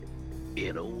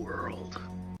in a world.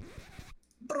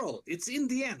 Bro, it's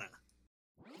Indiana.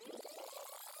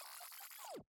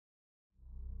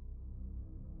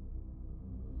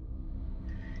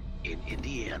 In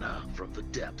Indiana, from the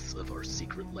depths of our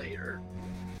secret lair.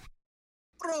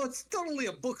 Bro, it's totally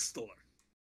a bookstore.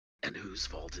 And whose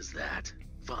fault is that?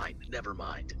 Fine, never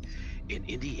mind. In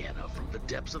Indiana, from the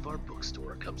depths of our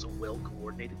bookstore comes a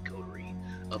well-coordinated coterie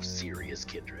of serious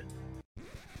kindred.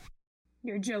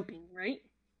 You're joking, right?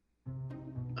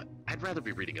 I'd rather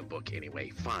be reading a book anyway.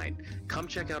 Fine. Come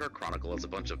check out our chronicle as a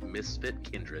bunch of misfit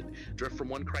kindred drift from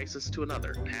one crisis to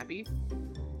another. Happy?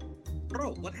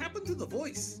 Bro, what happened to the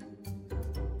voice?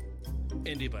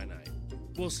 Indy by night.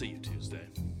 We'll see you Tuesday.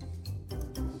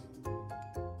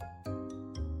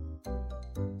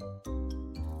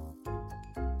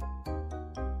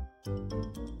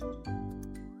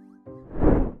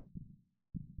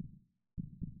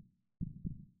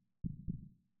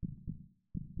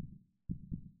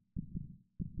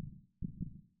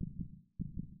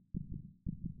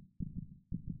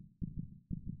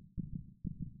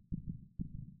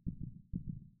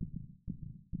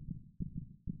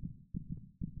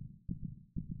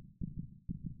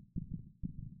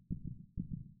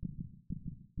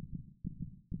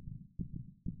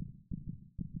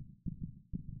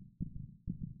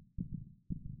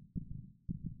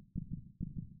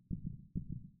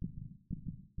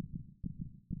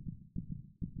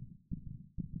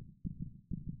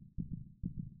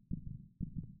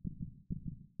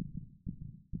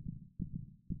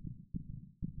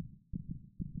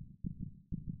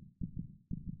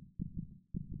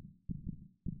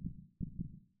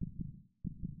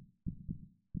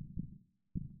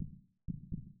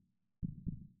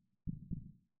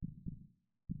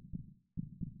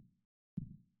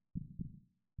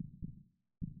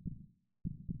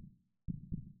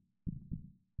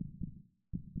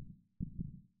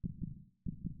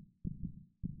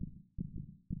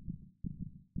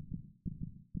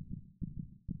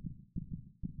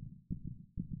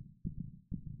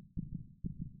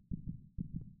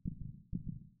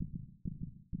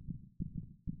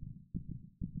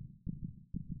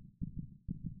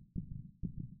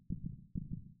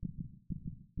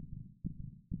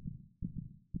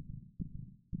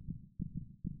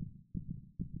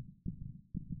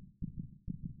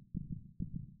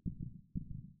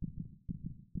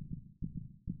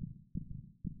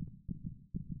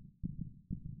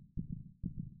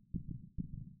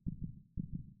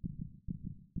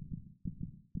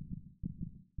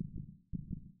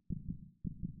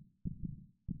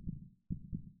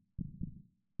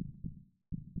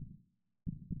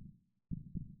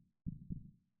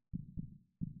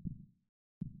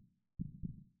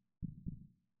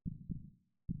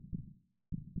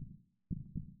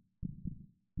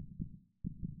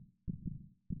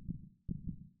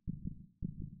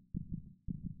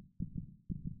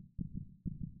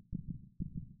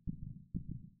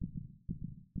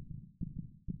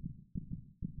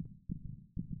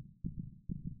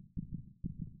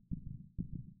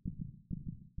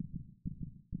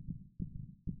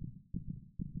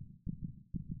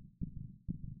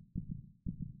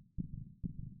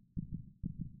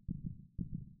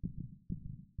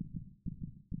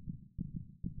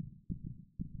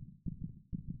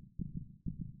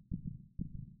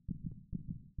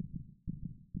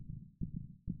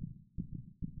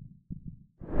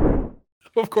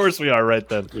 Of course we are, right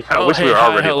then. Yeah, I wish we were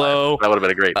already live. That would have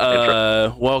been a great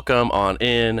intro. Welcome on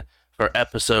in for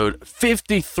episode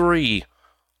 53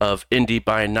 of Indy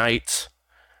by Night.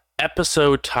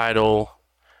 Episode title,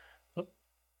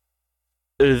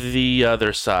 The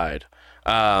Other Side.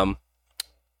 Hannah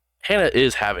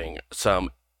is having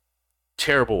some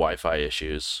terrible Wi-Fi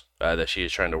issues that she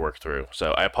is trying to work through.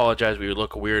 So I apologize. We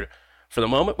look weird for the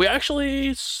moment. We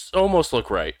actually almost look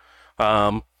right.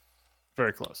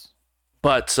 Very close.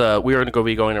 But we are going to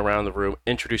be going around the room,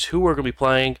 introduce who we're going to be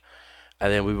playing,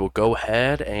 and then we will go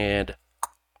ahead and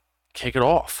kick it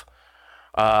off.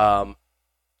 You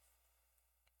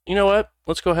know what?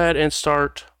 Let's go ahead and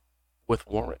start with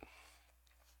Warren.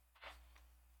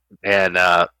 And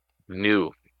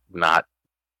new, not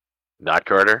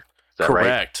Carter. Is that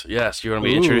Correct. Right? Yes, you're going to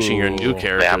be introducing your new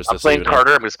characters. Yeah, I'm playing evening.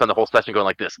 Carter. I'm going to spend the whole session going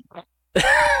like this.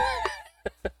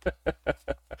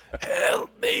 Help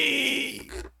me!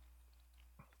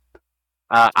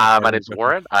 My name's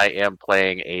Warren. I am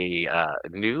playing a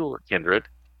new kindred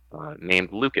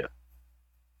named Luca.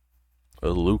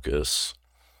 Lucas.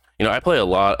 You know, I play a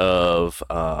lot of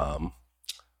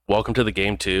Welcome to the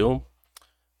Game 2,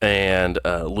 and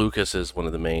Lucas is one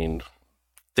of the main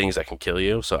things that can kill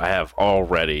you, so I have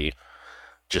already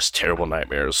just terrible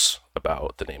nightmares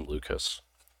about the name Lucas.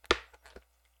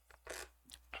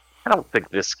 I don't think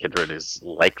this kindred is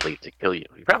likely to kill you.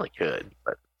 You probably could,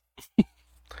 but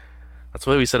That's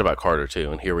what we said about Carter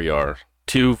too, and here we are,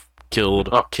 2 killed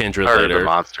kindred Carter's later. a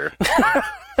monster.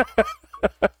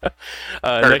 Next,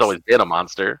 Carter's always been a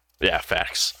monster. yeah,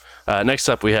 facts. Next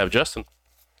up, we have Justin.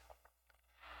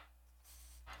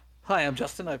 Hi, I'm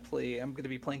Justin. I'm going to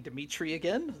be playing Dimitri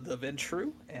again, the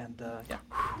Ventru, and yeah,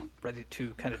 ready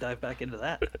to kind of dive back into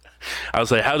that. I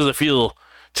was like, how does it feel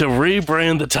to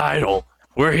rebrand the title?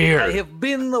 We're here. I have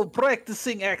been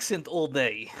practicing accent all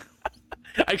day.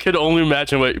 I could only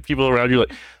imagine what people around you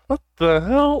like. What the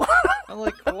hell? I'm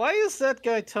like, why is that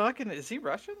guy talking? Is he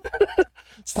Russian?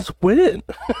 Since when?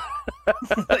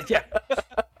 Yeah.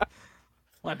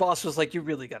 My boss was like, you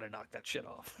really got to knock that shit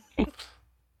off.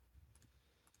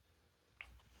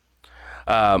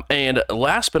 And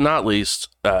last but not least,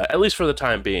 at least for the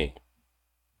time being,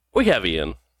 we have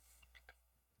Ian.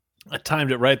 I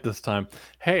timed it right this time.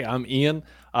 Hey, I'm Ian,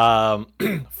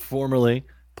 formerly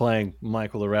playing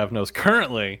Michael Aravnos,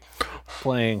 currently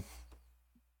playing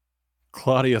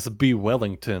Claudius B.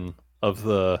 Wellington of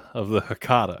the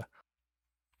Hecata.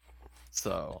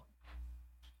 So,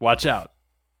 watch out.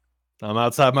 I'm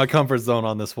outside my comfort zone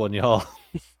on this one, y'all.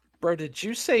 Bro, did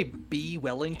you say B.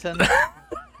 Wellington?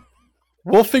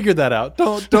 We'll figure that out.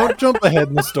 Don't jump ahead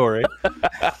in the story.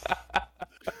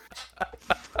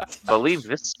 Believe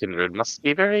this kindred must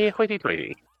be very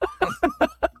hoity-toity.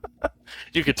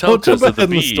 You could tell Don't jump because of the ahead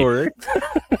in the B. story.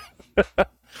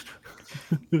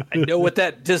 I know what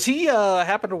that... Does he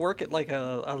happen to work at like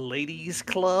a ladies'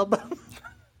 club?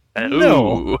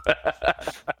 No.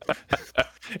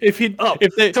 If he,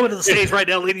 if they, Coming to the stage right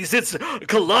now, ladies, it's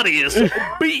Claudius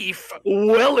Beef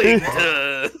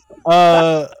Wellington.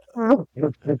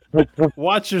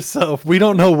 Watch yourself. We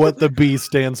don't know what the B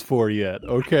stands for yet.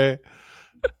 Okay.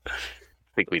 I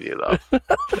think we do,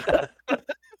 though.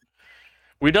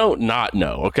 We don't not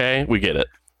know, okay? We get it.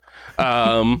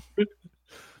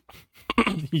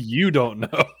 You don't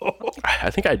know. I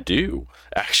think I do,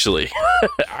 actually.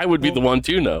 I would be the one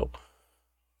to know.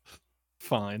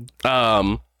 Fine.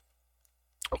 But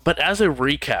as a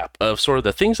recap of sort of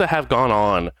the things that have gone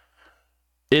on,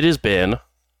 it has been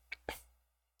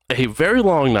a very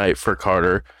long night for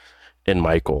Carter and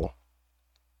Michael.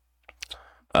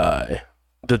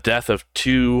 The death of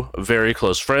 2 very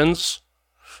close friends.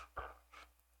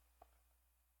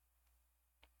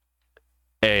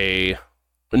 A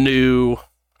new,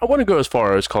 I wouldn't go as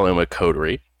far as calling them a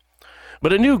coterie,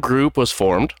 but a new group was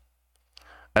formed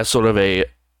as sort of a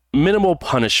minimal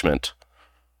punishment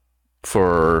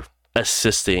for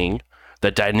assisting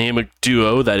the dynamic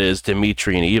duo that is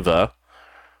Dimitri and Eva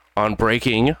on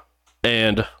breaking,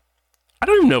 and I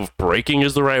don't even know if breaking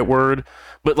is the right word,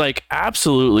 but like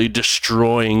absolutely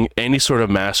destroying any sort of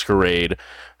masquerade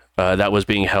that was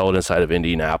being held inside of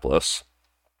Indianapolis.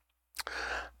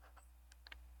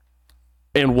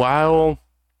 And while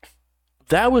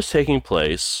that was taking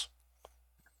place,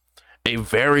 a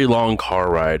very long car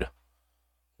ride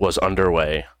was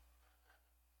underway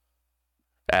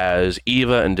as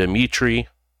Eva and Dimitri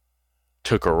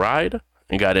took a ride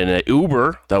and got in an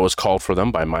Uber that was called for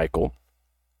them by Michael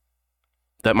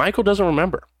that Michael doesn't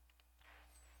remember.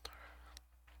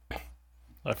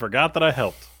 I forgot that I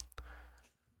helped.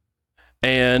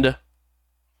 And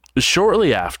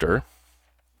shortly after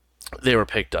they were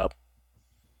picked up,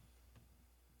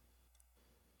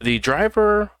 the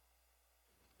driver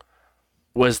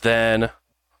was then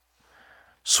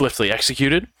swiftly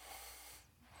executed.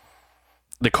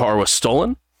 The car was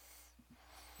stolen.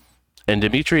 And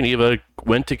Dimitri and Eva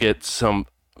went to get some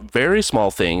very small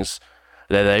things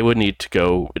that they would need to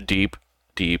go deep,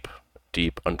 deep,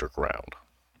 deep underground.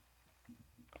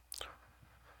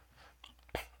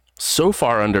 So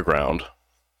far underground,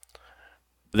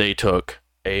 they took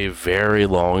a very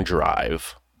long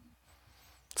drive,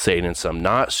 staying in some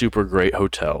not super great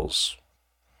hotels,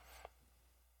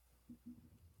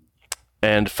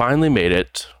 and finally made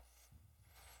it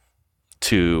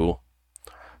to,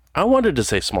 I wanted to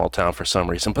say small town for some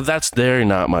reason, but that's very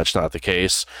not the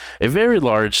case, a very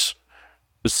large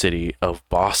city of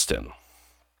Boston.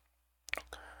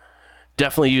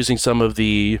 Definitely using some of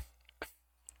the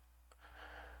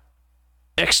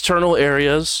external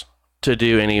areas to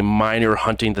do any minor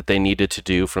hunting that they needed to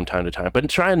do from time to time, but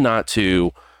trying not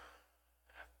to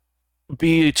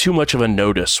be too much of a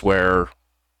notice where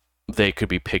they could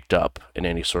be picked up in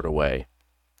any sort of way.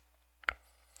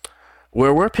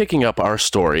 Where we're picking up our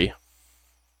story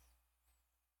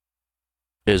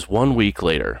is 1 week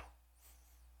later.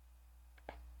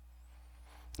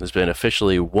 It's been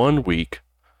officially 1 week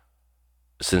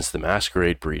since the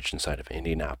masquerade breach inside of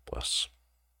Indianapolis.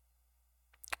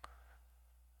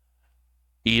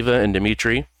 Eva and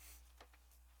Dimitri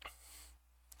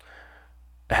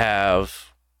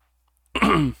have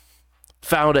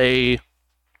found a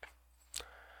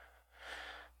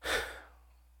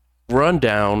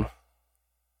rundown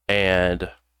and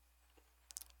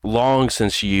long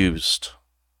since used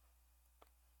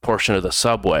portion of the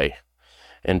subway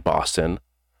in Boston.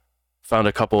 Found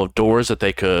a couple of doors that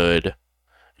they could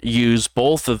use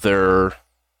both of their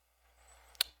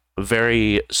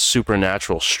very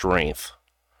supernatural strength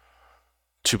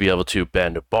to be able to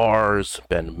bend bars,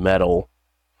 bend metal,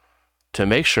 to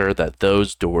make sure that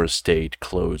those doors stayed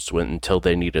closed until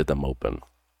they needed them open.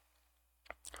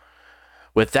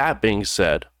 With that being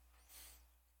said,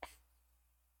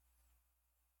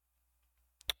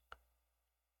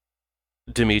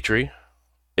 Dimitri,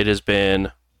 it has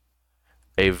been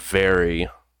a very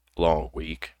long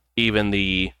week. Even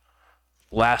the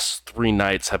last 3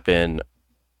 nights have been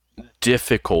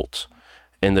difficult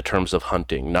in the terms of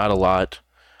hunting. Not a lot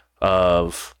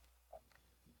of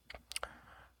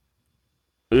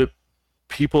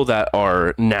people that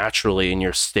are naturally in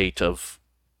your state of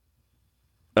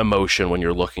emotion when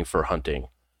you're looking for hunting.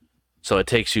 So it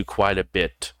takes you quite a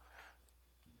bit.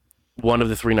 One of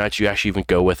the 3 nights you actually even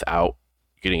go without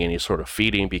getting any sort of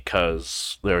feeding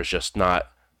because there's just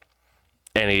not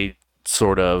any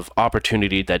sort of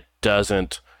opportunity that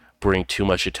doesn't bring too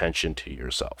much attention to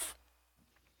yourself.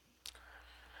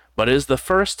 But it is the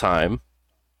first time,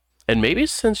 and maybe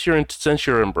since your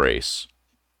embrace,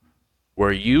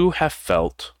 where you have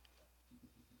felt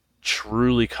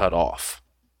truly cut off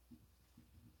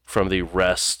from the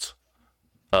rest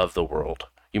of the world.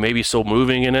 You may be still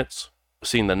moving in it,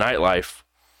 seeing the nightlife,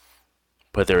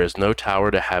 but there is no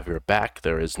tower to have your back.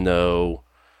 There is no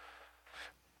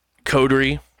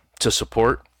coterie to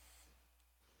support.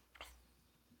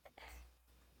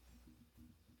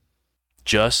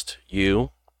 Just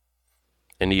you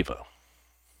and Eva.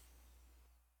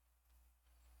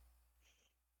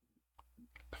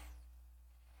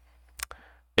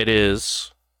 It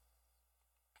is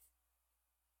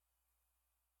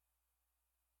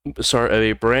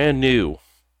a brand new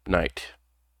night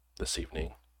this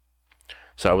evening.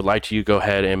 So I would like you to go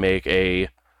ahead and make a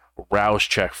rouse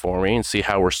check for me and see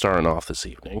how we're starting off this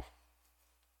evening.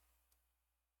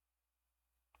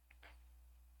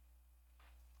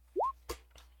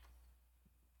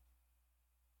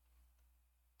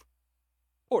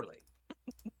 Poorly.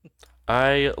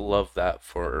 I love that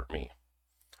for me.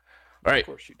 All right. Of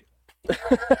course you do.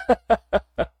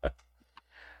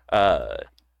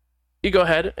 You go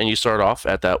ahead and you start off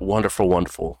at that wonderful,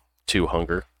 wonderful 2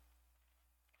 hunger.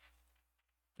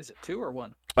 Is it 2 or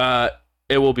 1?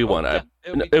 It will be 1. Yeah,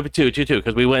 It'll be 2,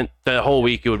 because we went the whole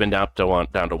week. You would have been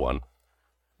down to 1.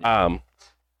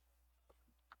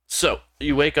 So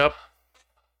you wake up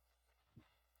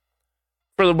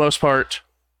for the most part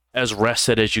as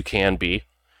rested as you can be.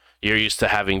 You're used to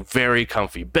having very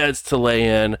comfy beds to lay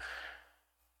in,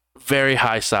 very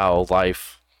high style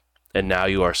life, and now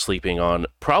you are sleeping on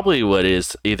probably what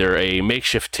is either a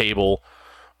makeshift table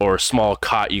or a small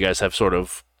cot you guys have sort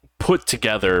of put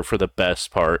together for the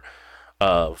best part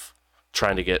of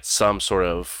trying to get some sort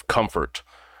of comfort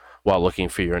while looking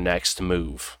for your next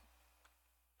move.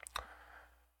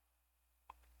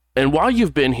 And while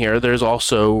you've been here, there's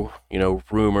also,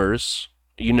 rumors.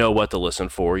 You know what to listen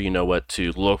for. You know what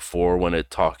to look for when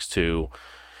it talks to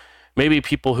maybe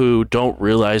people who don't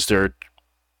realize they're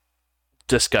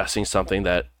discussing something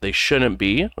that they shouldn't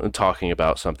be, and talking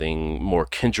about something more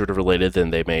kindred related than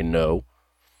they may know.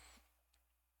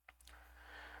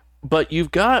 But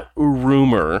you've got a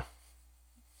rumor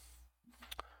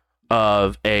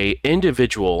of a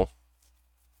individual,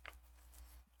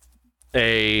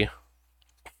 a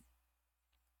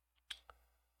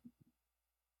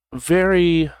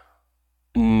very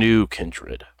new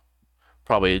kindred,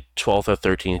 probably 12th or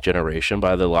 13th generation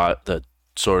by the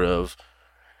sort of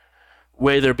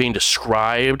way they're being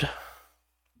described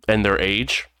and their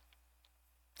age.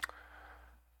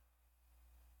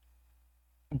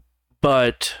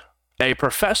 But a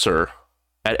professor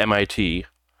at MIT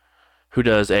who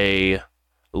does a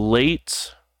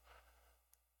late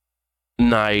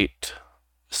night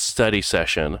study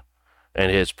session in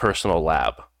his personal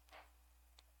lab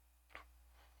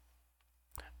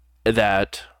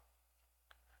that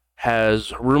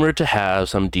has rumored to have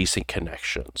some decent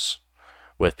connections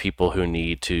with people who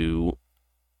need to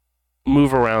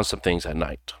move around some things at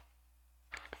night.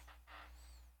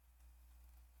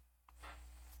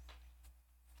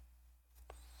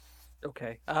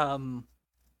 Okay. I'm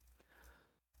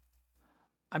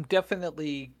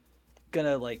definitely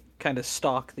gonna kind of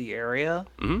stalk the area,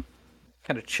 Mm-hmm.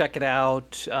 kind of check it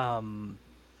out.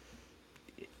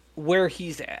 where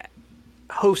he's at,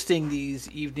 hosting these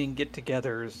evening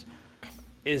get-togethers,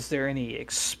 is there any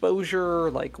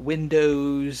exposure, like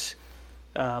windows,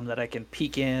 that I can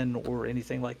peek in or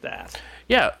anything like that?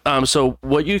 Yeah. So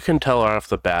what you can tell off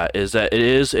the bat is that it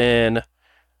is in,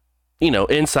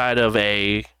 inside of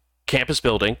a campus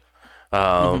building.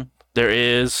 There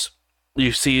is,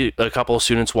 you see a couple of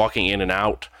students walking in and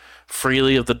out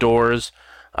freely of the doors.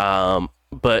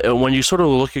 But when you're sort of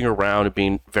looking around and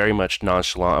being very much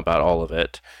nonchalant about all of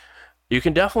it, you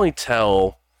can definitely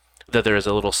tell that there is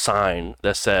a little sign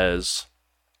that says,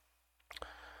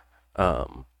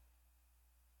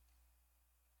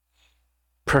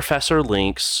 Professor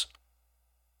Link's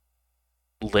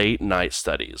late night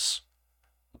studies,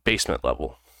 basement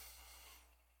level.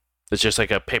 It's just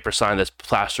like a paper sign that's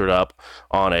plastered up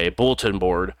on a bulletin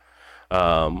board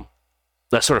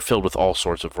that's sort of filled with all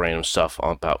sorts of random stuff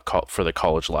for the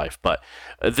college life. But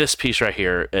this piece right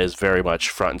here is very much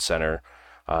front and center.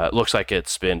 It looks like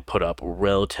it's been put up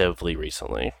relatively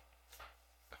recently.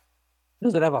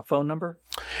 Does it have a phone number?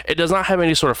 It does not have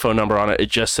any sort of phone number on it. It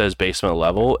just says basement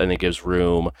level, and it gives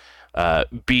room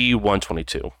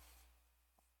B122.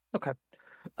 Okay.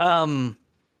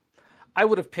 I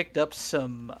would have picked up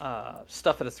some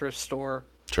stuff at a thrift store.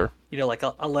 Sure. Like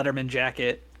a Letterman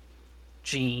jacket,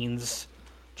 jeans,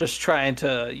 just trying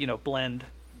to, blend.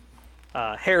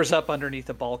 Hair's up underneath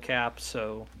the ball cap,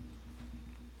 so...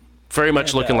 Very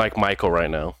much looking like Michael right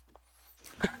now.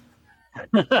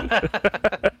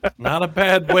 Not a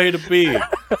bad way to be.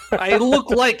 I look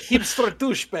like hipster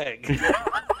douchebag.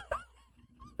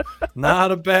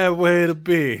 Not a bad way to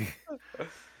be.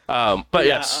 But Yeah,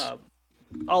 yes.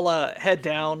 I'll head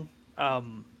down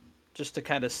just to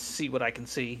kind of see what I can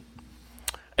see.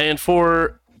 And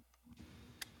for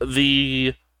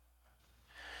the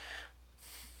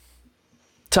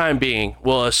time being,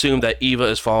 we'll assume that Eva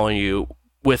is following you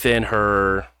within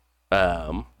her,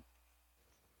 not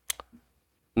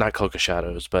Cloak of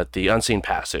Shadows, but the Unseen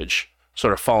Passage,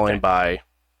 sort of falling by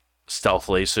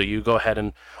stealthily. So you go ahead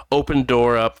and open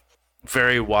door up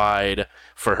very wide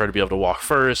for her to be able to walk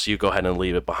first. You go ahead and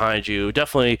leave it behind you.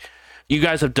 Definitely, you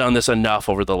guys have done this enough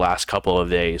over the last couple of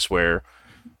days where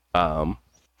you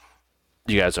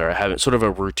guys are having sort of a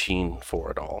routine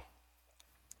for it all.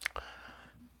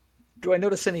 Do I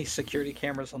notice any security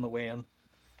cameras on the way in?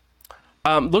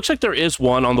 Looks like there is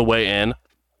one on the way in,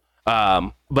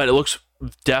 but it looks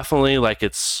definitely like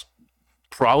it's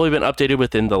probably been updated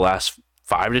within the last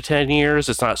 5 to 10 years.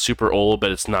 It's not super old,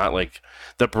 but it's not like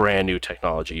the brand new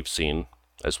technology you've seen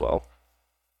as well.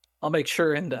 I'll make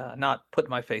sure and not put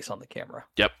my face on the camera.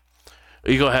 Yep.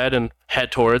 You go ahead and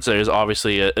head towards. There's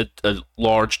obviously a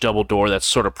large double door that's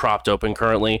sort of propped open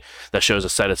currently that shows a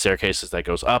set of staircases that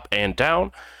goes up and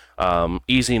down.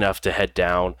 Easy enough to head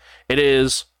down. It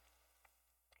is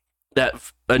that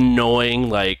annoying,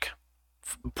 like,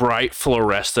 bright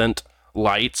fluorescent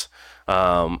light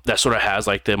that sort of has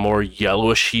like the more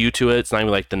yellowish hue to it. It's not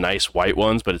even like the nice white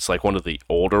ones, but it's like one of the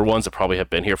older ones that probably have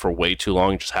been here for way too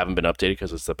long and just haven't been updated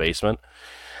because it's the basement.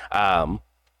 But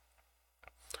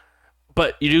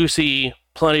you do see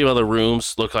plenty of other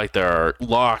rooms look like they're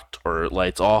locked or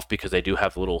lights off because they do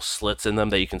have little slits in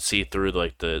them that you can see through,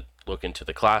 like the look into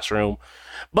the classroom.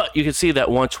 But you can see that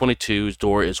 122's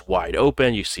door is wide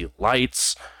open. You see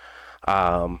lights.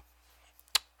 And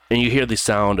you hear the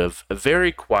sound of a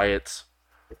very quiet,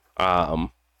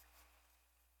 sort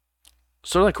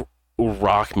of like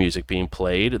rock music being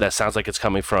played. That sounds like it's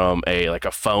coming from a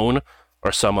phone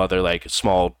or some other like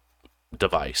small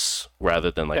device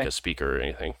rather than like a speaker or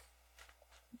anything.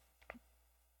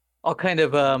 I'll kind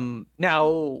of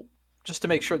now, just to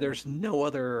make sure there's no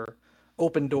other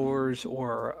open doors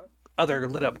or other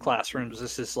lit up classrooms,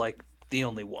 this is like the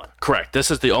only one. Correct. This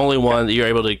is the only one that you're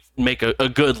able to make a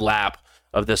good lap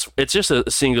of this. It's just a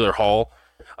singular hall,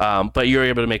 but you're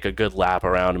able to make a good lap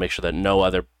around to make sure that no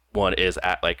other one is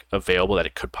at like available that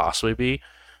it could possibly be.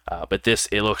 But this,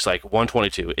 it looks like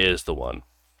 122 is the one.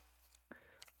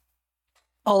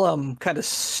 I'll kind of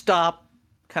stop,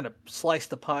 kind of slice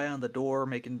the pie on the door,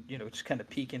 making, just kind of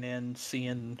peeking in,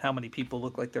 seeing how many people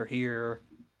look like they're here.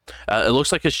 It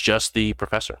looks like it's just the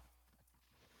professor.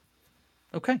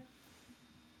 Okay.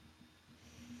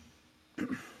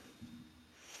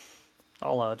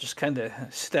 I'll just kind of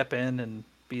step in and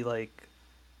be like,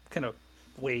 kind of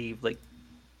wave, like,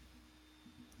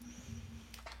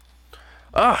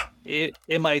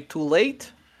 am I too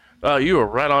late? You were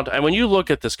right on. And when you look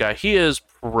at this guy, he is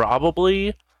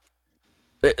probably,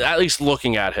 at least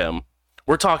looking at him,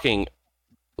 we're talking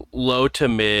low to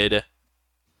mid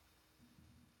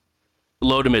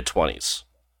 20s.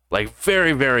 Like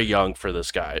very, very young for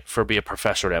this guy, for being a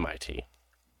professor at MIT.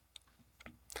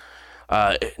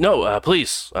 No,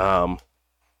 please. Come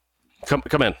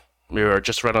in. We are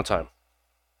just right on time.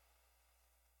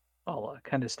 I'll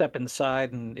kind of step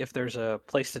inside, and if there's a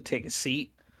place to take a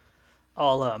seat,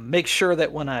 I'll make sure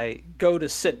that when I go to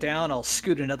sit down, I'll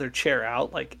scoot another chair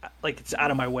out, like it's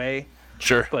out of my way.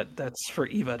 Sure. But that's for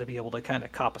Eva to be able to kind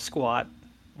of cop a squat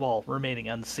while remaining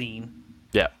unseen.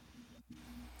 Yeah.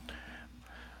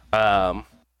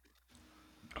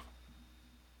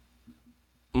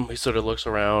 He sort of looks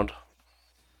around.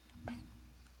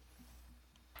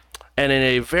 And in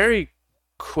a very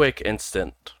quick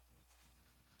instant,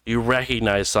 you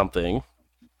recognize something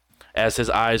as his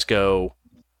eyes go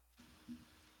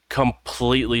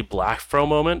completely black for a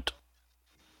moment,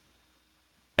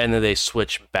 and then they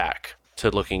switch back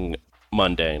to looking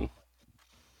mundane.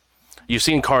 You've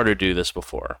seen Carter do this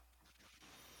before.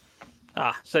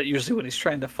 So usually when he's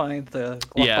trying to find the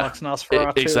Yeah, Glockbox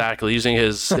Nosferatu. exactly, using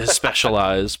his special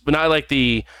but not like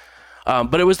the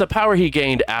but it was the power he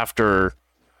gained after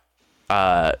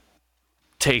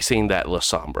tasting that La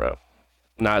Sombra,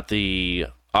 not the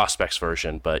Auspex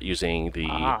version, but using the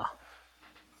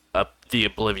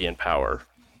Oblivion power.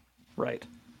 Right.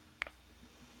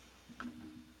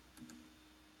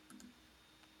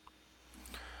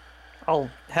 I'll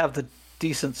have the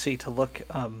decency to look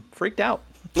freaked out.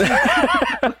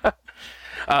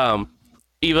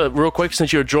 Eva, real quick,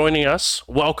 since you're joining us,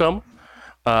 welcome.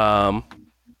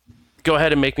 Go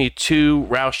ahead and make me 2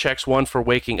 rouse checks, 1 for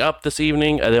waking up this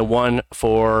evening, and then 1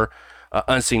 for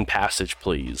unseen passage,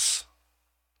 please.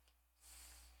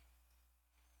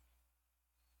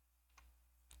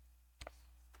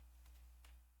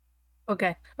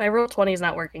 Okay, my roll 20 is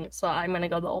not working, so I'm gonna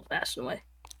go the old-fashioned way.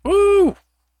 Woo!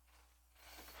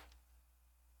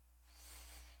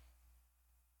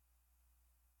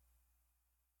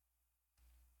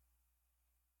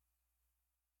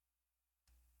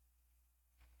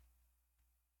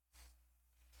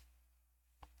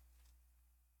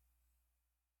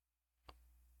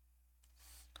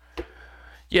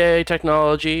 Yay,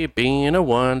 technology being a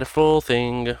wonderful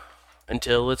thing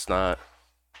until it's not.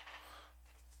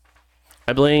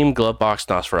 I blame Glovebox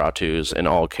Nosferatus in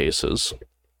all cases.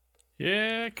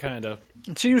 Yeah, kind of.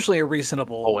 It's usually a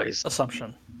reasonable Always.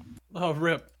 assumption. Oh,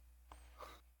 rip.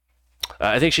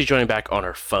 I think she's joining back on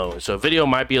her phone, so video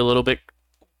might be a little bit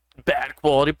bad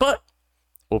quality, but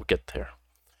we'll get there.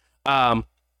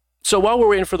 So while we're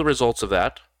waiting for the results of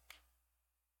that,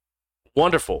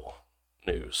 wonderful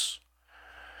news.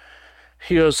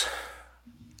 He goes,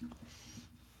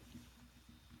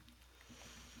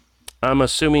 I'm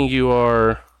assuming you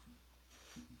are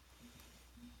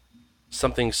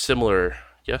something similar,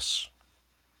 yes?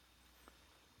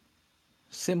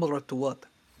 Similar to what?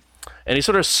 And he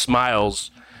sort of smiles,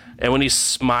 and when he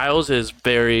smiles it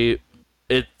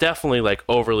definitely like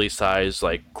overly sized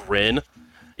like grin.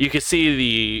 You can see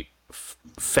the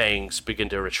fangs begin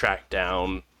to retract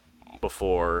down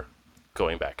before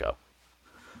going back up.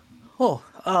 Oh,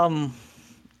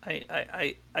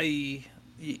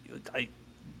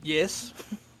 yes.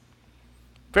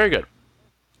 Very good.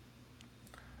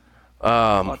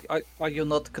 Are you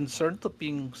not concerned of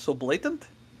being so blatant?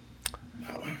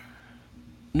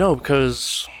 No,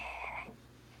 because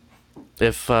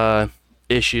if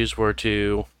issues were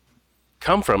to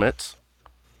come from it,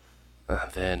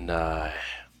 then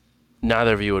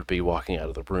neither of you would be walking out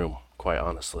of the room, quite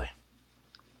honestly.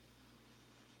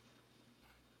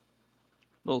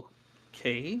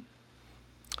 Okay.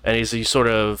 And he sort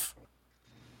of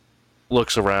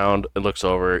looks around and looks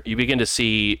over. You begin to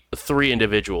see 3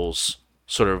 individuals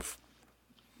sort of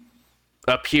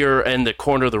appear in the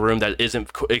corner of the room that isn't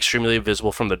extremely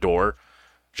visible from the door,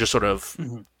 just sort of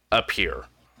appear.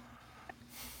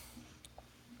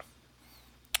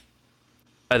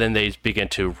 And then they begin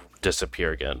to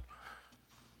disappear again.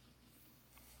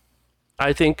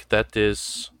 I think that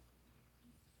is...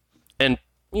 And,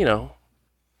 you know,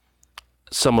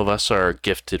 some of us are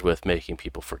gifted with making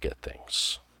people forget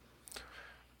things.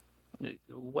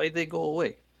 Why they go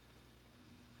away?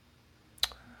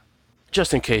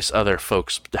 Just in case other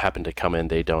folks happen to come in,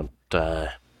 they don't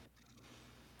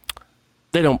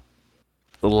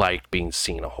like being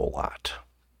seen a whole lot.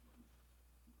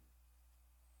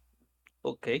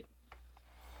 Okay.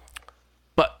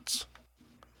 But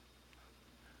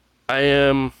I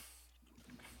am,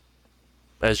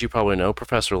 as you probably know,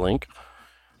 Professor Link,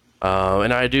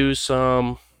 and I do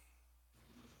some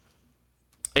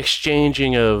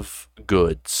exchanging of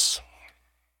goods.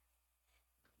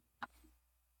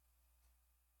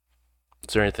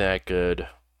 Is there anything I could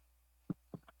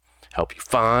help you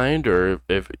find, or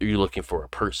if you're looking for a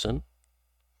person?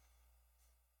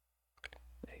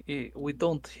 We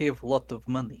don't have a lot of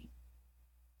money.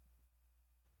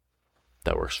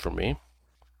 That works for me.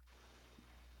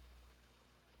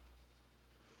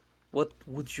 What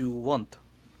would you want?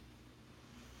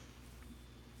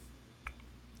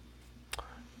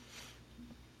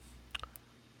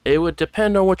 It would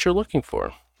depend on what you're looking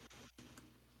for.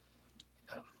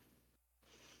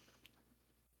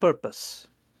 Purpose.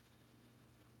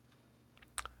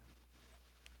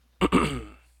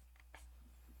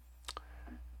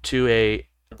 To a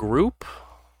group?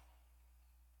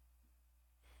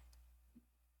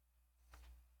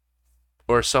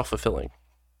 Or self-fulfilling?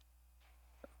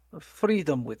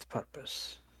 Freedom with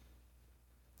purpose.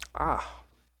 Ah.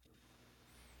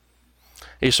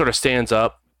 He sort of stands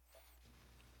up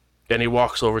and he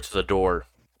walks over to the door.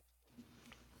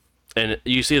 And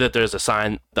you see that there's a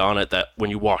sign on it that when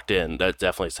you walked in, that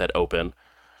definitely said open.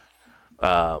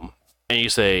 And you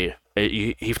say,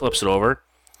 he flips it over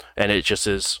and it just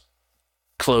is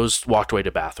closed, walked away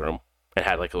to bathroom and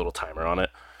had like a little timer on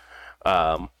it.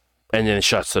 And then it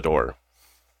shuts the door.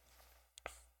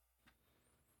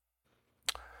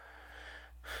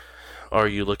 Are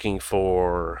you looking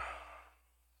for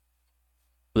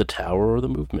the tower or the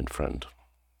movement, friend?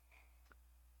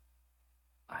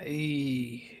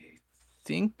 I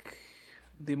think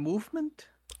the movement.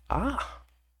 Ah.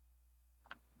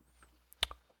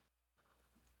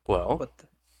 Well, But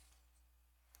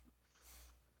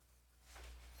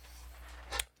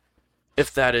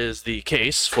if that is the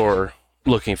case for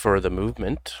looking for the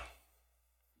movement,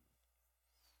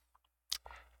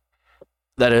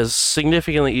 that is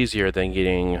significantly easier than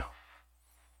getting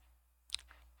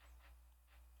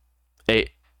a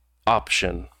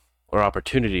option or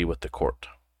opportunity with the court.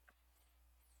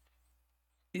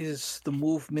 is the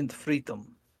movement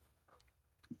freedom?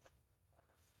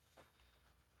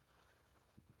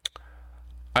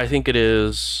 I think it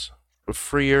is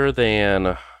freer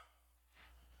than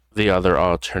the other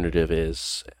alternative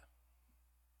is.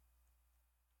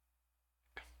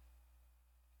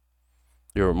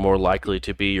 You're more likely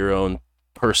to be your own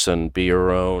person, be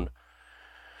your own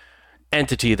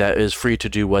entity that is free to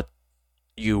do what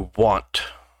you want.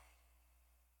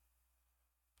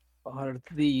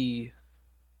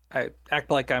 I act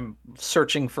like I'm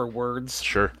searching for words.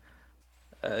 Sure.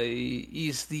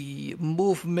 Is the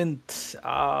movement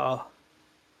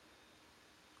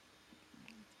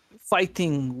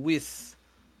fighting with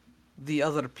the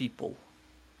other people?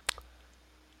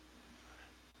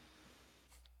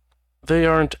 They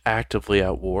aren't actively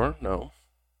at war, no.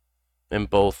 And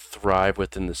both thrive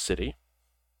within the city.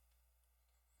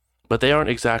 But they aren't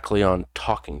exactly on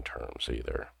talking terms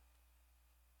either.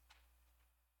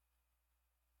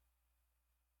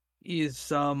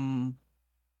 Is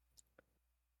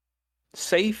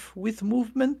safe with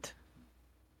movement?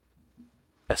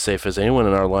 As safe as anyone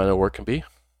in our line of work can be.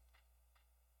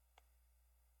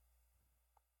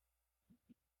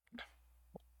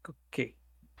 Okay.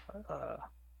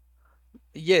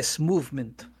 Yes,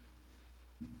 movement.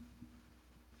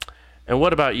 And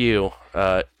what about you?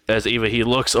 As Eva, he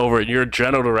looks over in your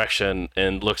general direction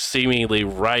and looks seemingly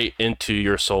right into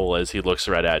your soul as he looks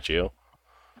right at you.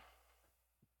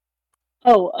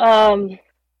 Oh,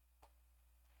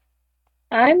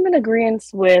 I'm in agreement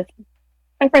with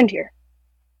my friend here.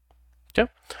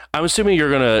 Okay. I'm assuming you're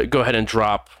going to go ahead and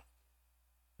drop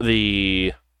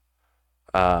the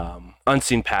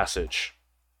unseen passage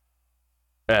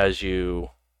as you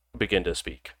begin to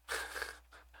speak.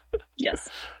 Yes.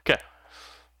 Okay.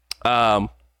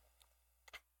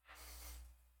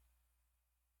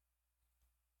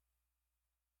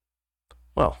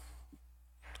 Well,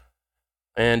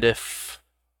 and if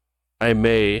I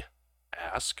may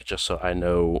ask, just so I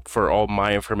know for all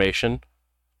my information,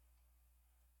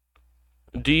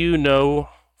 do you know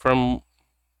from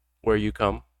where you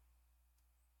come?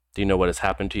 Do you know what has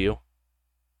happened to you?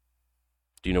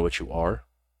 Do you know what you are?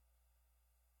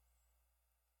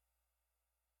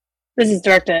 This is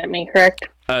directed at me, correct?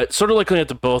 Sort of looking at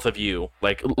the both of you,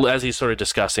 like as he's sort of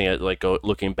discussing it, like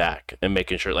looking back and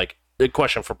making sure, like a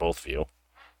question for both of you.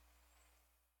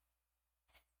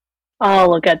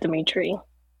 I'll look at Dimitri,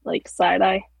 like side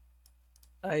eye.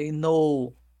 I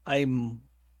know I'm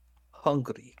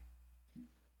hungry,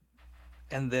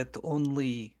 and that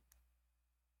only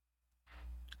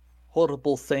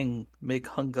horrible thing make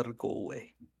hunger go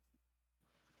away.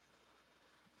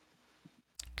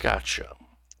 Gotcha.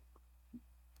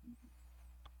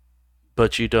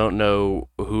 But you don't know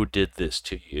who did this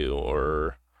to you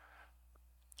or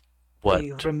what?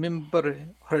 I remember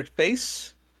her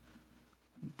face,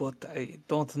 but I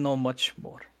don't know much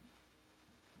more.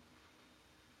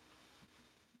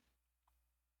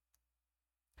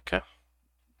 Okay.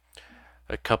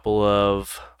 A couple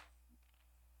of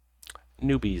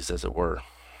newbies, as it were.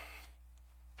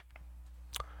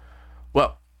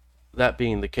 Well, that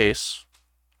being the case,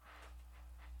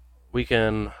 we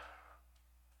can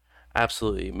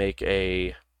absolutely make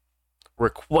a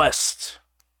request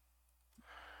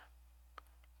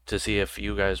to see if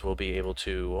you guys will be able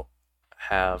to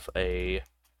have a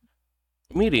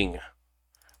meeting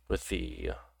with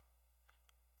the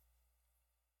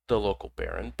local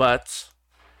baron, but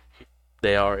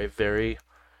they are a very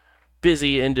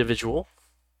busy individual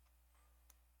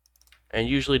and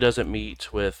usually doesn't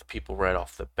meet with people right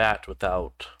off the bat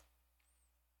without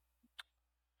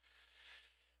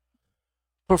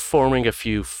performing a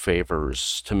few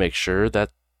favors to make sure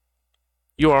that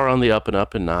you are on the up and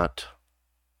up and not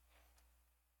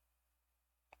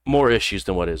more issues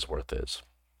than what is worth is.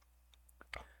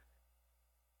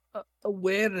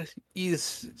 Where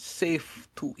is safe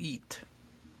to eat?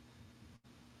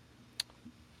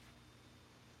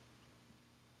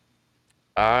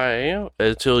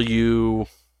 Until you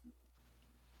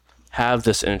have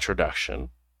this introduction,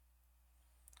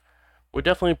 would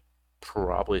definitely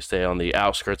probably stay on the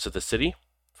outskirts of the city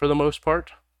for the most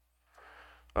part.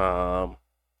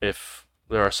 If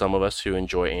there are some of us who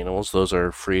enjoy animals, those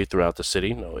are free throughout the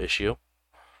city, no issue.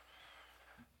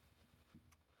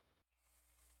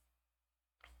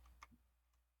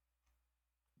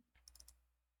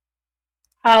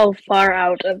 How far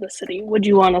out of the city would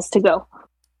you want us to go?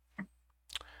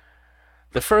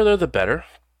 The further, the better.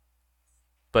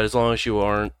 But as long as you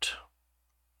aren't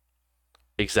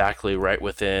exactly right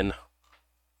within,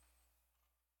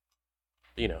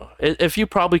 if you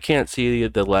probably can't see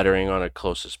the lettering on a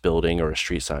closest building or a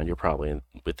street sign, you're probably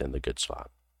within the good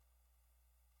spot.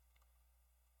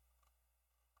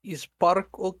 Is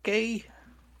park okay?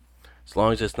 As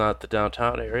long as it's not the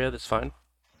downtown area, that's fine.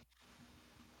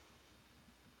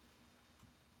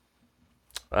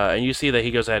 And you see that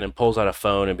he goes ahead and pulls out a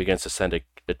phone and begins to send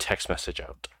a text message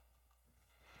out.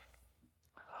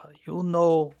 You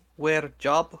know where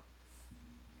job?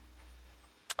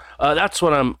 That's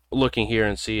what I'm looking here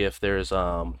and see if there's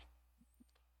where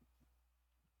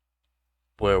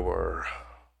we're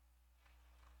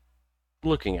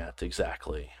looking at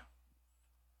exactly.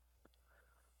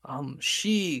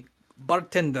 She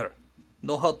bartender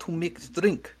know how to mix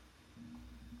drink.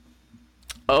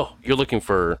 Oh, you're looking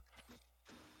for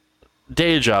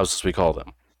day jobs, as we call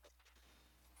them.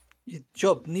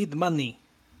 Job need money.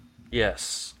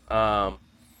 Yes.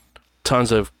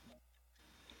 Tons of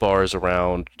bars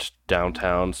around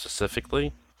downtown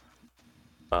specifically.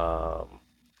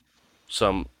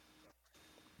 Some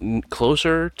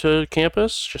closer to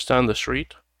campus, just down the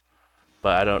street.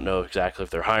 But I don't know exactly if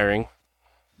they're hiring.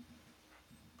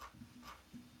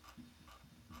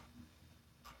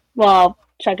 Well, I'll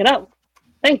check it out.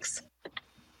 Thanks.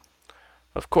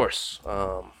 Of course.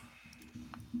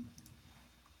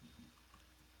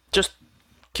 Just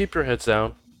keep your heads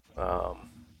down.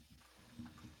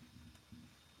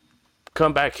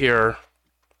 Come back here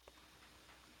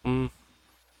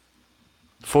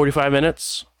 45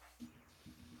 minutes.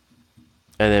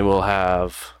 And then we'll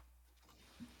have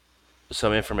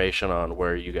some information on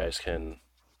where you guys can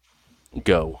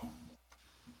go.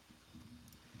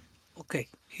 Okay,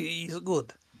 he's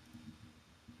good.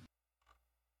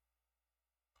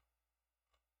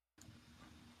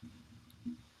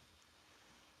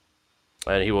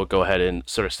 And he will go ahead and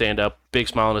sort of stand up, big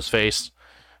smile on his face,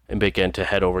 and begin to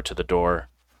head over to the door,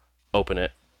 open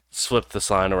it, flip the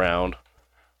sign around,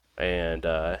 and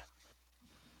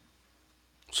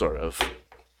sort of...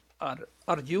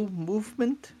 Are you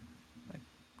movement? I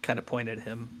kind of pointed at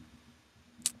him.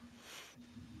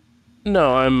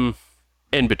 No, I'm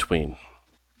in between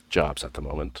jobs at the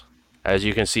moment. As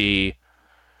you can see,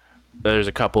 there's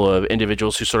a couple of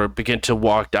individuals who sort of begin to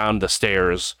walk down the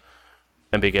stairs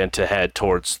and begin to head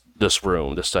towards this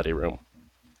room, the study room.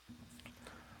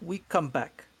 We come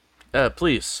back.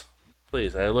 Please.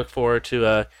 I look forward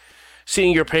to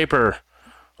seeing your paper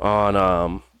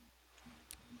on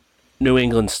New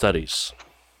England studies.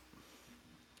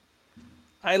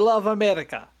 I love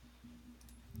America.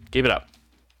 Keep it up.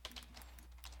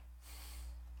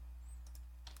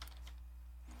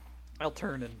 I'll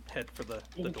turn and head for the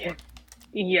door.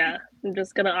 Yeah, I'm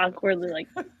just gonna awkwardly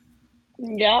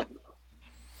yep.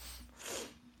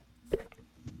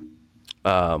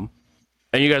 And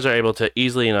you guys are able to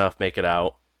easily enough make it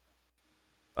out.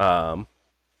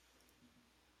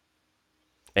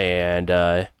 And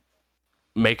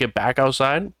make it back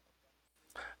outside.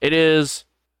 It is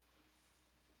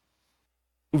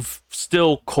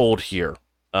still cold here.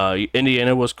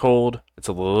 Indiana was cold. It's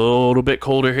a little bit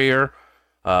colder here.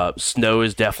 Snow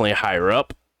is definitely higher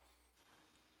up.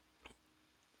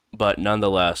 but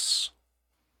nonetheless,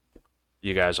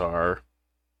 you guys are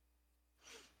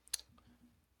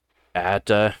at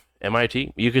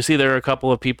MIT. You can see there are a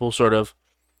couple of people sort of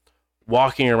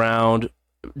walking around.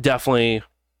 Definitely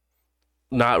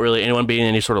not really anyone being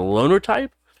any sort of loner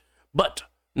type, but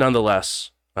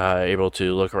nonetheless, able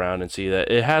to look around and see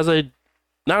that it has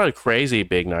not a crazy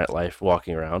big nightlife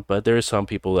walking around, but there are some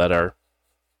people that are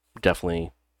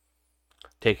definitely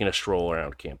taking a stroll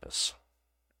around campus.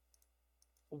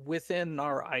 Within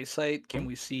our eyesight, can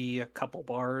we see a couple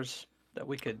bars that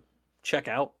we could check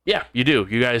out? Yeah, you do.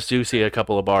 You guys do see a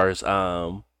couple of bars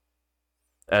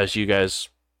as you guys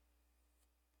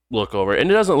look over. And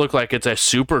it doesn't look like it's a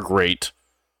super great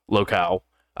locale,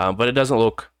 but it doesn't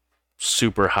look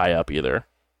super high up either.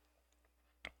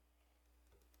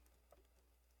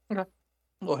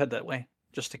 We'll head that way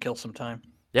just to kill some time.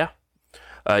 Yeah.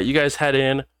 You guys head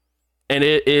in, and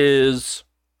it is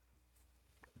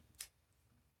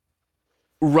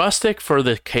rustic for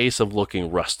the case of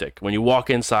looking rustic. When you walk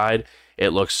inside, it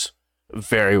looks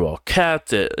very well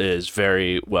kept. It is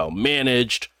very well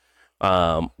managed.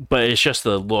 But it's just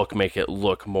the look make it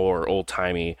look more old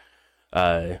timey,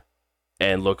 and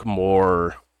look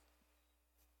more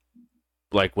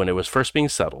like when it was first being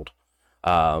settled.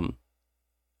 Does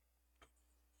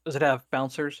it have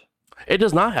bouncers? It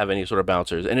does not have any sort of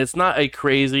bouncers, and it's not a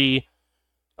crazy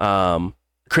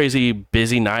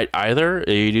busy night either.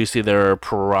 You do see there are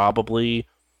probably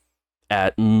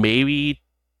at maybe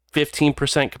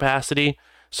 15% capacity,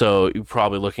 so you're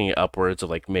probably looking at upwards of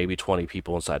like maybe 20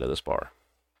 people inside of this bar.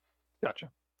 Gotcha.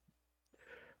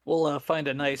 We'll find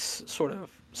a nice sort of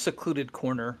secluded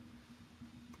corner,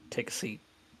 take a seat.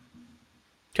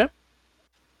 Okay.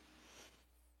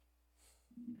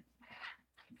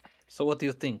 So what do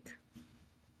you think?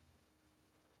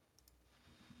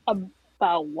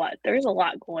 About what? There's a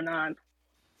lot going on.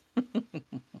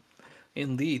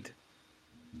 Indeed.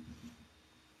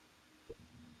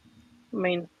 I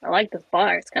mean, I like this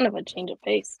bar. It's kind of a change of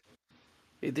pace.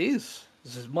 It is.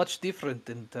 This is much different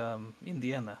than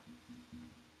Indiana.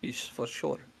 Is for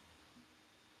sure.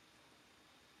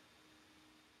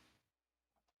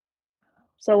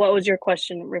 So what was your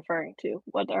question referring to?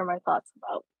 What are my thoughts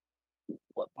about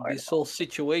what part? This whole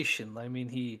situation. I mean,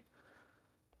 he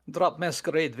dropped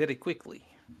Masquerade very quickly.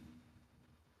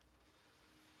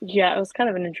 Yeah, it was kind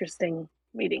of an interesting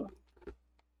meeting.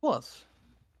 Was.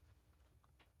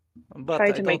 But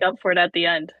Tried to make up for it at the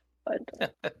end,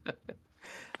 but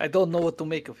I don't know what to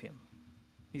make of him.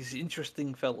 He's an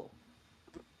interesting fellow.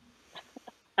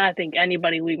 I think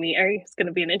anybody we meet is going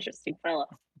to be an interesting fellow.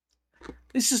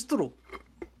 This is true.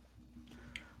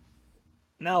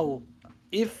 Now,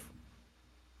 if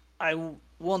I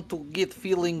want to get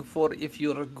feeling for if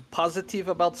you're positive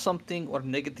about something or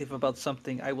negative about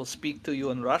something, I will speak to you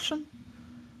in Russian.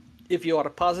 If you are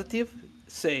positive,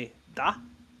 say da.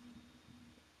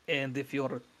 And if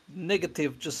you're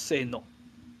negative, just say no.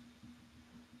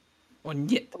 Or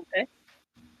нет. Okay.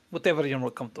 Whatever you're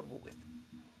more comfortable with.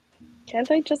 Can't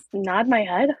I just nod my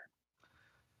head?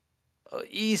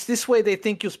 Is this way they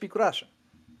think you speak Russian?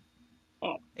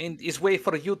 Oh. And is way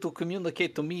for you to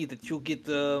communicate to me that you get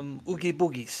oogie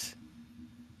boogies.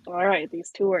 All right, these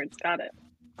two words, got it.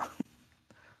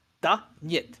 Da,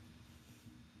 нет.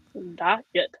 Da,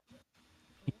 good.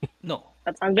 No.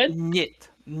 That sound good? Нет.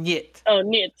 Нет. Oh,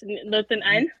 niet. That's an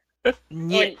N?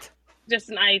 Нет. Just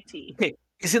an IT. Okay.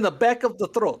 It's in the back of the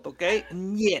throat, okay?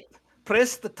 Нет.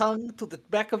 Press the tongue to the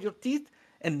back of your teeth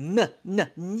and нет.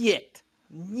 Нет.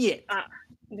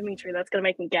 Dimitri, that's going to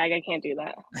make me gag. I can't do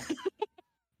that.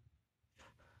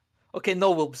 Okay,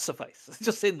 no will suffice.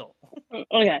 Just say no.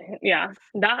 Okay, yeah.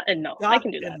 Da and no. Da I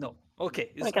can do that. and no. Okay.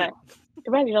 It's Okay. good.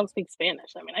 Too bad you don't speak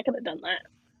Spanish. I mean, I could have done that.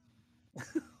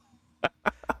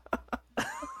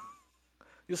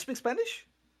 You speak Spanish?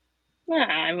 Yeah,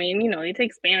 I mean, you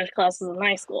take Spanish classes in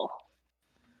high school.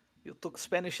 You took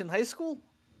Spanish in high school?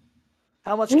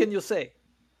 How much can you say?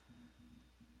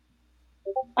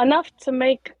 Enough to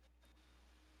make,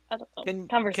 I don't know, Can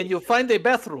conversation. you find a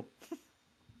bathroom?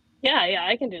 Yeah,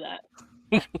 I can do that.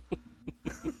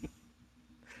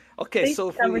 Okay, Basic so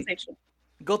if we conversation.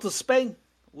 go to Spain,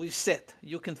 we set.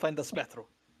 You can find us bathroom.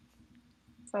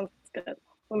 Sounds good.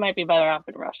 We might be better off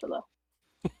in Russia, though.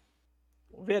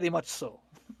 Very much so.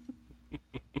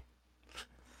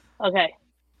 Okay.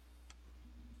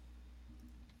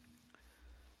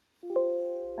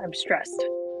 I'm stressed.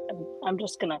 I'm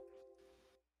just gonna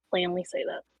plainly say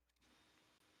that.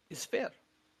 It's fair.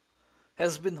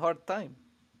 Has been hard time.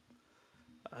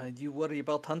 Do you worry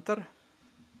about Hunter?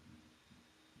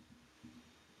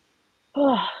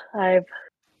 I've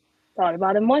thought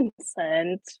about him once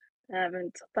and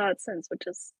haven't thought since, which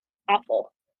is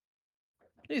awful.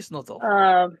 It's not awful.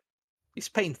 Um, It's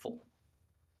painful.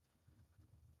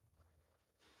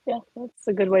 yeah, that's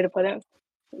a good way to put it.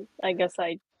 I guess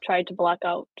I tried to block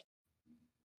out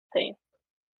pain.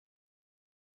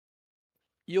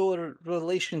 Your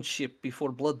relationship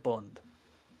before Blood Bond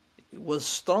was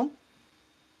strong?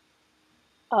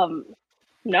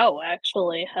 No,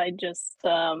 actually, I just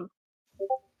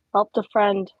helped a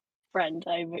friend.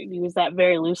 I use that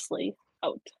very loosely.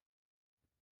 Out.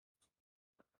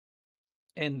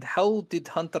 And how did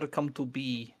Hunter come to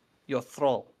be your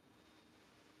thrall?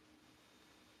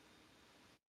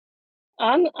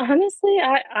 Honestly,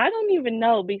 I don't even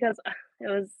know because it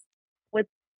was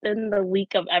within the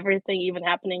week of everything even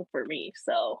happening for me.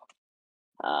 So,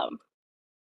 um,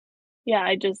 yeah,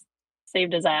 I just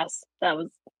saved his ass.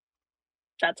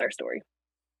 That's our story.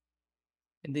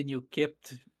 And then you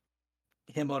kept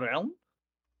him around?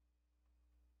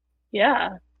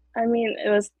 Yeah, I mean,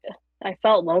 I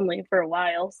felt lonely for a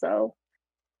while, so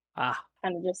Ah,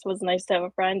 kind of just was nice to have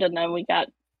a friend, and then we got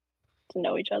to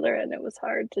know each other, and it was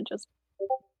hard to just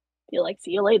be like,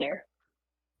 see you later.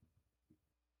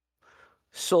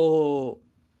 so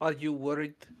are you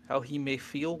worried how he may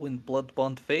feel when Blood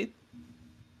Bond fade?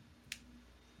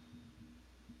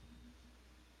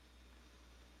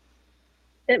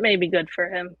 It may be good for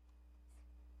him.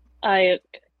 I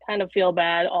kind of feel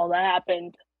bad all that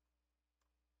happened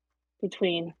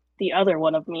between the other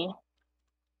one of me.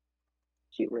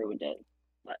 She ruined it,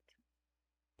 but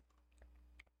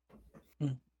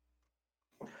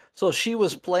So she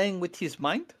was playing with his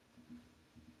mind?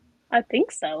 I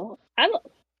think so. I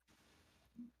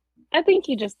think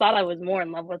he just thought I was more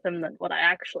in love with him than what I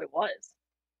actually was.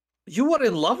 You were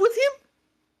in love with him?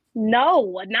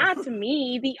 No, not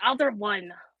me, the other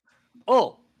one.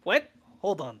 Oh, what?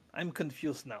 Hold on, I'm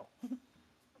confused now. Do you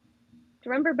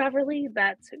remember Beverly?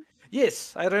 That's who.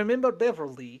 Yes, I remember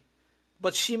Beverly,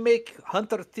 but she make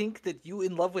Hunter think that you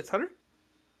in love with her?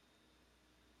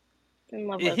 In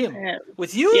love Eh, with him? him.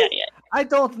 With you? Yeah, yeah. I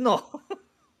don't know.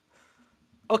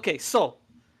 Okay, so,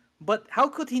 but how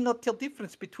could he not tell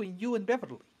difference between you and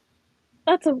Beverly?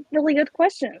 That's a really good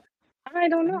question. I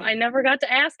don't know. mean- I never got to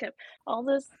ask him. All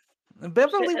this.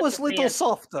 Beverly Shit hit was the little fan.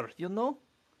 softer, you know?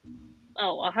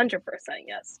 Oh, 100%,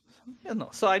 yes. You know,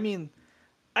 so I mean,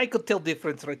 I could tell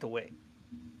difference right away.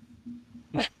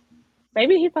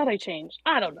 Maybe he thought I changed.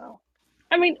 I don't know.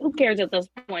 I mean, who cares at this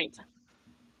point?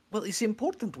 Well, it's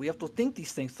important. We have to think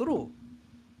these things through.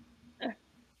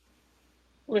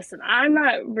 Listen, I'm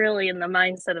not really in the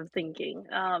mindset of thinking.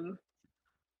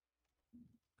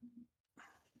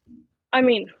 I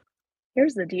mean,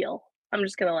 here's the deal. I'm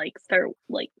just gonna start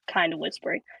kind of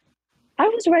whispering. I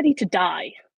was ready to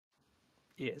die.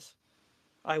 Yes.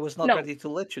 I was not No. ready to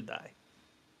let you die.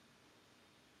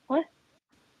 What?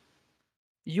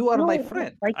 You are my No,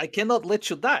 friend. like- I cannot let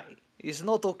you die. It's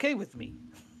not okay with me.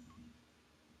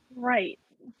 Right.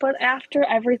 But after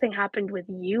everything happened with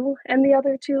you and the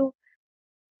other two,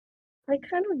 I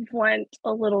kind of went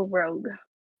a little rogue.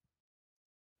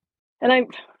 And I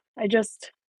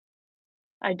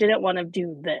didn't want to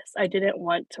do this. I didn't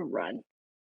want to run.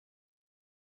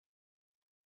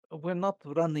 We're not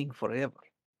running forever.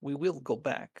 We will go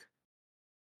back.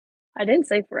 I didn't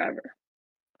say forever.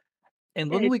 And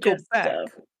when It we go just, back,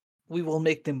 we will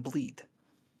make them bleed.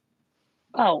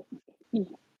 Oh,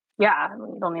 yeah. I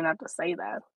mean, you don't even have to say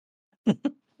that.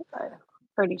 I'm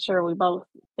pretty sure we both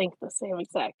think the same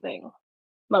exact thing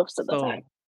most of the So time.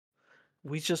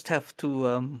 we just have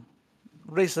to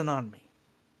raise an army.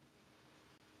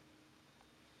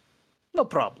 No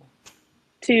problem.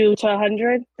 2 to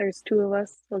 100. There's 2 of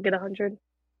us. We'll get 100.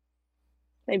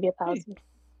 Maybe 1,000.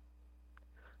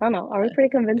 I don't know. Are we pretty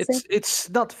convincing? It's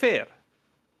not fair.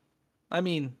 I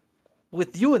mean,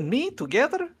 with you and me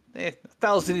together,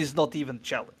 1,000 is not even a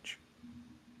challenge.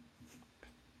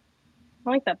 I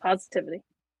like that positivity.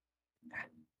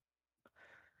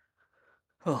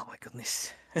 Oh my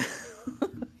goodness.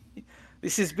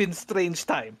 This has been strange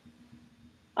time.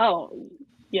 Oh,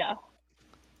 yeah.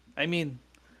 I mean,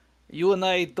 you and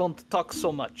I don't talk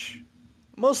so much.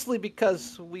 Mostly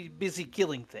because we busy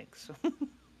killing things.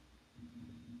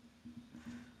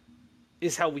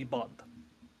 Is how we bond.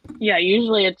 Yeah,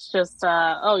 usually it's just,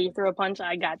 oh, you threw a punch,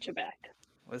 I got you back.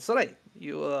 That's right.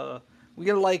 We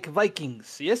are like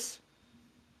Vikings, yes?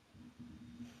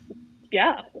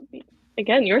 Yeah.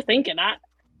 Again, you're thinking. I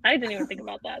didn't even think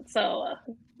about that. So,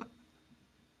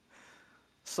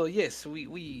 So yes,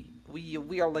 we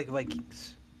are like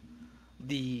Vikings.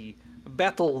 The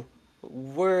battle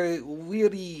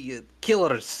weary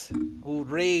killers who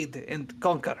raid and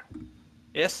conquer.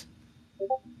 Yes?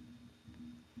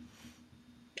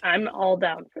 I'm all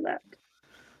down for that.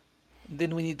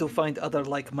 Then we need to find other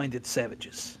like-minded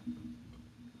savages.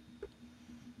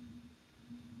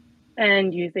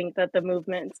 And you think that the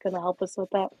movement is going to help us with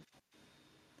that?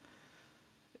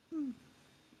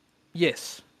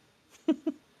 Yes.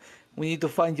 We need to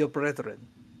find your brethren.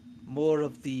 More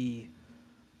of the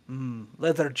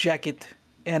leather jacket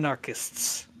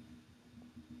anarchists.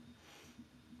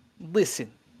 Listen,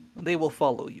 they will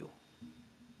follow you.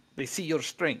 They see your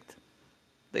strength.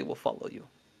 They will follow you.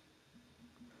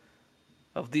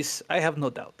 Of this, I have no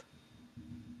doubt.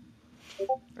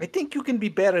 I think you can be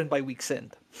Baron by week's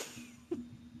end.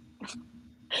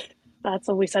 That's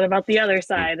what we said about the other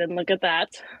side, and look at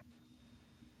that.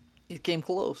 It came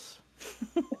close.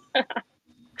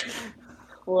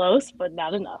 Close, but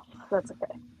not enough. That's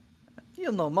okay.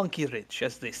 You know, monkey rich,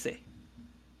 as they say.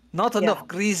 Not enough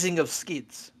greasing of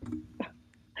skids.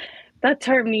 That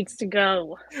term needs to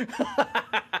go.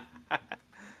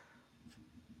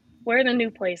 We're in a new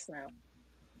place now.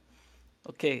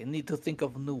 Okay, need to think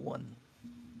of a new one.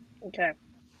 Okay.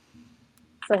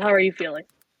 So how are you feeling?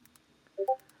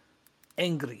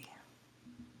 Angry.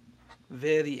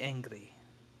 Very angry.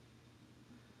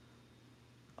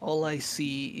 All I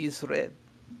see is red.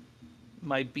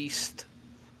 My beast,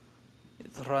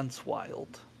 it runs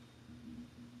wild.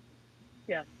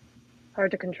 Yeah.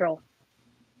 Hard to control.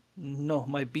 No,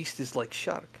 my beast is like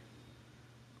shark.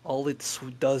 All it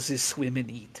does is swim and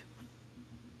eat.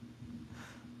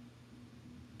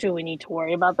 Do we need to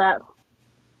worry about that?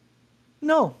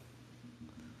 No.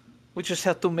 We just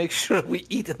have to make sure we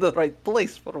eat in the right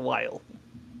place for a while.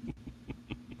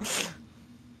 Sounds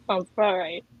about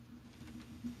right.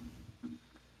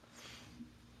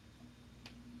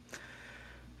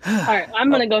 All right,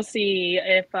 I'm gonna go see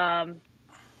if I'm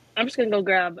just gonna go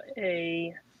grab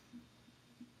a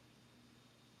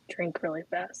drink really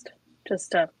fast,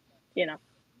 just to,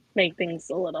 make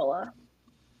things a little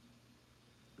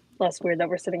less weird that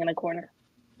we're sitting in a corner.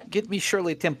 Get me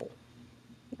Shirley Temple.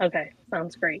 Okay,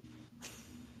 sounds great.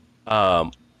 I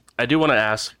do want to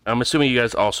ask. I'm assuming you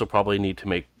guys also probably need to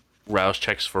make rouse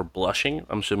checks for blushing.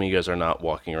 I'm assuming you guys are not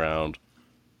walking around.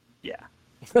 Yeah.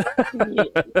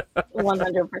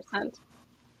 100%.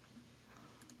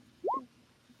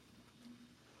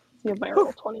 See if my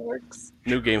roll 20 works.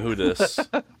 New game, who dis?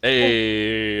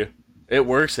 Hey, it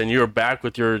works, and you're back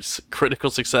with your critical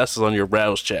successes on your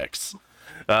rouse checks.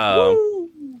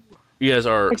 You guys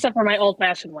are, except for my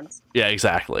old-fashioned ones. yeah,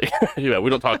 exactly. Yeah, we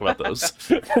don't talk about those.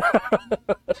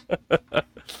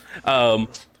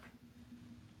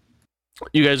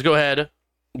 You guys go ahead,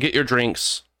 get your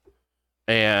drinks,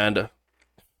 and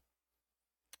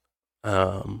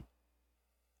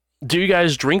do you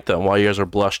guys drink them while you guys are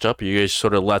blushed up, or you guys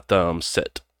sort of let them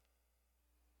sit?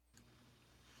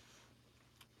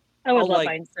 I would let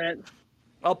mine sit.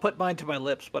 I'll put mine to my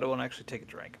lips, but I won't actually take a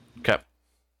drink. Okay.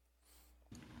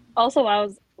 Also,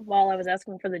 while I was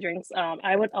asking for the drinks,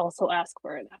 I would also ask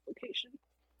for an application.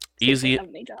 Easy have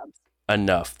any jobs.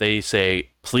 enough. They say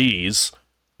please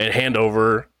and hand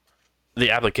over the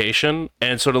application,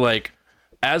 and sort of like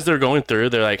as they're going through,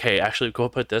 they're like, hey, actually go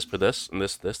put this, and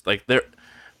this. Like they're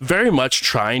very much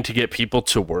trying to get people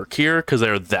to work here because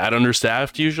they're that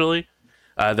understaffed usually.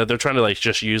 That they're trying to like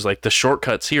just use like the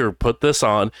shortcuts here, put this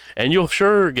on, and you'll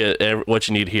sure get what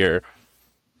you need here.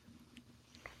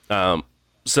 So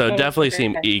definitely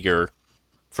seem eager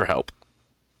for help.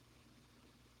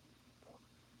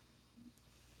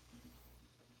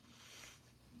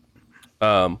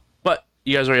 But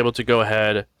you guys are able to go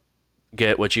ahead,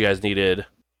 get what you guys needed,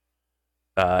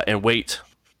 and wait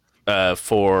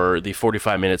for the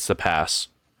 45 minutes to pass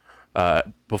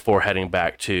before heading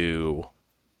back to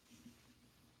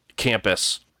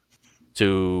campus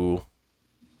to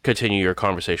continue your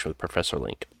conversation with Professor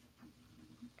Link.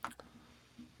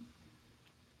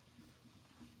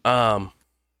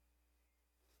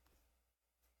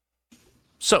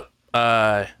 So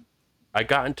I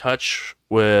got in touch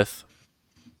with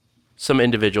some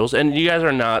individuals, and you guys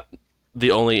are not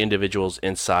the only individuals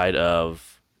inside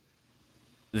of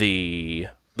the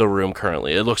room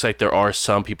currently. It looks like there are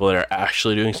some people that are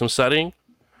actually doing some studying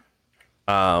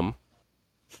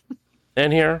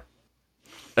in here.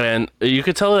 And you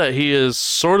could tell that he is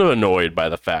sort of annoyed by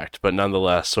the fact, but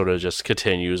nonetheless sort of just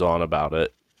continues on about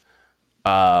it.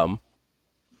 I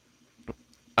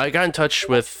got in touch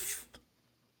with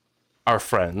our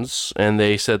friends, and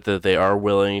they said that they are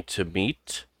willing to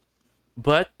meet,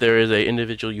 but there is an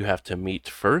individual you have to meet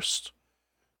first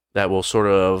that will sort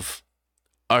of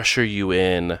usher you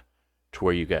in to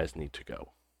where you guys need to go.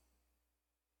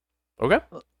 Okay?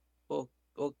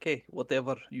 Okay,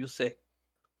 whatever you say.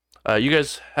 You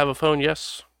guys have a phone,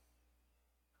 yes?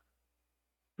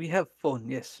 We have phone,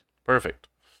 yes. Perfect.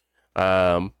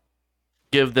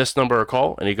 Give this number a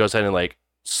call, and he goes ahead and like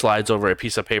slides over a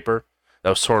piece of paper that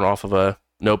was torn off of a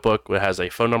notebook that has a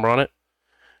phone number on it.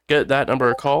 Get that number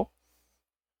a call,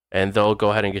 and they'll go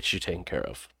ahead and get you taken care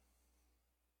of.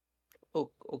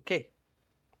 Oh, okay.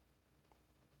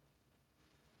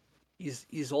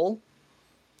 Is all?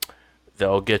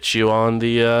 They'll get you on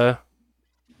the.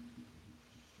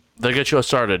 They'll get you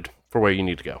started for where you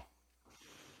need to go.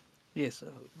 Yes,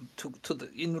 to the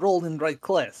enroll in right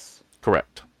class.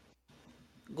 Correct.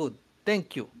 Good.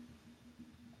 Thank you.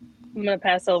 I'm gonna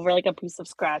pass over like a piece of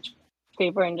scratch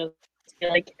paper and just be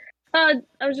like, I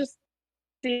was just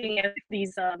seeing if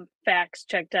these facts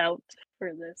checked out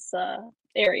for this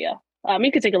area. You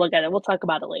could take a look at it. We'll talk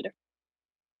about it later.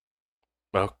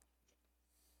 Well,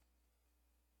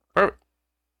 perfect.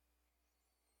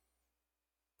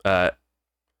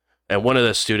 And one of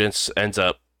the students ends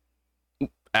up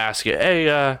asking,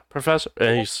 "Hey, professor,"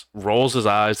 and he rolls his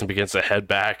eyes and begins to head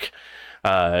back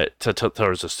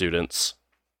towards the students.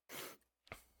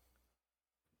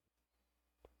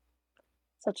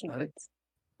 Such nerds.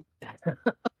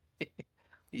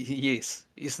 Yes,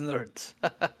 he's nerds.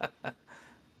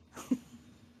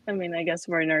 I mean, I guess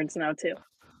we're nerds now too.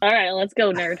 All right, let's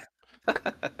go, nerd.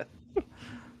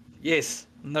 Yes,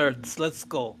 nerds, let's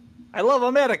go. I love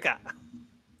America.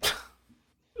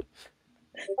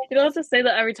 You don't have to say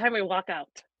that every time we walk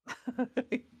out.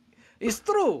 It's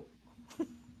true.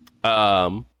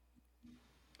 And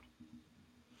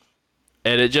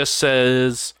it just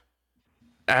says,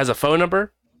 it has a phone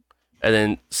number, and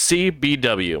then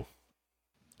CBW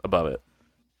above it.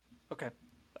 Okay.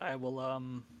 I will,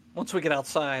 once we get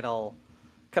outside, I'll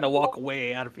kind of walk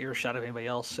away out of earshot of anybody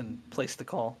else and place the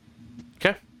call.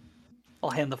 Okay. I'll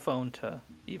hand the phone to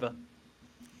Eva.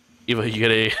 Eva,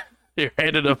 you're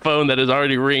handed a phone that is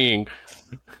already ringing.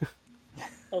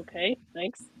 Okay,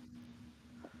 thanks.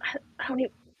 I don't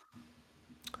even...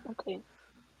 Okay.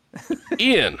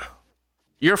 Ian,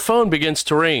 your phone begins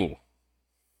to ring.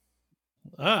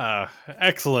 Ah,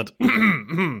 excellent.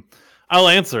 I'll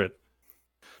answer it.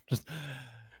 Just,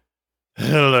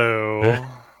 hello.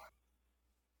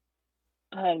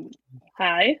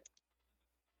 Hi.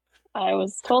 I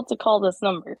was told to call this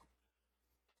number.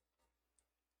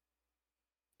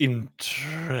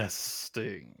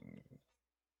 Interesting.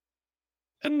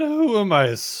 And who am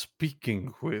I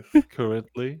speaking with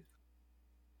currently?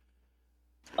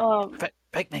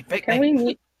 Fake name. Can we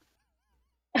meet?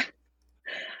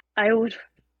 I would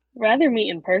rather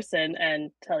meet in person and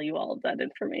tell you all of that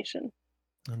information.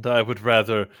 And I would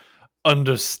rather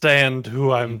understand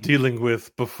who I'm dealing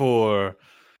with before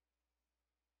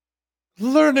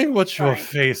learning what your Fine.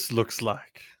 face looks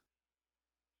like.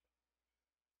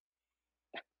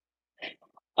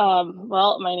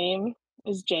 Well, my name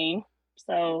is Jane,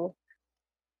 so,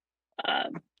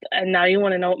 and now you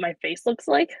want to know what my face looks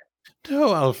like?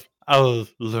 No, I'll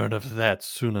learn of that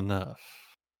soon enough.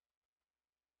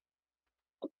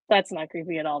 That's not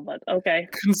creepy at all, but okay.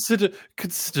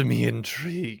 Consider me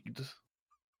intrigued.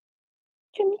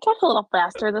 Can you talk a little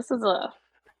faster? I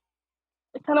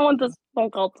kind of want this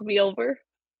phone call to be over.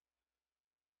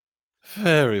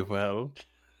 Very well.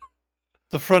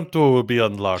 The front door will be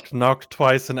unlocked. Knock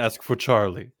twice and ask for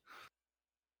Charlie.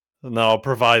 And I'll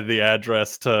provide the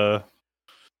address to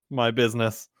my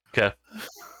business. Okay.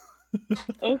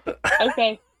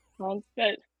 Okay, sounds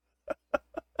good.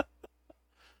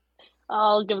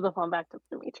 I'll give the phone back to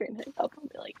Dimitri and hang up and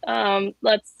be like,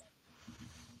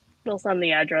 we'll send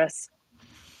the address.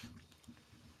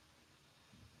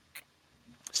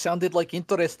 Sounded like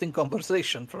interesting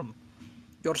conversation from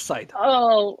your side.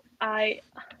 Oh,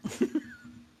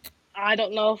 I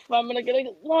don't know if I'm gonna get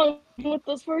along with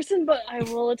this person, but I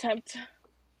will attempt.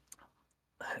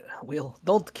 Well,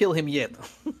 don't kill him yet.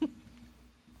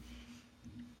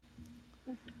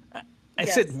 I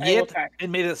Yes, said I will yet try.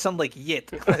 and made it sound like yet.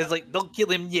 It's like, don't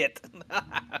kill him yet.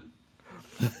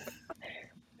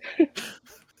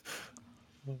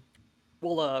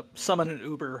 We'll summon an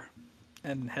Uber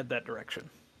and head that direction.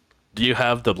 Do you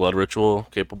have the blood ritual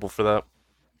capable for that?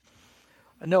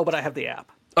 No, but I have the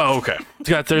app. Oh, okay.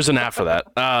 Yeah, there's an app for that.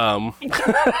 Not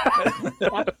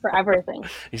for everything.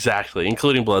 Exactly,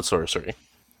 including blood sorcery.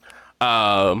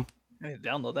 I need to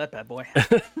download that bad boy.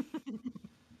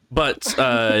 But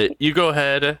you go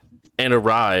ahead and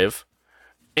arrive,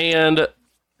 and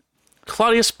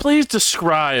Claudius, please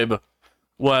describe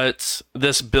what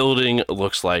this building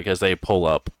looks like as they pull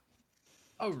up.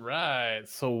 All right.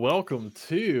 So welcome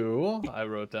to. I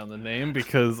wrote down the name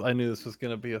because I knew this was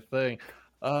going to be a thing.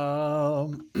 So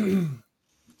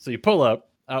you pull up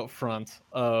out front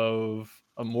of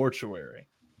a mortuary.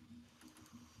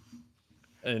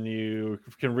 and you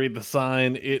can read the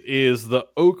sign. It is the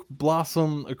Oak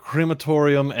Blossom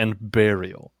Crematorium and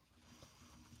Burial.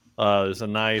 There's a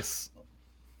nice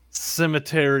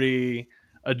cemetery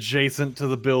adjacent to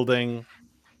the building.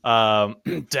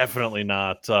 Definitely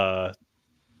not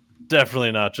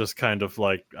just kind of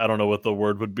like, I don't know what the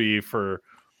word would be for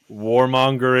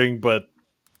warmongering, but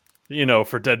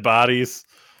for dead bodies.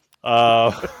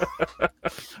 But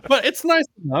it's nice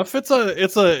enough. It's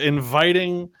a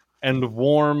inviting and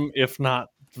warm, if not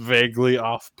vaguely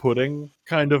off-putting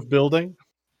kind of building,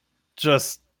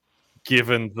 just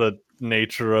given the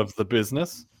nature of the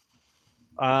business.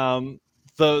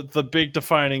 The big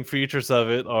defining features of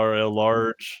it are a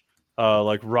large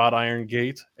like wrought iron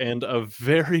gate and a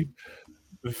very,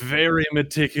 very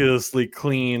meticulously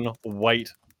clean white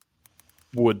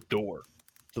wood door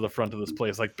to the front of this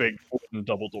place, like big wooden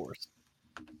double doors.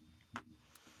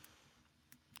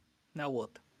 Now what?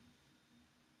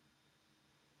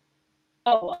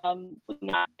 Oh,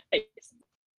 not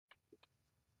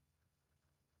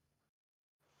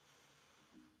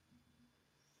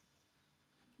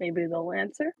maybe they'll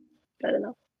answer. I don't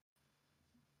know.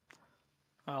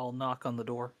 I'll knock on the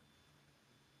door.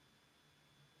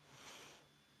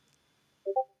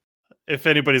 If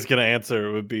anybody's gonna answer,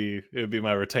 it would be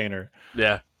my retainer.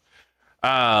 Yeah.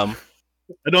 I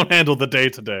don't handle the day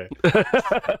to day.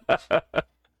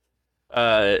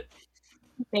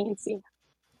 Fancy.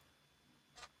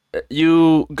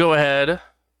 You go ahead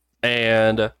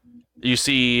and you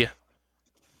see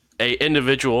a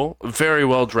individual, very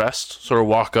well dressed, sort of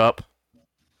walk up.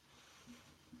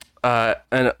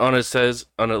 And on it says,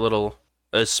 on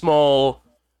a small,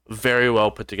 very well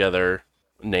put together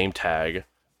name tag,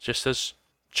 just says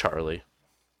Charlie.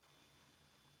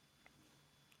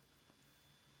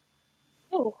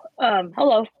 Oh,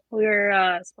 hello. We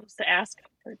were supposed to ask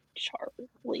for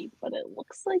Charlie, but it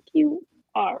looks like you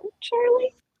are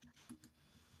Charlie.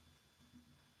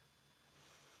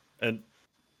 And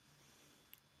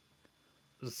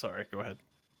sorry, go ahead.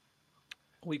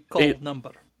 We called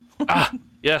number.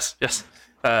 Yes.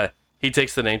 He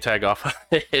takes the name tag off.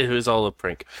 It was all a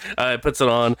prank. Puts it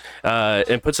on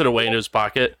and puts it away in his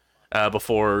pocket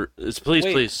before. Please,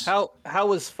 Wait, please. How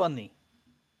was funny?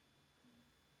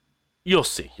 You'll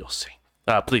see.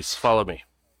 Please follow me.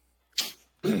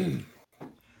 I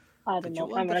don't Did know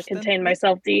you if I'm going to understand contain me?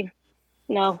 myself, D.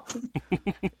 No.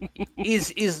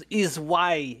 Is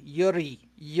why Yuri.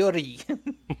 Yuri.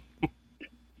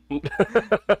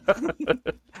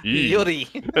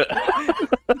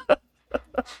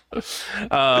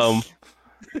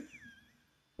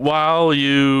 While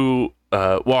you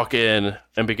walk in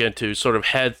and begin to sort of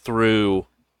head through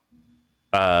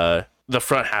the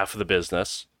front half of the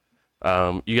business,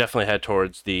 you definitely head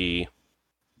towards the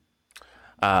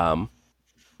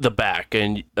back.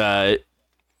 And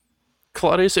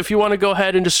Claudius, if you want to go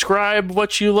ahead and describe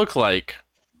what you look like.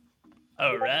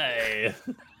 All right.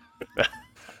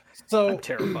 So I'm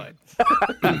terrified.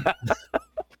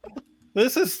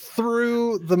 this is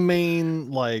through the main,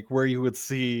 like, where you would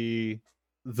see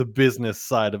the business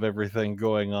side of everything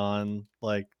going on,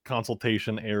 like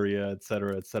consultation area,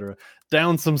 etc.,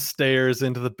 down some stairs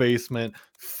into the basement,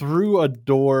 through a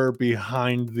door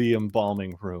behind the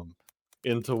embalming room,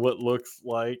 into what looks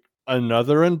like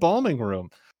another embalming room,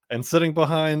 and sitting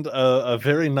behind a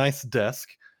very nice desk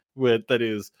that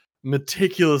is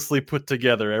meticulously put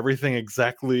together, everything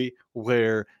exactly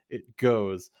where it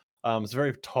goes. It's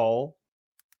very tall,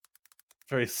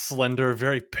 very slender,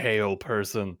 very pale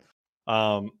person.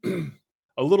 A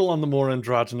little on the more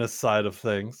androgynous side of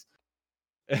things,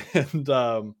 and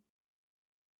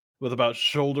with about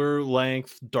shoulder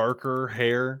length, darker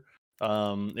hair.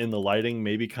 In the lighting,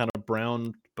 maybe kind of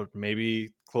brown, but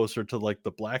maybe closer to like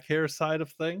the black hair side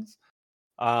of things.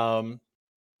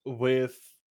 With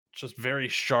just very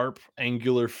sharp,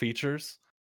 angular features,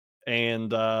 and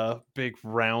big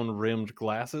round framed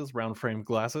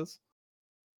glasses.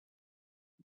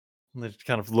 And they just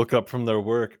kind of look up from their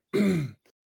work. I'm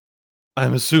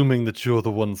assuming that you're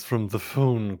the ones from the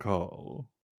phone call.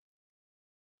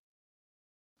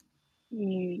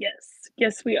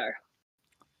 Yes, we are.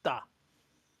 Da.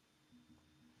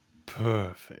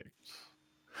 Perfect.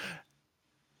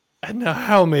 And now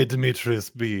how may Demetrius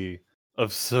be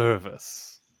of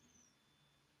service?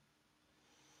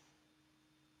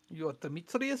 You're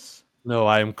Demetrius? No,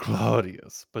 I am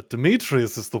Claudius, but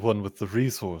Demetrius is the one with the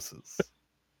resources.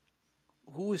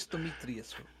 Who is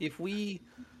Demetrius? If we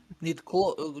need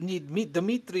meet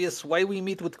Demetrius, why we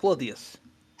meet with Claudius?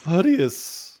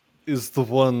 Claudius is the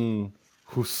one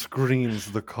who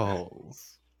screens the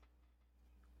calls.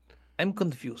 I'm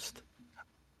confused.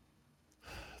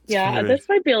 Yeah, Very- this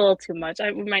might be a little too much.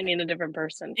 We might need a different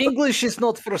person. English is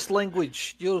not first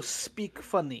language. You speak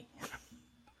funny.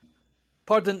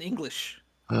 Pardon English.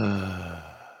 I'm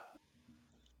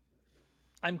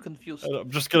confused. I'm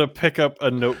just gonna pick up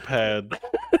a notepad,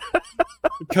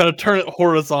 kind of turn it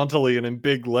horizontally and in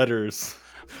big letters,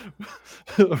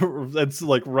 and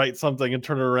like write something and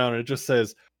turn it around, and it just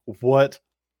says, "What?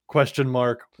 Question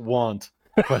mark want?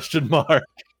 Question mark."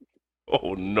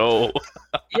 Oh no.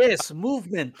 Yes,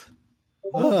 movement.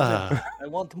 Movement. Ah, I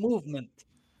want movement.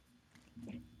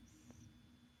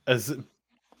 as it...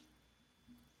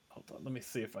 Hold on, let me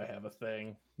see if I have a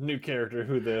thing. New character.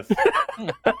 Who this?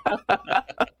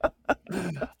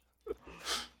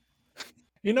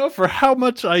 You know, for how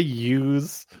much I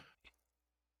use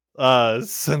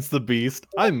Sense the Beast,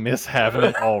 I miss having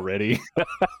it already.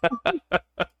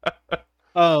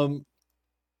 I'm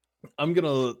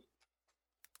gonna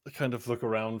kind of look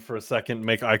around for a second,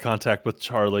 make eye contact with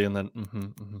Charlie, and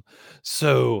then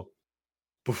So,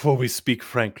 before we speak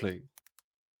frankly,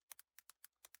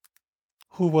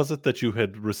 who was it that you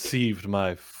had received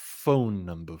my phone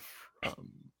number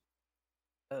from?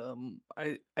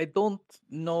 I don't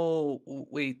know.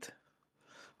 Wait,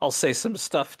 I'll say some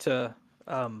stuff to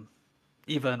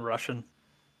Eva in Russian.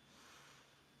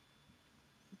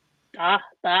 Da.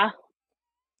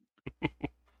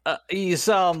 He's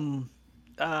man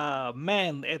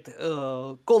at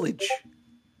college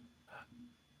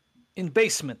in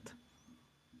basement.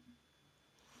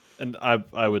 And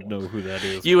I would know who that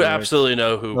is. You correct? absolutely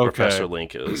know who Okay. Professor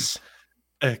Link is.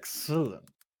 Excellent.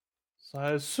 So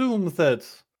I assume that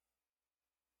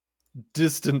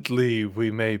distantly we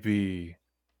may be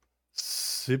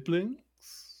siblings?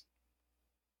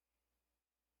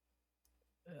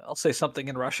 I'll say something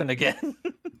in Russian again.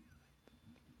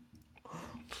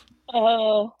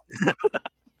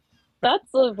 That's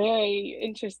a very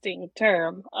interesting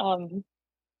term.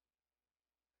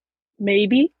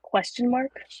 Maybe? Question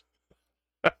mark?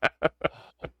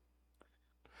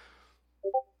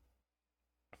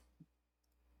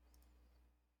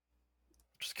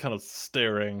 Just kind of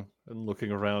staring and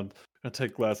looking around. Gonna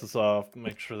take glasses off,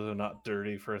 make sure they're not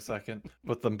dirty for a second,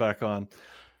 put them back on.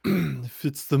 If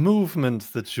it's the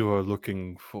movement that you are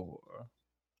looking for,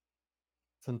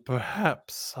 then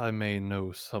perhaps I may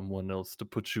know someone else to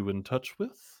put you in touch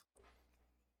with.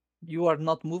 You are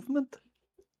not movement?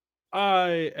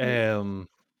 I am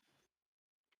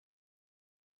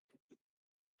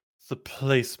the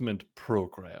placement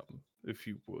program, if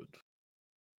you would.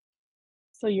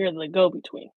 So you're the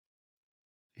go-between.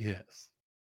 Yes.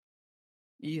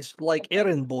 He's like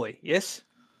errand boy, yes?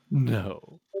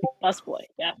 No. Busboy,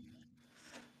 yeah.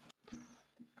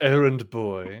 Errand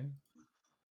boy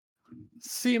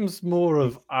seems more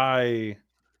of I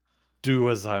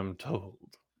do as I'm told.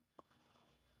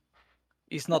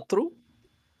 It's not true?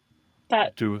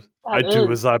 That I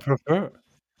do is. as I prefer.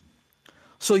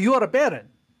 So you are a baron?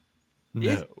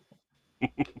 Yes. No.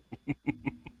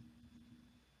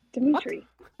 Dimitri.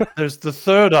 There's the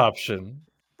third option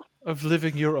of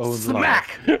living your own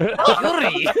Smack!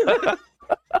 life.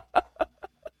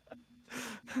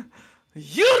 Yuri!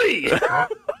 Yuri!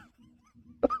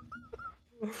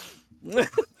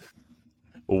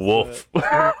 Wolf.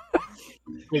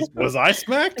 Was I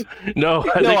smacked? No,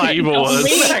 I No, think I- Eva no, was.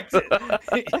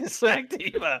 He smacked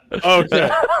Eva. Okay.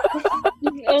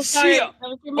 Oh, sorry. She that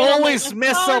was your middle name. always I'm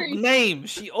mess up sorry. name.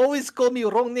 She always call me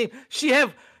wrong name. She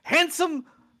have handsome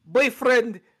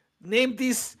boyfriend named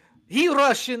this. He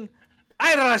Russian,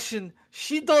 I Russian.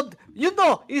 She don't. You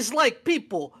know, it's like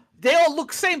people. They all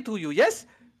look same to you. Yes,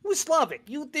 we Slavic.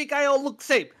 You think I all look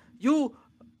same? You,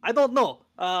 I don't know.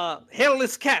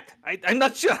 Hairless cat. I'm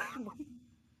not sure.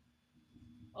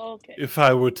 Okay. If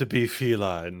I were to be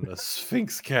feline, a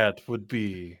Sphinx cat would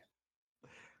be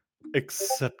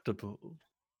acceptable.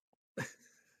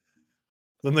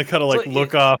 Then they kind of like So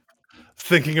look off,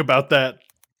 thinking about that,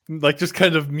 like just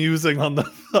kind of musing on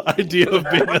the idea of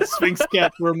being a Sphinx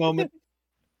cat for a moment.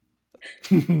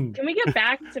 Can we get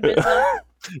back to business?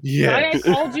 Yeah. I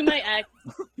called you my ex,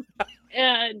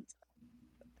 and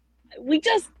we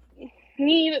just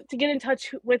need to get in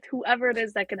touch with whoever it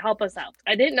is that can help us out.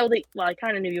 I didn't know that. Well, I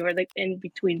kind of knew you were the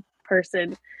in-between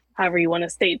person, however you want to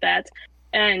state that.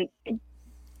 And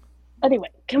anyway,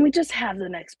 can we just have the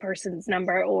next person's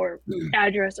number or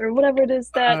address or whatever it is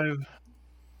that?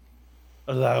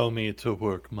 Allow me to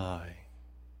work my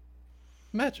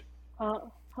magic.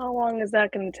 How long is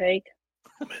that going to take?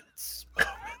 Moments.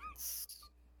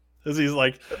 As he's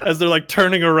like, as they're like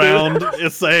turning around,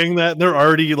 is saying that, and they're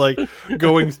already like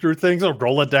going through things. A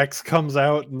Rolodex comes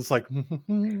out, and it's like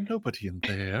nobody in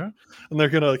there, and they're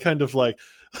gonna kind of like,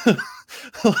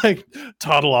 like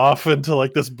toddle off into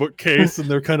like this bookcase, and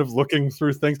they're kind of looking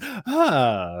through things.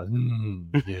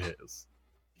 Yes,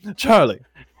 Charlie,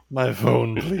 my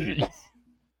phone, please.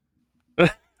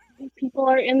 People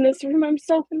are in this room. I'm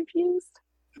so confused.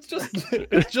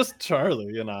 It's just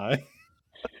Charlie and I.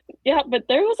 Yeah, but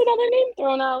there was another name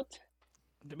thrown out.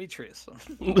 Demetrius.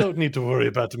 Don't need to worry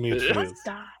about Demetrius.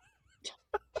 Stop.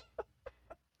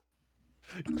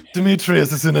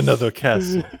 Demetrius is in another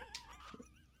castle.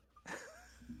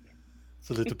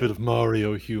 It's a little bit of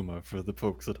Mario humor for the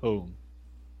folks at home.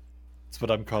 That's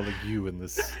what I'm calling you in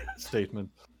this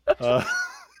statement.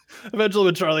 Eventually,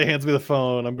 when Charlie hands me the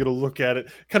phone, I'm going to look at it,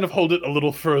 kind of hold it a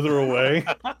little further away.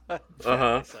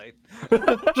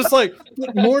 Just like,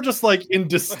 more just like in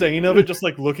disdain of it, just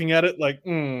like looking at it like,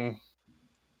 and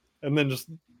then just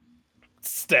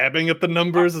stabbing at the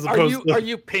numbers as opposed to... Are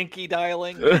you pinky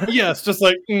dialing? Yes, just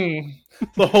like,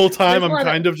 the whole time I'm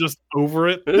kind of just over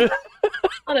it. A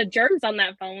lot of germs on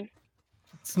that phone.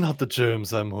 It's not the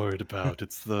germs I'm worried about,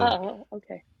 it's the... Oh,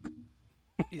 okay.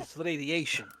 It's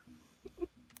radiation.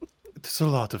 There's a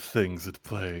lot of things at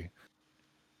play.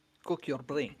 Cook your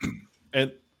brain.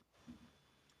 And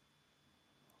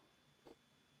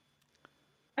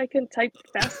I can type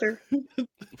faster.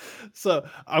 so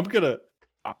I'm gonna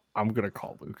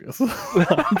call Lucas.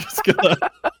 I'm just gonna.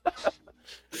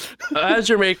 As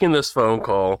you're making this phone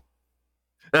call,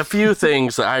 a few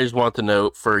things that I just want to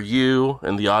note for you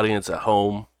and the audience at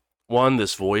home. One,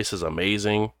 this voice is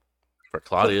amazing for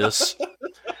Claudius.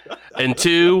 And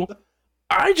two,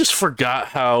 I just forgot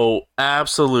how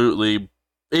absolutely,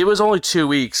 it was only 2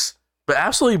 weeks, but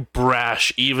absolutely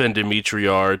brash even Dimitri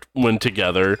are when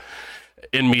together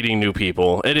in meeting new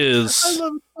people. It is... I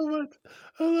love it so much.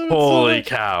 I love it Holy so much.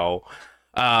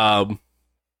 cow.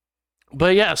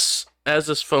 But yes, as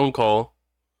this phone call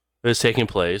is taking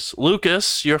place,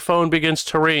 Lucas, your phone begins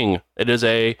to ring. It is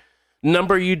a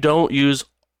number you don't use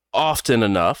often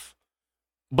enough,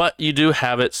 but you do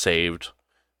have it saved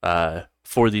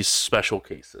for these special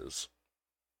cases.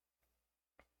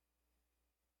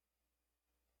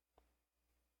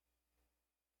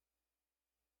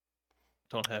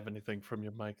 Don't have anything from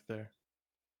your mic there.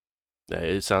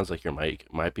 It sounds like your mic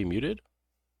might be muted.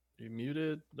 Are you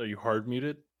muted? Are you hard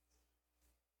muted?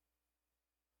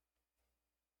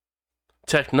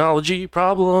 Technology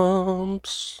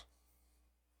problems.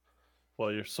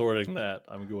 While you're sorting that,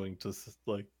 I'm going to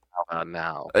like... How about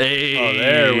now? Hey. Oh,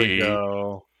 there we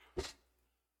go.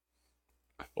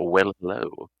 Well,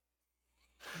 hello.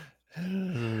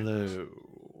 Hello.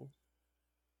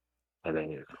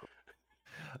 Hello.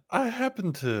 I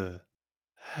happen to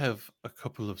have a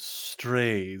couple of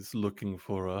strays looking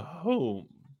for a home.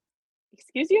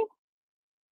 Excuse you?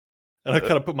 And I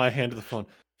kind of put my hand to the phone.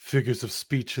 Figures of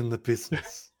speech in the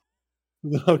business.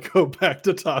 Then I'll go back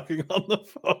to talking on the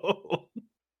phone.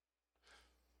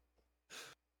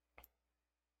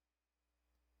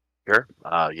 Sure.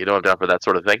 You know I'm down for that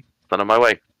sort of thing. Send on my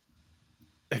way.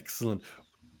 Excellent.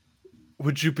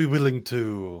 Would you be willing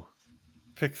to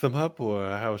pick them up, or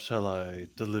how shall I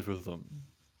deliver them?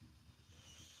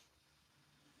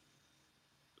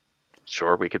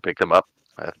 Sure, we could pick them up.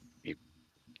 You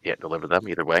can't deliver them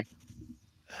either way.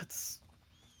 That's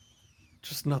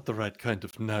just not the right kind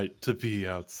of night to be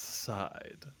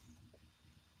outside.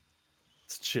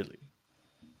 It's chilly.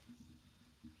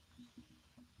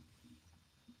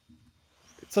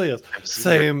 So yes,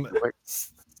 same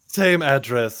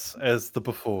address as the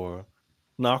before.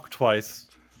 Knock twice,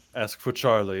 ask for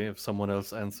Charlie. If someone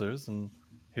else answers, and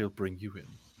he'll bring you in.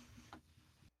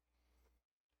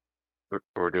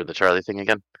 We're doing the Charlie thing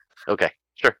again? Okay,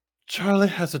 sure. Charlie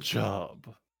has a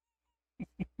job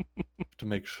to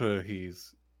make sure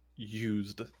he's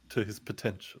used to his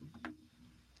potential.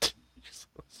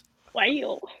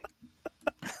 Wow.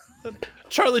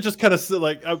 Charlie just kind of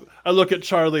like, I look at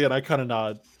Charlie and I kind of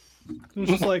nod. I'm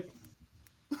just like,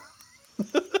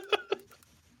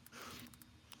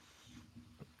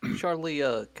 Charlie,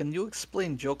 can you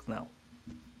explain joke now?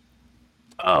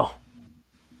 Oh.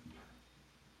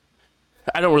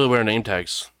 I don't really wear name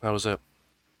tags. That was it.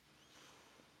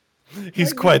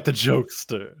 he's quite the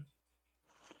jokester.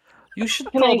 You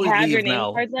should Can I probably have your leave name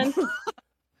now. card then?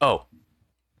 Oh.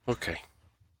 Okay.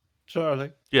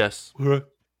 Charlie, Yes. we're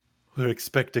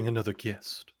expecting another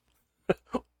guest.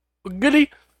 Goody.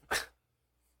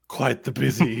 Quite the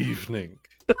busy evening.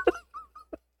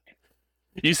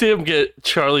 You see him get...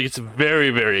 Charlie gets very,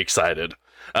 very excited.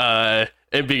 And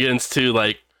begins to,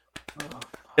 like...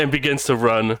 And begins to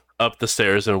run up the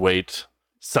stairs and wait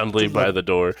suddenly The by lo- the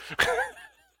door.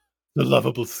 The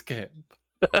lovable scamp.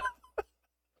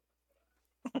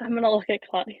 I'm gonna look at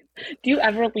Claudia. Do you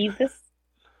ever leave this,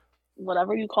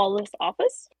 whatever you call this,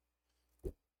 office?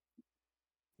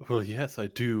 Well, yes, I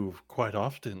do quite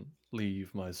often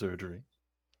leave my surgery.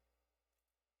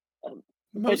 But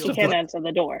Most you of can't the- answer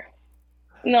the door.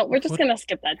 No, we're just What- gonna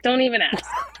skip that. Don't even ask.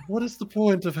 What is the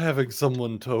point of having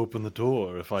someone to open the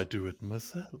door if I do it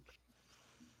myself?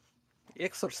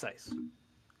 Exercise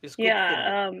is good for you.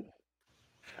 Yeah,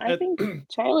 I And- think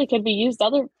Charlie could be used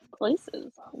other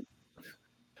places.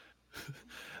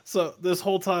 So this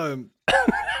whole time,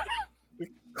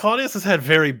 Claudius has had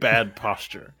very bad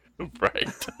posture, Right.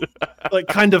 like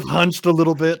kind of hunched a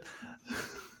little bit.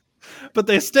 But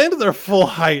they stand at their full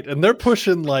height, and they're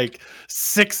pushing like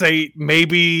 6'8",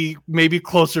 maybe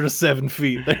closer to 7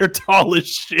 feet. They're tall as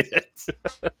shit.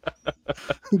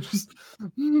 Just,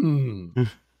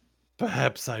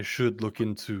 perhaps I should look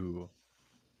into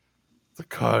the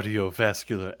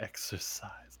cardiovascular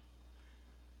exercise.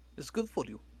 It's good for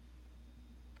you.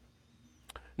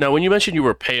 Now, when you mentioned you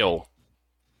were pale,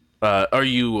 are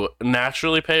you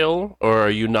naturally pale or are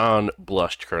you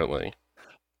non-blushed currently?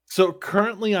 So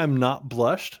currently I'm not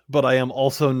blushed, but I am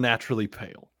also naturally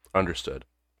pale. Understood.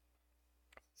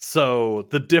 So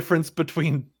the difference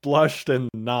between blushed and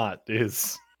not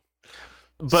is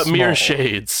But mere small.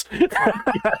 shades.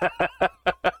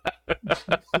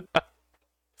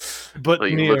 But So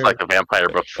you near, looked like a vampire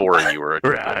before you were a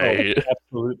Right.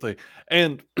 absolutely.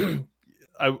 And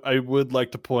I would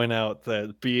like to point out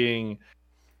that being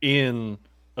in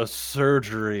a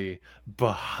surgery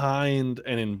behind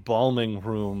an embalming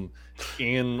room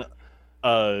in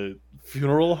a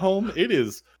funeral home, it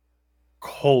is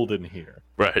cold in here.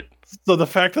 Right. So the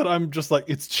fact that I'm just like,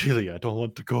 it's chilly, I don't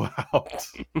want to go out.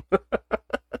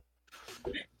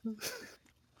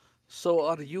 So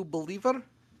are you believer?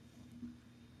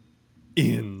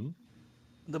 In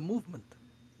The movement.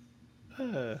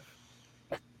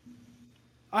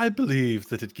 I believe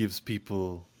that it gives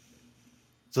people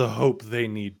the hope they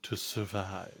need to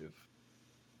survive.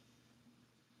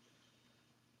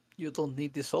 You don't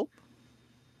need this hope?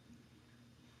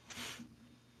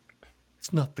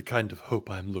 It's not the kind of hope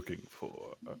I'm looking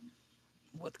for.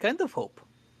 What kind of hope?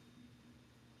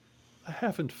 I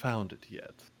haven't found it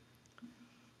yet.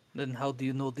 Then how do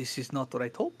you know this is not the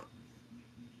right hope?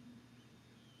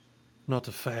 Not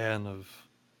a fan of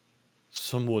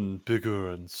someone bigger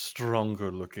and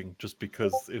stronger looking just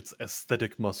because it's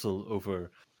aesthetic muscle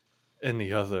over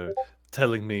any other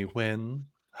telling me when,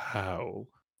 how,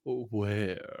 or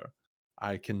where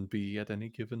I can be at any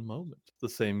given moment. The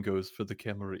same goes for the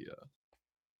Camarilla.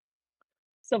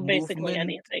 So basically Movement.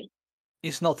 anything.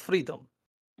 It's not freedom.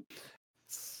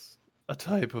 It's a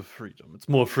type of freedom. It's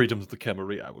more freedom than the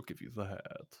Camarilla, I will give you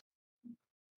that.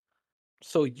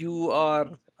 So you are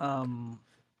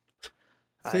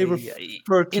They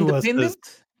refer to us as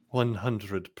independent?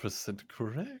 100%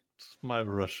 correct, my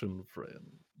Russian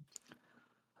friend.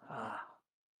 Ah.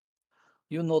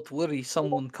 You not worry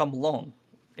someone come along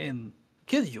and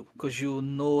kill you because you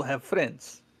know have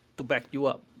friends to back you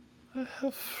up. I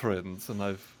have friends, and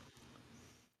I've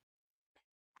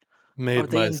made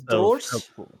they in myself drawers?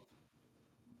 helpful.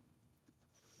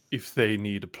 If they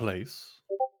need a place,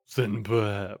 then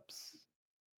perhaps.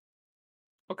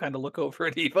 I'll kind of look over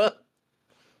at Eva.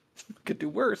 Could do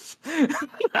worse.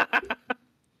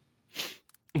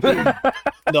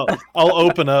 No, I'll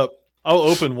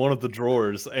open one of the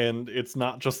drawers, and it's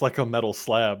not just like a metal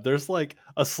slab. There's like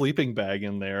a sleeping bag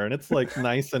in there, and it's like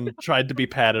nice and tried to be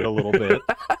padded a little bit.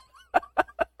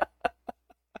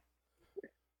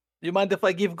 You mind if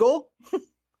I give go?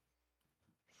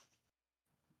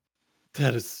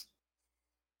 That is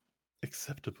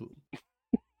acceptable.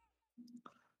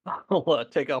 I'll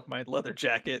take off my leather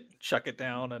jacket, chuck it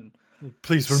down, and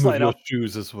Please remove Slide your off.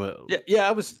 shoes as well.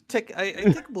 yeah. I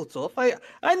take boots off. I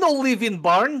know live in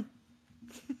barn.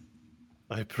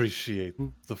 I appreciate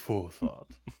the forethought.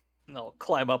 No,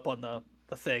 climb up on the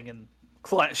thing and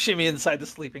shimmy inside the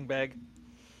sleeping bag.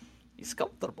 He's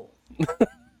comfortable.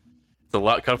 It's a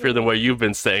lot comfier than where you've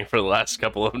been staying for the last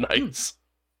couple of nights.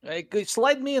 Hey,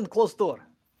 slide me in, close door.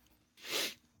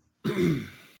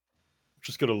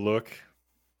 Just gonna look.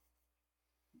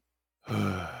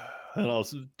 And I'll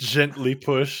gently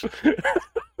push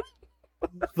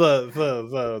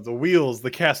the wheels, the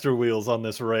caster wheels on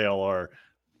this rail are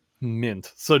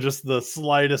mint. So just the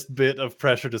slightest bit of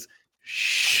pressure just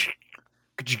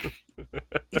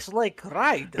It's like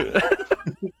ride.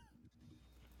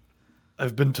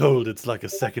 I've been told it's like a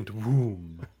second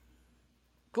womb.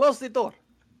 Close the door.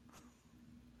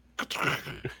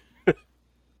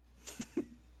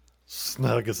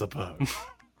 snug as a bug.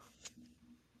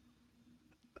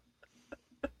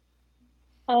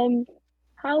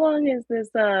 How long is this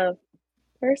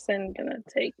person gonna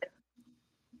take?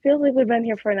 Feels like we've been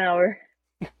here for an hour.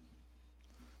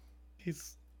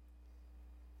 He's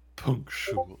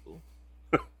punctual.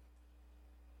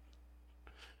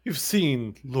 You've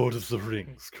seen Lord of the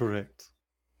Rings, correct?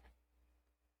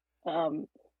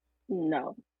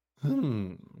 No.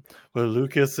 Well,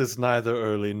 Lucas is neither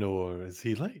early nor is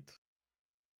he late.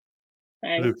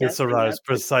 I'm Lucas guessing arrives that's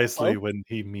precisely both. when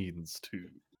he means to.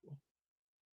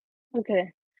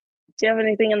 Okay. Do you have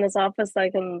anything in this office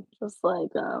I can just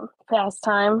pass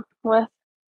time with?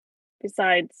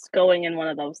 Besides going in one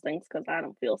of those things, because I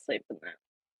don't feel safe in that.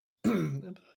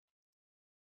 And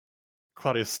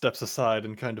Claudius steps aside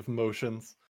and kind of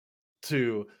motions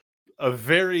to a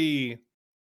very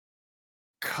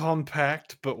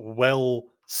compact but well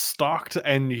stocked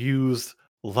and used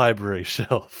library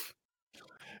shelf.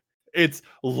 It's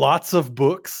lots of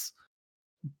books,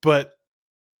 but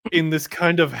in this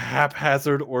kind of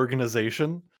haphazard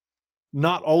organization.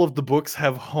 Not all of the books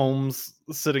have homes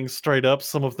sitting straight up.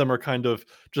 Some of them are kind of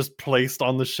just placed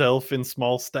on the shelf in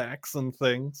small stacks and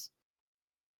things.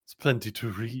 It's plenty to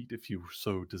read if you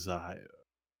so desire.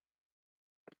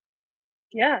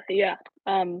 Yeah.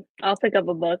 I'll pick up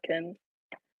a book and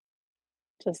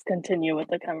just continue with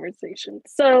the conversation.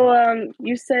 So,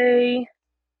 you say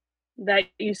that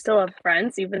you still have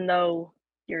friends, even though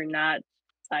you're not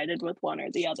sided with one or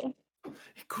the other.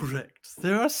 Correct.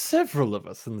 There are several of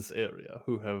us in this area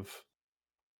who have,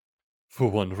 for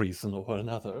one reason or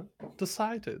another,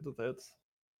 decided that,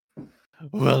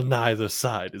 well, neither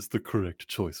side is the correct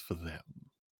choice for them.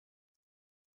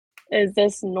 Is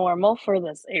this normal for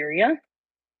this area?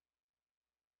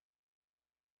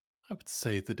 I would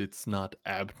say that it's not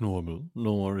abnormal,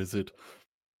 nor is it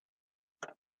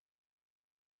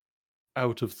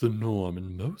out of the norm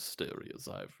in most areas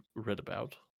I've read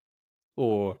about,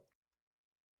 or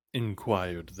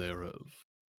inquired thereof.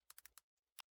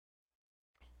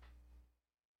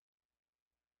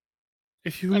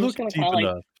 If you I'm look just gonna deep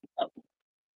kinda, enough,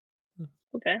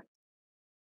 okay.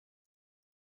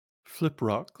 flip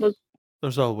rocks, Look.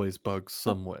 there's always bugs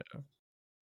somewhere.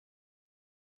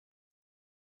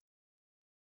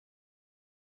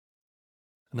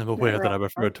 And I'm aware Never that I all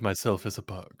referred to myself as a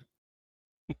bug.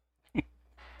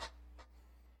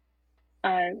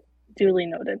 Duly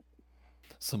noted.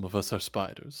 Some of us are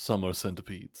spiders, some are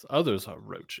centipedes, others are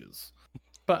roaches.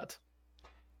 But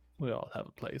we all have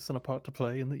a place and a part to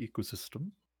play in the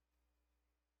ecosystem.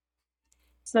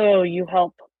 So you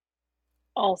help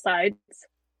all sides?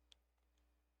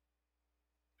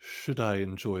 Should I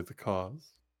enjoy the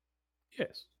cause?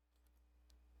 Yes.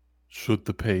 Should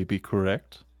the pay be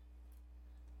correct?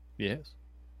 Yes.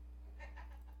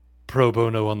 Pro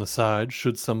bono on the side,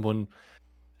 should someone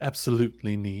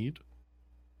absolutely need?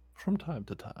 From time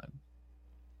to time.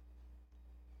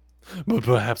 But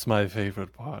perhaps my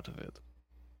favorite part of it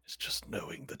is just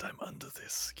knowing that I'm under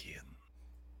this skin.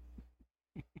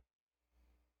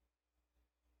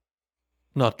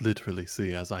 Not literally,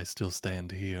 see, as I still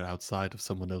stand here outside of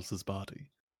someone else's body.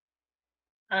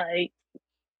 I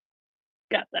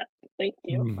got that. Thank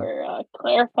you for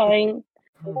clarifying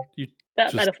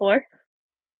that metaphor.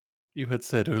 You had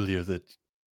said earlier that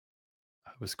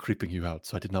I was creeping you out,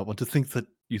 so I did not want to think that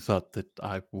you thought that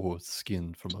I wore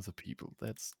skin from other people.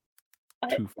 That's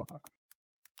too far.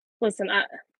 Listen,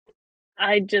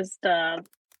 I just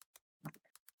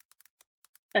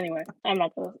anyway, I'm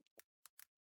not gonna.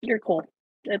 You're cool.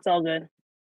 It's all good.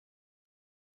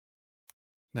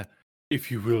 Now,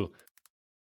 if you will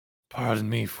pardon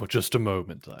me for just a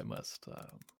moment, I must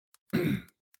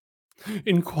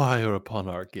inquire upon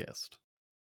our guest.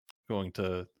 Going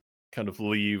to kind of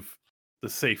leave the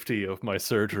safety of my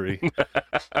surgery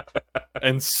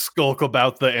and skulk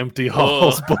about the empty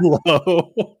halls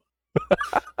below.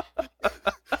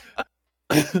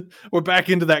 We're back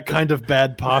into that kind of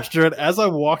bad posture, and as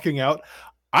I'm walking out,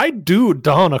 I do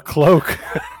don a cloak.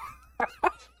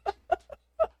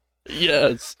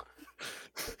 Yes.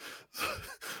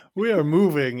 We are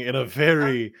moving in a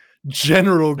very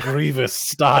General Grievous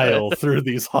style through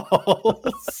these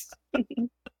halls.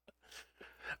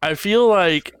 I feel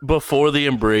like before the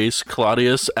Embrace,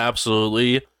 Claudius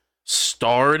absolutely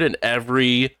starred in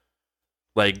every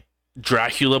like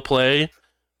Dracula play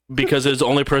because it's the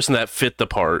only person that fit the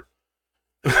part.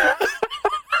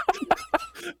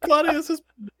 Claudius has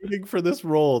been waiting for this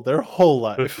role their whole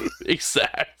life.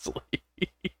 Exactly.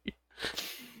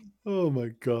 Oh my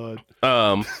god.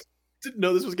 didn't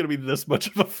know this was going to be this much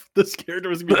of a. This character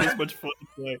was going to be this much fun to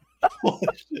play. Holy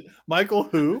shit. Michael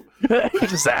who?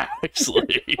 Exactly.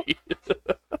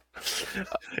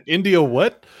 India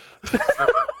what?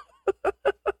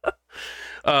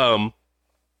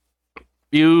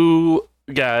 You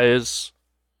guys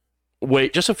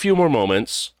wait just a few more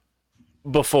moments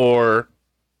before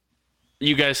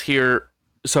you guys hear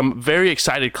some very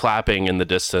excited clapping in the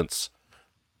distance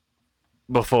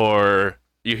before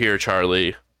you hear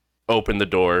Charlie open the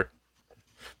door.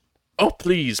 Oh,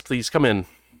 please come in.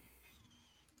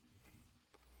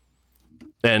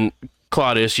 And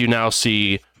Claudius, you now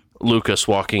see Lucas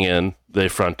walking in the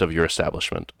front of your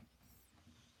establishment.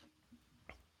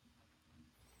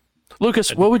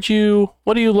 Lucas, what do you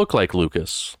look like,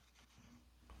 Lucas?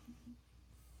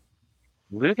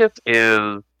 Lucas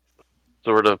is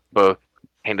sort of both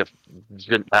kind of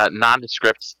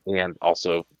nondescript and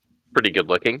also pretty good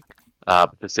looking,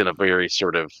 just in a very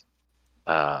sort of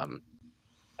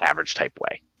average type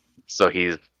way. So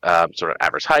he's sort of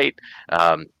average height.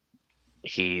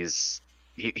 He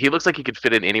looks like he could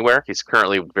fit in anywhere. He's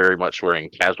currently very much wearing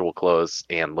casual clothes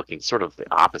and looking sort of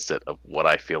the opposite of what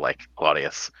I feel like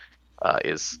Claudius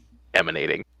is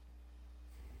emanating.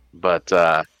 But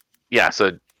yeah,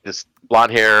 so just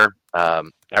blonde hair,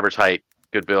 average height,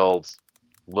 good build,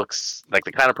 looks like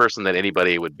the kind of person that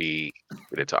anybody would be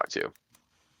good to talk to.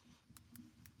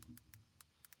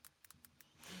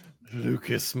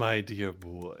 Lucas, my dear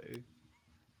boy.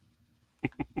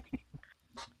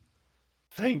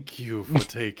 Thank you for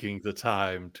taking the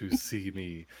time to see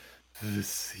me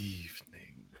this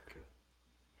evening.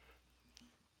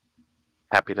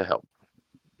 Happy to help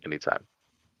anytime.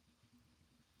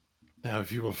 Now,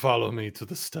 if you will follow me to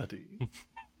the study,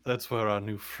 that's where our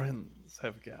new friends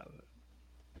have gathered.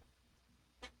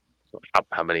 So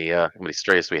how many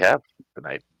strays do we have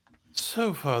tonight?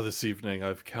 So far this evening,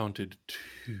 I've counted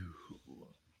 2.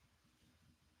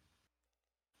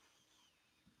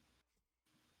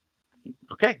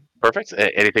 Okay, perfect.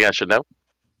 Anything I should know?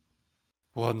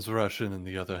 One's Russian and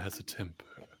the other has a temper.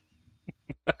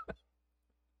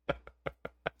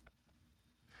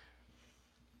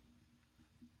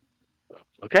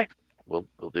 Okay, we'll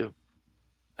do.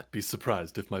 I'd be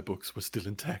surprised if my books were still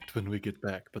intact when we get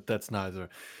back, but that's neither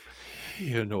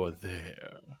here nor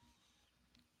there.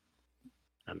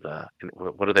 And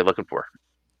what are they looking for?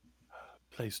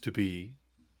 Place to be.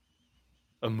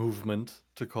 A movement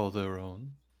to call their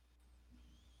own.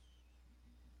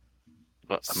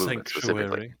 Well, a movement specifically.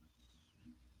 Sanctuary.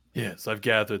 Yes, I've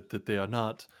gathered that they are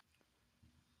not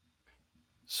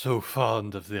so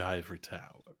fond of the ivory tower.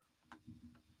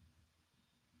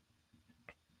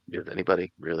 Is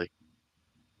anybody really?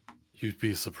 You'd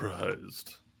be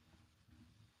surprised.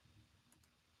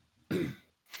 This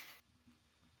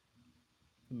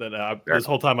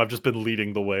whole time I've just been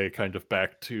leading the way kind of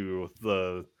back to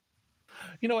the...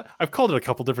 You know what? I've called it a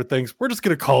couple different things. We're just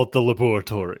going to call it the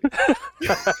laboratory.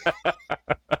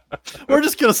 We're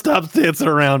just going to stop dancing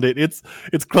around it. It's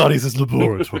Claudius'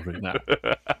 laboratory now.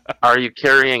 Are you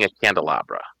carrying a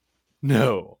candelabra?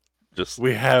 No. Just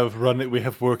We have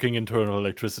working internal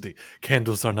electricity.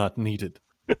 Candles are not needed.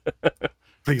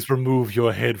 Please remove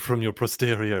your head from your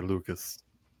posterior, Lucas.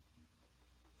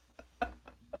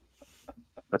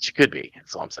 But you could be.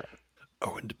 That's all I'm saying.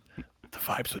 Oh, and the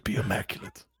vibes would be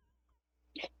immaculate.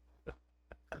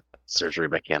 Surgery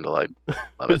by candlelight.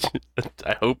 Love it.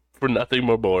 I hope for nothing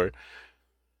more.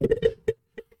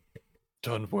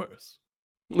 Done worse.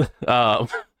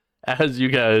 As you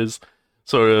guys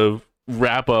sort of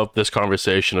wrap up this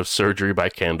conversation of surgery by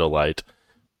candlelight,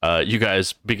 you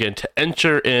guys begin to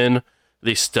enter in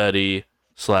the study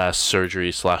 /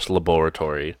 surgery /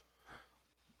 laboratory.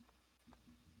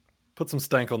 Put some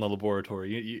stank on the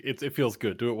laboratory. It feels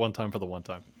good. Do it one time for the one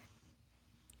time.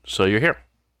 So you're here.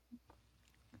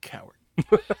 Coward.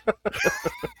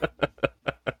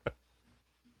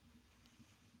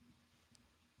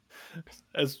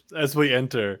 As we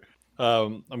enter,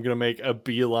 I'm gonna make a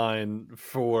beeline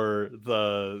for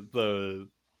the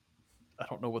I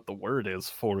don't know what the word is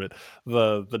for it.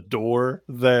 The door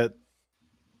that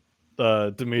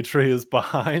Dimitri is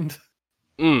behind.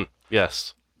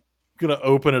 Yes. I'm gonna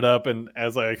open it up, and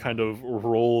as I kind of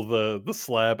roll the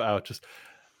slab out, just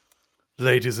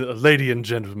lady and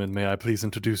gentlemen, may I please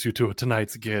introduce you to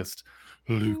tonight's guest,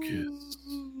 Lucas.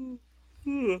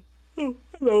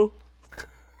 Hello.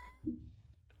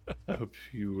 I hope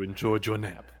you enjoyed your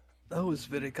nap. That was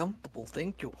very comfortable,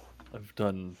 thank you. I've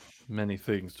done many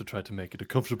things to try to make it a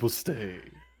comfortable stay.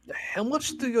 How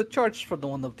much do you charge for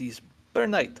one of these per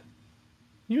night?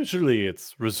 Usually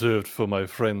it's reserved for my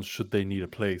friends should they need a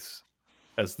place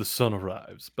as the sun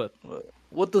arrives. But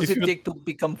What does If it you- take to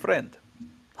become friend?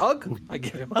 Hug? I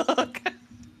give him a hug.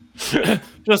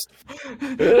 just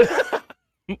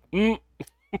Mm,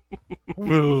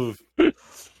 we'll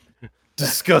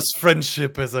discuss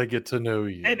friendship as I get to know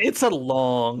you. And it's a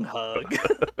long hug.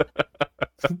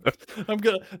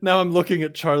 I'm looking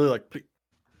at Charlie like, "Please."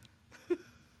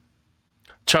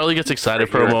 Charlie gets excited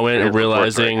for a You're- moment you're and the worker right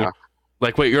realizing, now.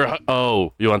 like, wait,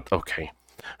 you want, okay.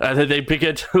 Then they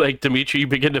begin to, like, Dimitri, you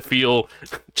begin to feel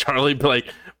Charlie,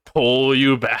 like, pull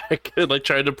you back and, like,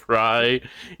 try to pry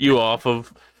you off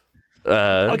of,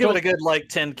 I'll give it a good,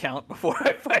 10 count before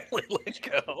I finally let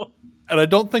go. and I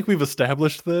don't think we've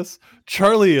established this.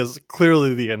 Charlie is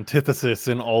clearly the antithesis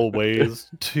in all ways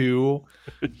to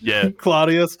yeah.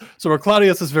 Claudius. So where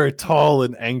Claudius is very tall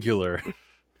and angular,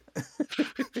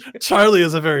 Charlie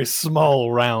is a very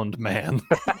small, round man.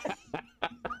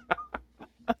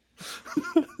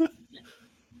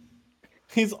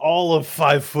 He's all of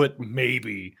 5 foot,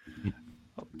 maybe,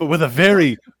 but with a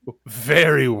very,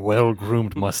 very well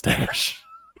groomed mustache.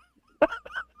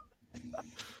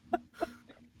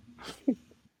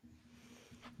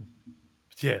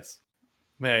 Yes.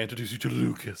 May I introduce you to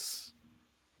Lucas?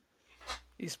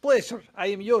 It's pleasure. I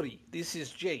am Yuri. This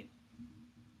is Jane.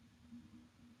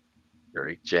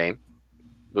 Yuri, Jane,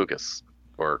 Lucas,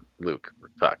 or Luke, or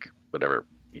Tuck, whatever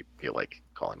you feel like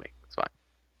calling me. It's fine.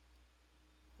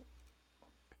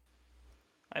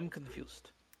 I'm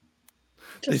confused.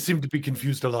 They seem to be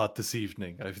confused a lot this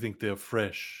evening. I think they're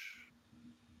fresh.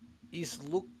 Is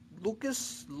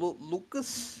Lucas? Luke?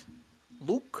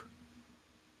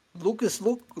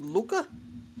 Luca?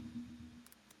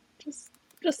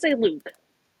 Just say Luke.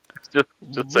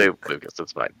 Just say Luke. Lucas.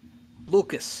 It's fine.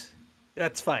 Lucas.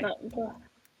 That's fine.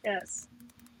 Yes.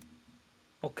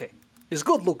 Okay. It's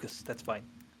good, Lucas. That's fine.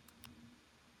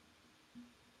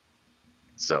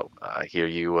 So I hear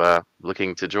you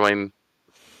looking to join.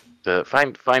 To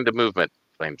find a movement.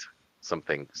 Find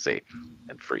something safe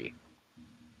and free.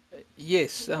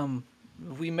 Yes,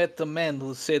 we met a man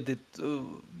who said that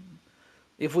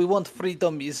if we want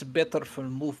freedom, is better for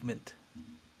movement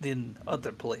than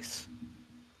other place.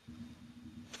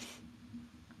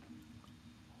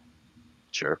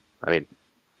 Sure. I mean,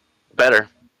 better,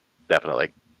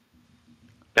 definitely.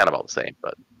 Kind of all the same,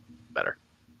 but better.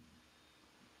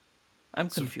 I'm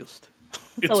confused.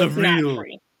 It's So a it's not real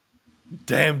free.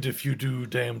 damned if you do,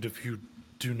 damned if you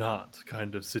do not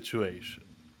kind of situation.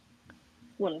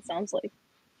 What it sounds like.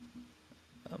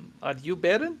 Are you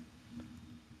Baron?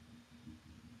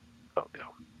 Oh no,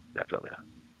 definitely not.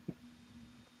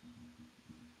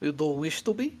 You don't wish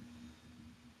to be?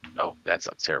 Oh, that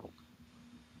sounds terrible.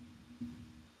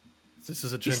 This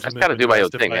is a I just gentleman. gotta when do you my own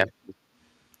asked if thing, I- man.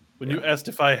 When you asked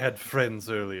if I had friends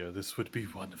earlier, this would be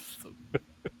one of them.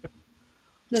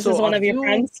 This So is one are of your you-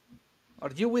 friends. Are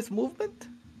you with movement?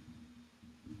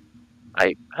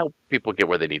 I help people get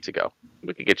where they need to go.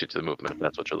 We can get you to the movement if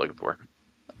that's what you're looking for.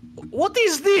 What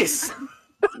is this?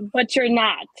 But you're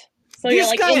not. So This you're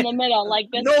like guy- in the middle, like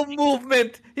this. No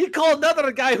movement. He called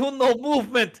another guy who no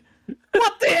movement.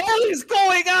 What the hell is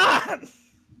going on?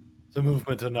 The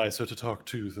movement are nicer to talk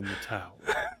to than the town.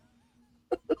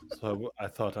 So I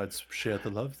thought I'd share the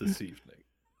love this evening.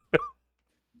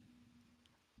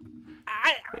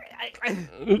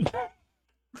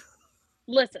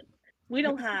 Listen, we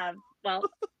don't have, well,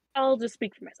 I'll just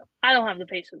speak for myself. I don't have the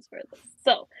patience for this.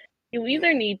 So you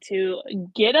either need to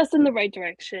get us in the right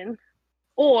direction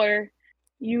or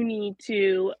you need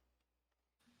to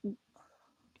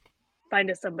find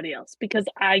us somebody else because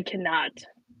I cannot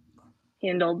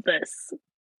handle this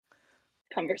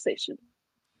conversation.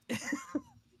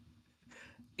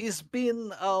 It's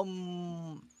been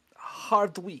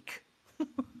hard week.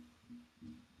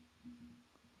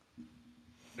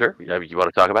 Sure. You want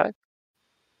to talk about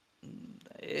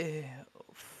it?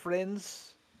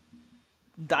 Friends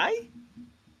die.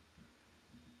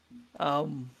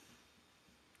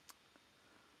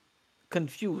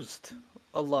 Confused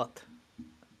a lot.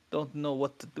 Don't know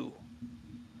what to do.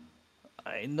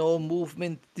 I know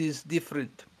movement is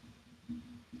different.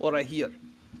 Or I hear.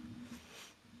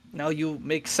 Now you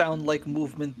make sound like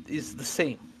movement is the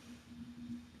same.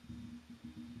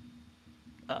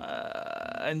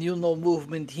 And you know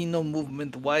movement, he know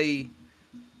movement. Why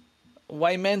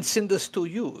man send us to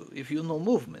you if you know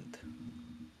movement?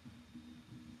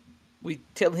 We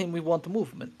tell him we want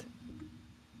movement.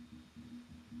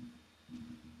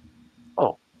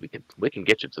 Oh, we can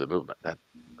get you to the movement.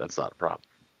 That's not a problem.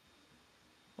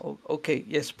 Oh, okay,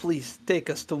 yes, please take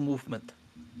us to movement.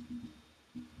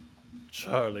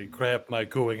 Charlie, grab my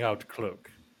going out cloak.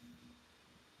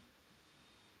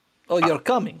 Oh, you're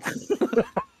coming.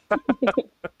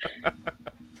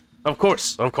 Of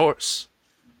course, of course.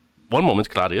 One moment,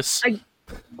 Claudius.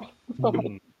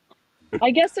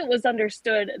 I guess it was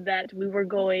understood that we were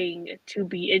going to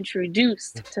be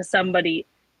introduced to somebody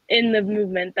in the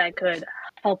movement that could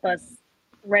help us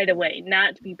right away,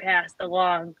 not be passed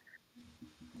along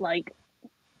like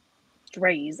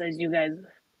strays, as you guys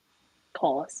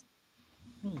call us.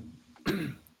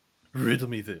 Riddle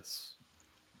me this.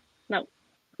 No,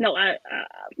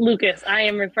 Lucas. I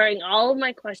am referring all of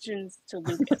my questions to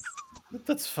Lucas.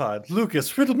 That's fine.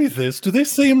 Lucas, riddle me this. Do they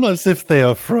seem as if they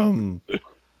are from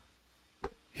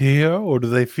here, or do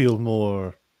they feel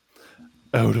more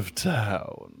out of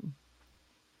town?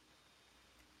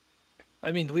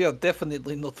 I mean, we are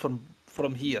definitely not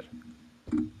from here.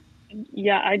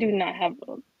 Yeah, I do not have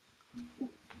a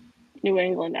New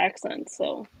England accent,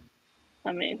 so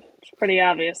I mean, it's pretty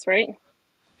obvious, right?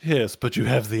 Yes, but you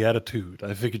have the attitude.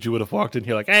 I figured you would have walked in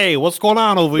here like, "Hey, what's going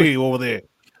on over here, over there?"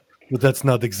 But that's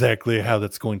not exactly how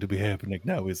that's going to be happening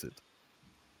now, is it?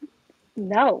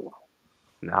 No.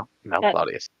 No, Uh,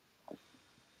 Claudius.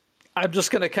 I'm just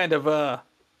gonna kind of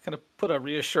put a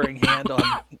reassuring hand on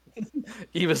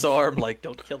Eva's arm, like,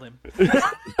 don't kill him.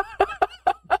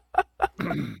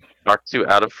 Our two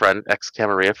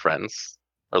ex-Camarilla friends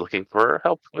are looking for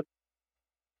help with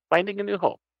finding a new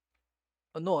home.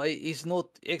 No, he's not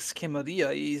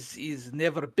ex-Camarilla. He's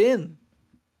never been.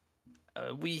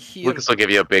 We hear. Lucas will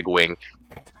give you a big wink.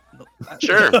 No,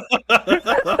 Sure.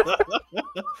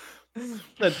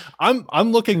 And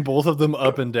I'm looking both of them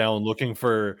up and down, looking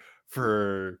for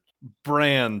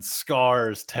brands,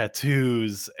 scars,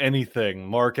 tattoos, anything,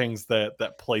 markings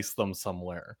that place them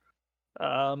somewhere.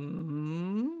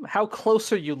 How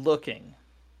close are you looking?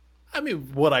 I mean,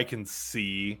 what I can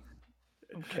see.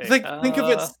 Okay. Think of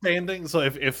it standing. So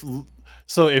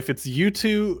if it's you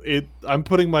two, I'm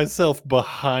putting myself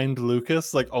behind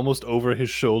Lucas, like almost over his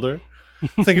shoulder.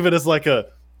 Think of it as like a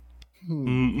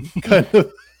kind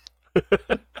of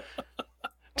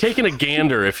Taking a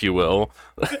gander, if you will.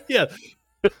 yeah.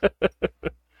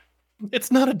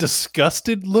 It's not a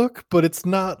disgusted look, but it's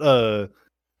not a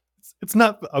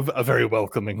very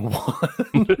welcoming one.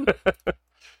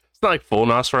 It's not like full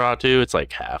Nosferatu, it's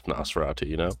like half Nosferatu,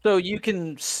 you know? So you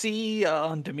can see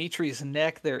on Dimitri's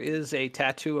neck there is a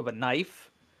tattoo of a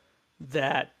knife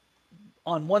that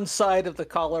on one side of the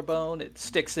collarbone it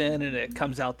sticks in and it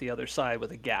comes out the other side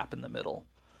with a gap in the middle.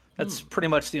 That's pretty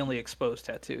much the only exposed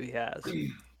tattoo he has.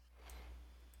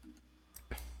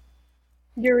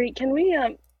 Yuri, can we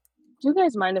do you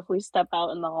guys mind if we step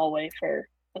out in the hallway for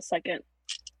a second?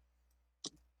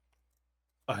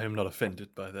 I am not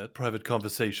offended by that. Private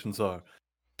conversations are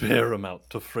paramount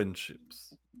to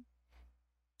friendships.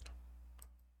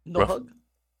 No Rough. hug?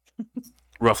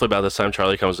 Roughly about this time,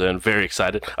 Charlie comes in, very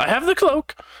excited. I have the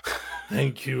cloak!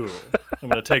 Thank you. I'm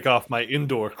going to take off my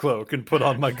indoor cloak and put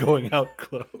on my going out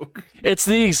cloak. It's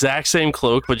the exact same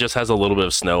cloak, but just has a little bit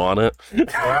of snow on it.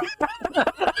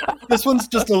 This one's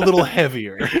just a little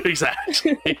heavier.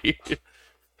 Exactly.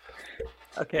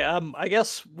 Okay, I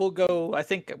guess we'll go. I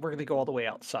think we're gonna go all the way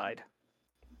outside.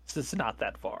 Since it's not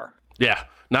that far. Yeah,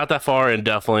 not that far and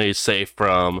definitely safe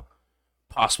from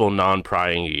possible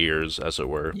non-prying ears, as it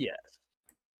were. Yes.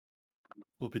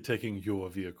 We'll be taking your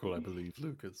vehicle, I believe,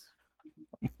 Lucas.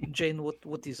 Jane,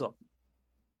 what is up?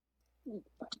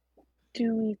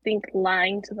 Do we think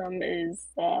lying to them is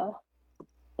the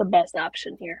best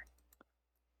option here?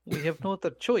 We have no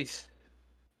other choice.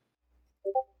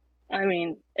 I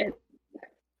mean,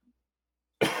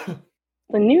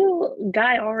 the new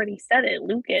guy already said it,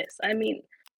 Lucas. I mean,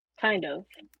 kind of.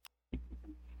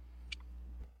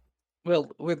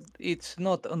 Well, it's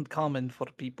not uncommon for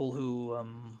people who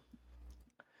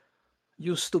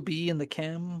used to be in the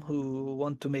cam who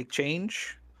want to make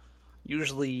change.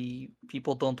 Usually,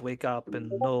 people don't wake up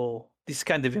and know this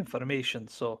kind of information,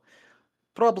 so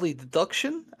probably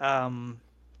deduction.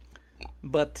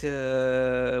 But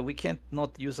we can't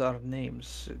not use our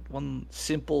names. One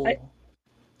simple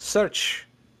search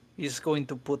is going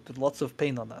to put lots of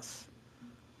pain on us.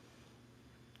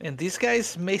 And these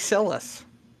guys may sell us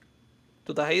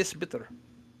to the highest bidder.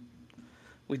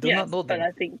 We do not know them. But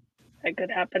I think that could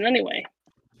happen anyway.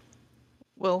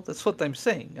 Well, that's what I'm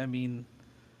saying. I mean,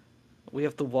 we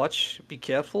have to watch, be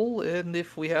careful, and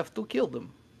if we have to, kill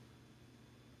them.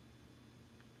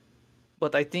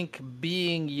 But I think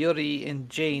being Yuri and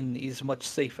Jane is much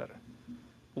safer.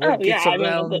 Word gets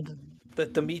around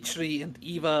that Dimitri and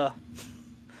Eva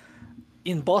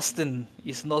in Boston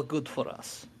is not good for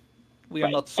us. We are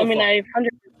not so far. I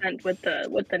 100%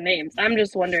 with the names. I'm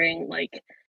just wondering, like,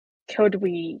 could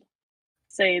we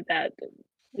say that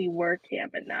we were cam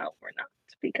and now we're not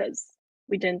because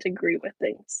we didn't agree with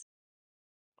things?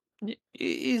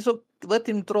 Let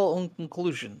him draw on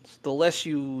conclusions. The less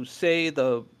you say,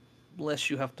 the less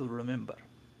you have to remember.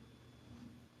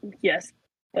 Yes,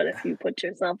 but if you put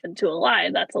yourself into a lie,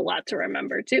 that's a lot to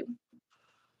remember too.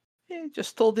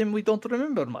 Just told him we don't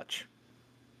remember much.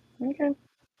 Okay.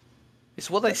 It's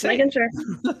what I Just say. making sure.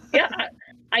 Yeah,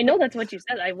 I know that's what you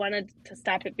said. I wanted to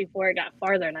stop it before it got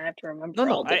farther, and I have to remember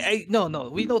all this. No.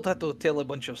 We don't have to tell a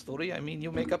bunch of story. I mean,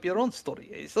 you make up your own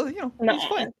story. So No, it's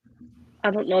fine. I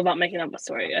don't know about making up a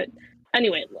story.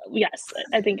 Anyway, yes,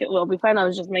 I think it will be fine. I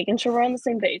was just making sure we're on the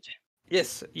same page.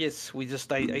 Yes. We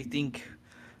just I think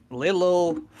lay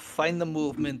low, find the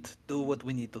movement, do what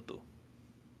we need to do.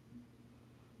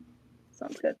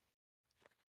 Sounds good.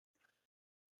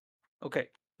 Okay.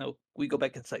 Now we go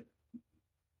back inside.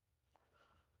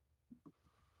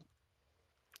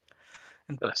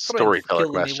 And A try and storyteller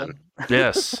kill question. anyone.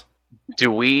 Yes.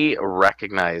 Do we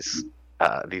recognize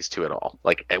these two at all?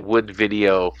 Like, would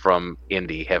video from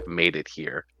Indy have made it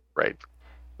here? Right.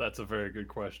 That's a very good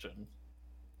question.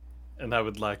 And I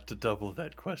would like to double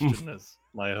that question as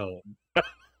my own.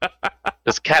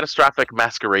 This catastrophic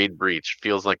masquerade breach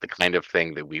feels like the kind of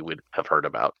thing that we would have heard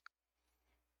about.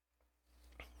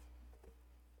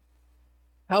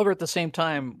 However, at the same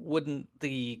time, wouldn't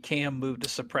the cam move to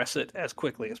suppress it as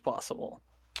quickly as possible?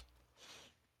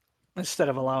 Instead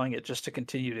of allowing it just to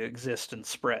continue to exist and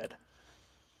spread.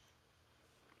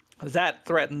 That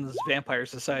threatens vampire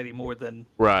society more than...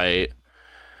 Right.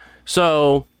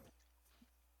 So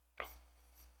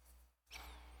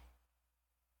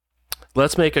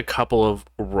let's make a couple of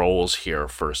rolls here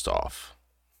first off.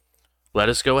 Let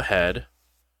us go ahead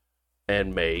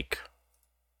and make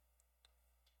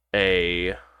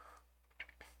a...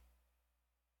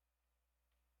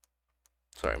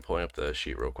 Sorry, I'm pulling up the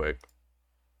sheet real quick.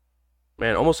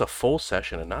 Man, almost a full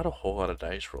session and not a whole lot of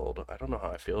dice rolled. I don't know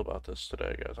how I feel about this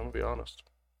today, guys. I'm gonna be honest.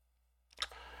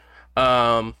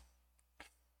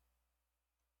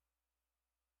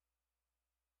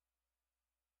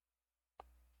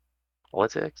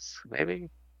 Politics,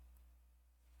 maybe?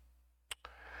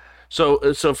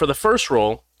 So for the first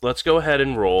roll, let's go ahead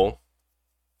and roll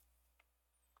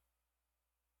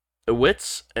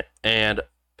wits and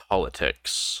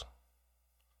politics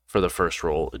for the first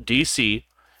roll. DC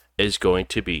is going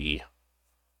to be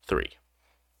 3.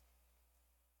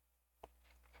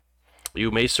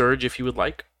 You may surge if you would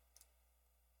like.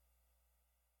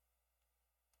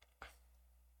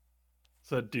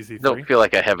 So DC3? Don't feel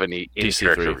like I have any DC3.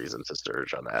 character reason to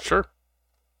sturge on that. Sure.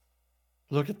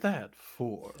 Look at that.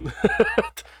 4.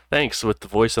 Thanks, with the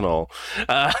voice and all.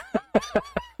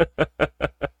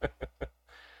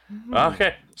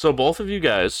 Okay, so both of you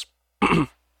guys.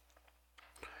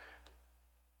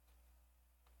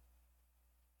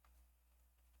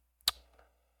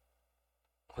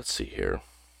 Let's see here.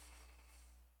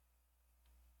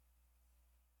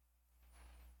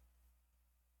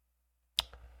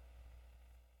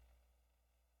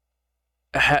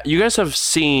 You guys have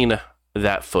seen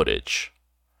that footage.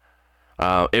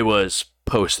 It was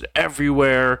posted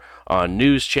everywhere on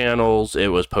news channels. It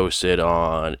was posted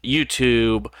on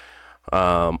YouTube,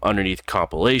 underneath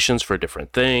compilations for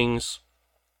different things.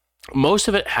 Most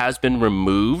of it has been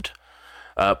removed,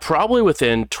 probably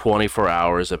within 24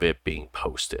 hours of it being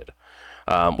posted.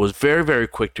 Was very, very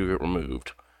quick to get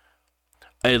removed.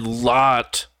 A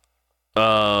lot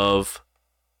of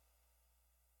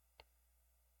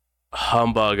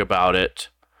humbug about it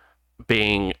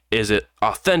being, is it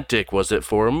authentic? Was it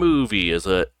for a movie? Is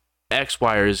it X,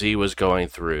 Y, or Z was going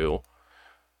through?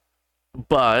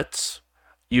 But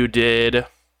you did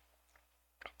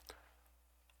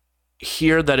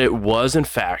hear that it was, in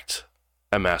fact,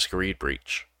 a masquerade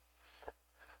breach.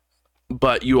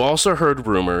 But you also heard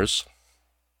rumors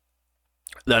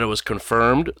that it was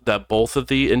confirmed that both of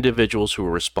the individuals who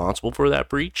were responsible for that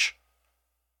breach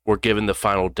were given the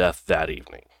final death that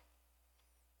evening.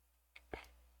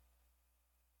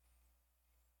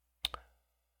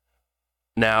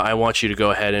 Now, I want you to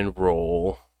go ahead and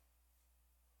roll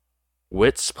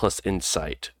Wits plus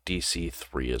Insight, DC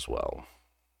 3 as well.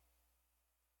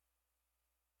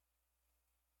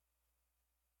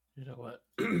 You know what?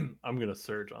 I'm going to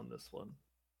surge on this one.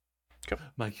 Okay.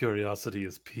 My curiosity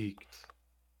is piqued.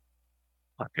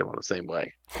 I feel the same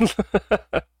way.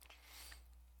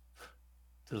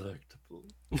 Delectable.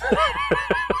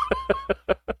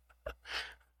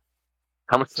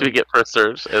 How much do we get for a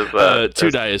surge?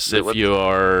 2 dice if you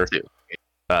are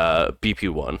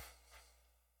BP1.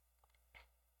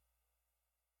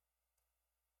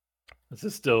 Is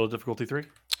this still difficulty 3?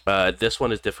 This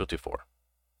one is difficulty 4.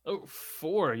 Oh,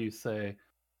 4, you say?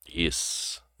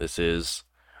 Yes, this is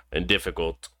a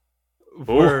difficult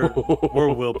We're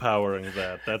willpowering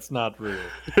that. That's not real.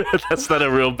 That's not a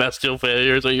real bestial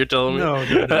failure, is what you're telling me?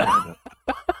 No.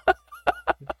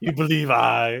 You believe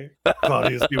I,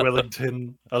 Claudius B.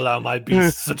 Wellington, allow my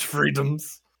beasts such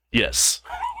freedoms? Yes.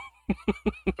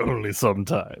 Only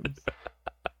sometimes.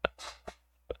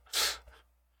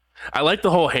 I like the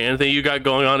whole hand thing you got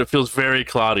going on. It feels very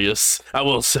Claudius, I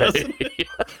will say.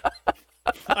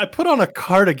 I put on a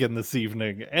cardigan this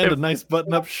evening and a nice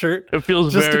button-up shirt. It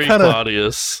feels Just to very kinda-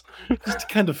 Claudius. Just to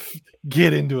kind of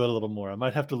get into it a little more. I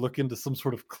might have to look into some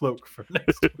sort of cloak for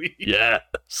next week.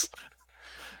 Yes.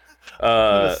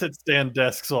 I'm gonna sit stand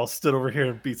desk, so I'll sit over here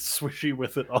and be swishy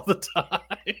with it all the time.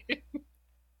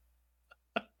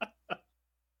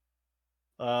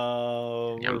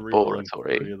 We're re-rolling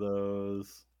Laboratory. 3 of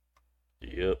those.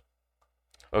 Yep.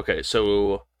 Okay,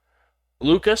 so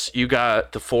Lucas, you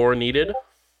got the 4 needed,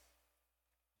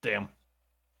 Damn.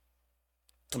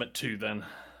 I'm at 2 then.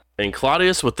 and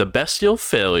Claudius with the bestial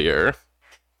failure.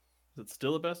 Is it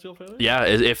still a bestial failure? Yeah,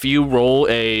 if you roll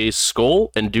a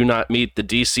skull and do not meet the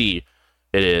DC,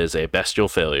 it is a bestial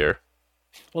failure.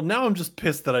 Well, now I'm just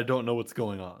pissed that I don't know what's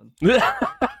going on.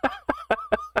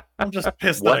 I'm just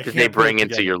pissed that I What did can't they put it bring into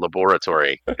together. your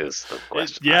laboratory? Is the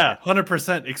question. Yeah,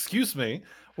 100%. Excuse me.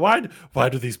 Why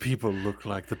do these people look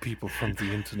like the people from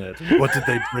the internet? What did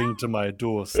they bring to my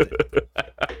doorstep?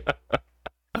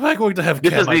 Am I going to have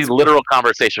This is Kamites? the literal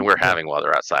conversation we're having while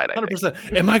they're outside. I think.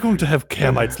 100%. Am I going to have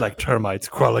Kamites like termites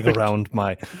crawling around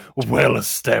my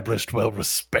well-established,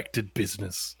 well-respected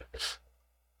business?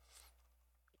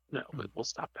 No, we'll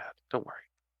stop that. Don't worry.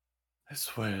 I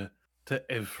swear to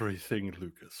everything,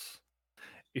 Lucas.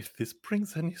 If this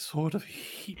brings any sort of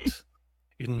heat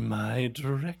in my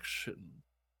direction,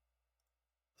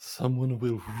 someone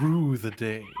will rue the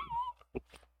day.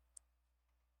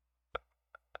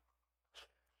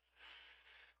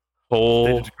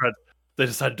 Oh, They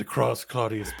decided to cross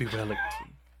Claudius B.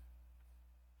 Wellington.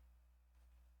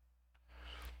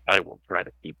 I will try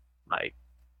to keep my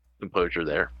composure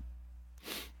there.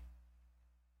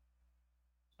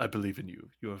 I believe in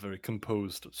you. You are a very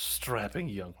composed, strapping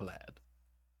young lad.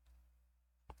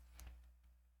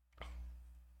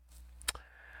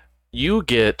 you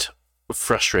get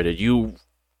frustrated. You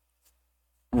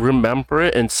remember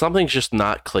it, and something's just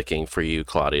not clicking for you,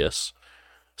 Claudius.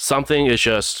 Something is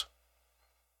just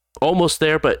almost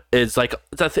there, but it's like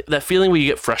that feeling where you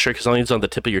get frustrated because something's on the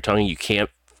tip of your tongue and you can't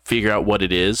figure out what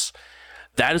it is.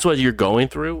 That is what you're going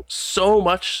through. So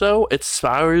much so, it's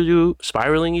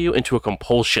spiraling you into a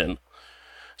compulsion.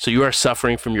 So you are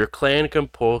suffering from your clan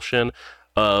compulsion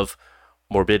of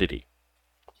morbidity.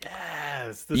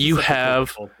 Yes. You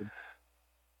have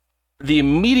the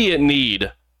immediate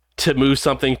need to move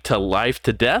something to life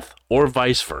to death or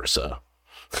vice versa.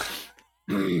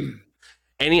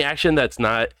 Any action that's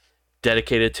not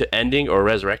dedicated to ending or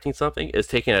resurrecting something is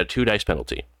taking a 2 dice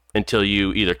penalty until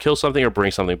you either kill something or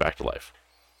bring something back to life.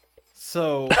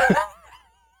 So,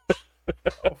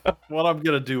 what I'm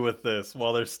gonna do with this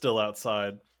while they're still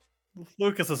outside?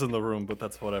 Lucas is in the room, but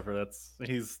that's whatever.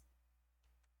 He's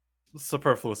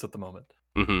superfluous at the moment.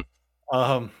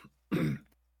 Mm-hmm.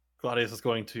 Claudius is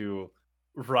going to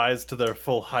rise to their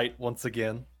full height once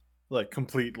again, like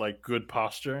complete, like good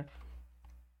posture,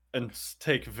 and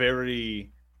take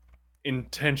very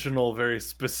intentional, very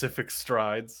specific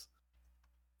strides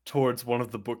towards one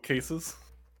of the bookcases.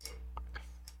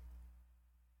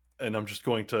 And I'm just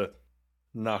going to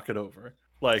knock it over,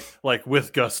 like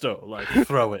with gusto, like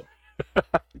throw it.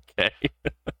 Okay.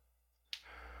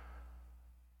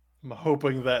 I'm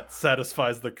hoping that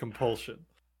satisfies the compulsion.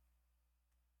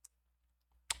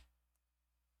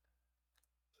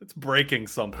 It's breaking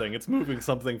something. It's moving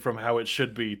something from how it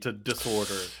should be to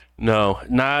disorder. No,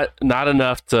 not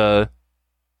enough to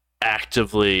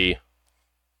actively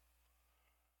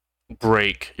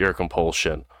break your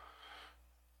compulsion.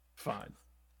 Fine.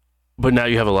 But now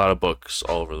you have a lot of books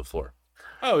all over the floor.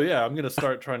 Oh yeah, I'm gonna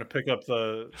start trying to pick up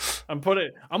I'm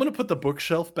gonna put the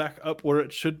bookshelf back up where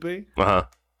it should be. Uh-huh.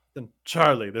 Then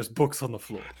Charlie, there's books on the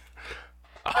floor.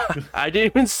 I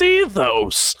didn't even see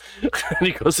those. And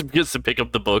he goes and gets to pick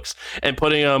up the books and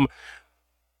putting them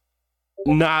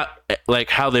not like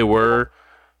how they were,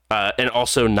 and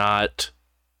also not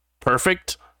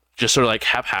perfect, just sort of like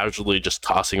haphazardly just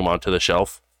tossing them onto the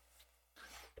shelf.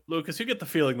 Lucas, you get the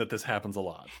feeling that this happens a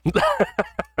lot.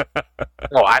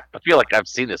 Oh, I feel like I've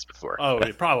seen this before. Oh,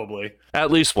 yeah, probably. At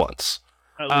least once.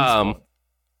 At least one.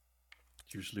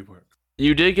 Usually works.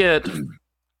 You did get...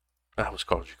 I was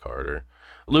called you Carter.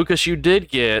 Lucas, you did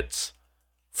get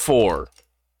 4.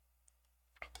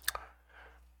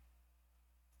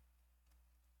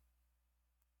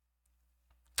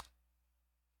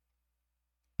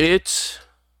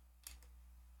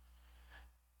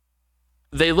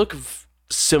 They look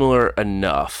similar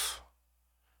enough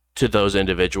to those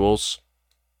individuals.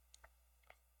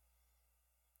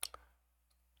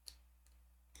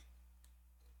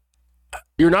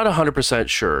 You're not 100%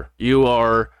 sure.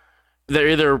 They're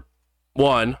either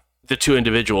one, the two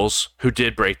individuals who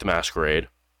did break the masquerade,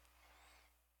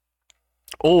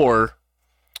 or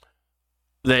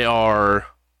they are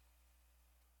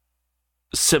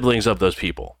siblings of those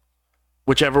people.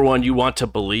 Whichever one you want to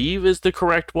believe is the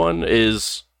correct one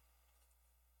is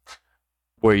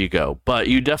where you go. But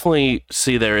you definitely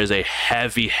see there is a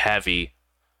heavy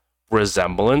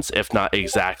resemblance, if not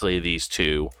exactly these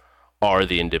two are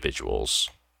the individuals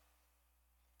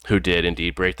who did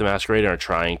indeed break the masquerade and are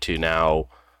trying to now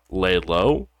lay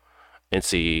low and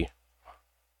see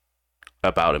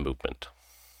about a movement.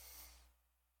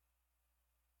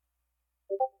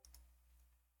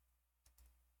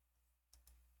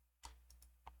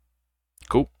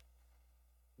 Cool.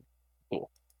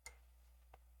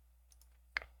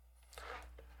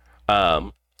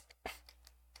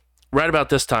 Right about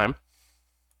this time,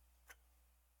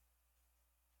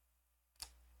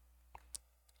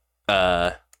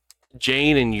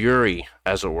 Jane and Yuri,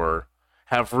 as it were,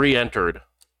 have re-entered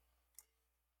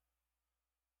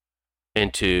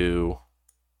into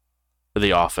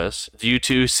the office. You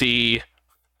two see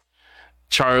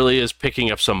Charlie is picking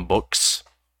up some books.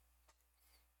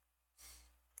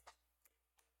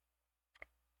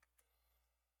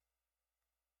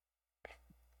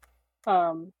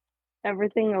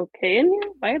 Everything okay in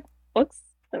here? Why are books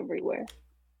everywhere?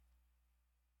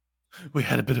 We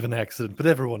had a bit of an accident, but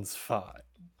everyone's fine.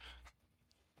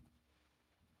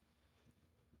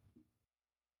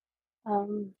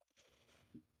 Kind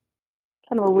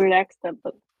of a weird accident,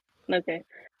 but okay.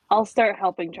 I'll start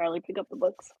helping Charlie pick up the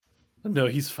books. No,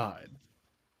 he's fine.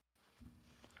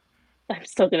 I'm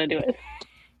still gonna do it.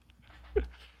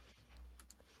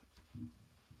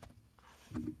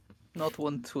 Not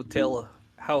one to tell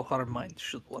how our mind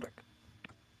should work.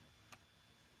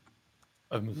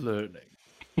 I'm learning.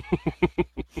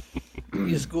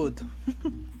 Is good.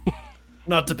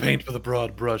 Not to paint with a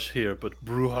broad brush here, but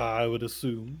Bruja, I would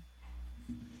assume.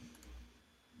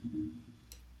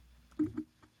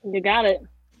 You got it.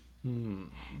 And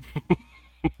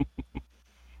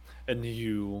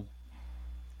you,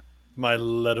 my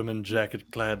Letterman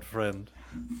jacket-clad friend.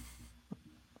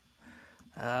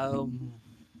 I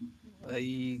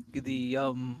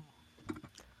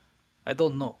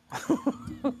don't know.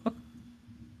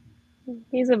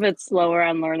 He's a bit slower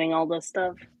on learning all this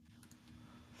stuff.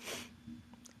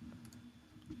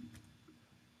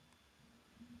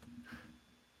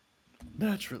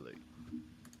 Naturally.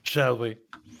 Shall we?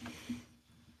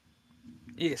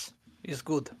 Yes, it's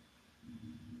good.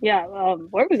 Yeah,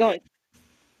 where are we going?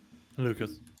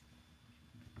 Lucas.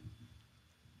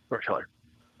 Killer.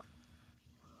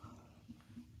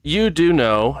 You do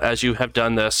know, as you have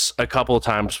done this a couple of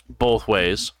times both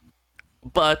ways,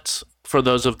 but for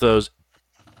those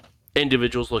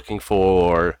individuals looking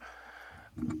for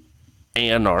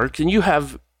Anarch, and you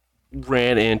have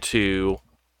ran into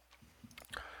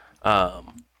at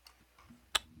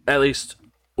least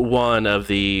one of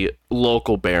the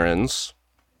local barons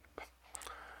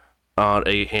on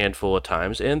a handful of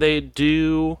times, and they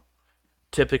do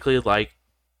typically like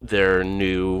their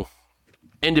new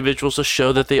individuals to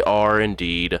show that they are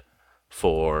indeed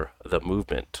for the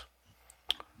movement.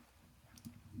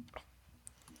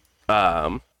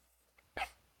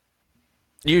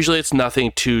 Usually it's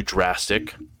nothing too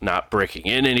drastic, not breaking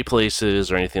in any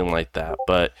places or anything like that,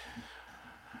 but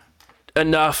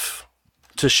enough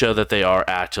to show that they are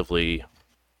actively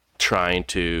trying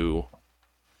to,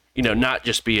 not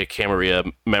just be a Camarilla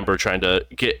member trying to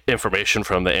get information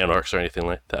from the Anarchs or anything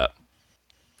like that.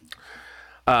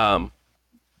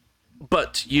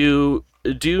 But you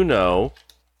do know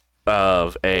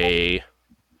of a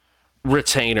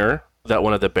retainer that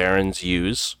one of the barons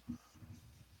use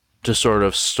to sort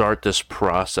of start this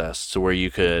process to where you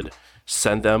could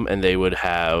send them and they would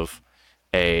have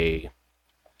a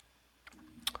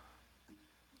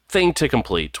thing to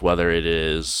complete, whether it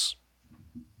is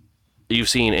you've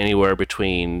seen anywhere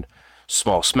between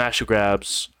small smash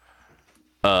grabs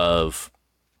of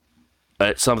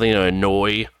something to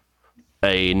annoy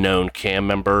a known cam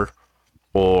member,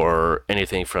 or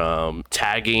anything from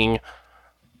tagging,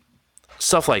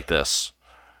 stuff like this.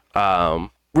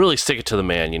 Really stick it to the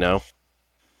man,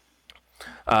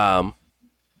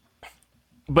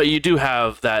 but you do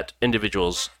have that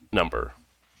individual's number.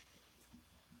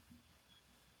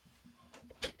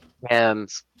 And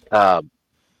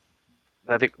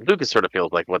I think Lucas sort of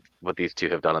feels like what these two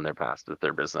have done in their past is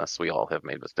their business. We all have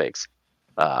made mistakes,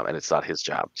 and it's not his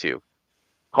job to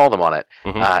call them on it.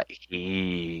 Mhm.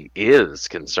 He is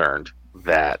concerned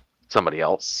that somebody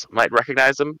else might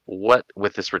recognize him. What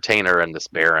with this retainer and this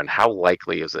Baron? How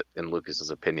likely is it, in Lucas's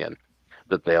opinion,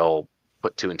 that they'll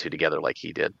put two and two together like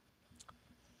he did?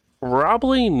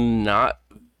 Probably not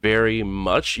very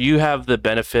much. You have the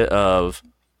benefit of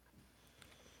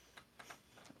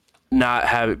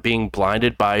not being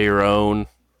blinded by your own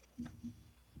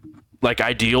like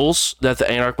ideals that the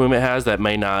Anarch movement has that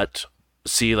may not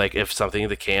see like if something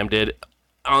the Cam did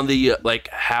on the like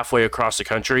halfway across the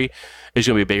country is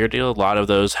going to be a bigger deal. A lot of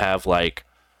those have like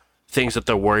things that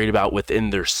they're worried about within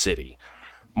their city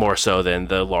more so than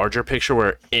the larger picture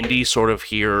where indies sort of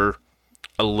hear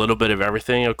a little bit of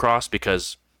everything across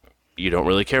because you don't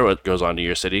really care what goes on in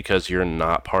your city because you're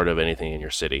not part of anything in your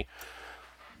city.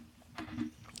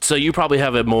 So you probably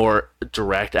have a more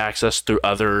direct access through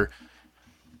other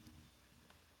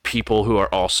people who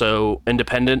are also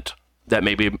independent that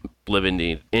maybe live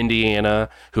in Indiana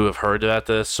who have heard about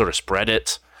this, sort of spread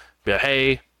it. Be like,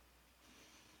 hey,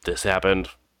 this happened.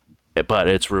 But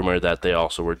it's rumored that they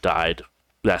also were died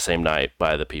that same night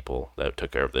by the people that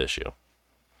took care of the issue.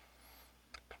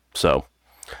 So,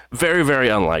 very, very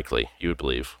unlikely, you would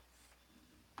believe.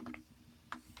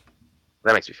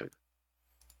 That makes me feel good.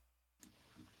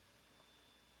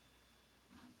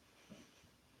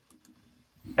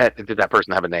 Did that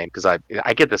person have a name? Because I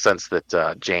get the sense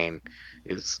that Jane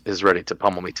is ready to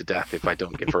pummel me to death if I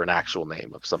don't give her an actual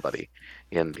name of somebody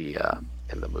in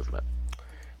the movement.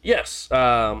 Yes,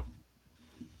 that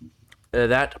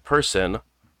person,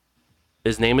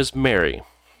 his name is Mary.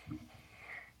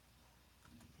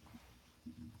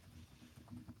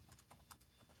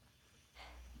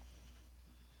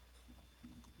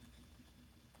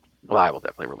 Well, I will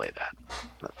definitely relay that.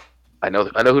 I know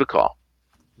who to call.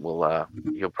 Well,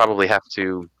 you'll probably have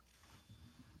to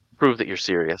prove that you're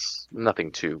serious.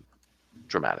 Nothing too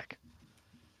dramatic.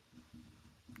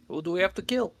 Who do we have to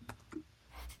kill?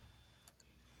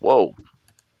 Whoa.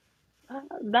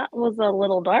 That was a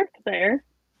little dark there.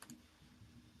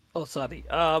 Oh, sorry.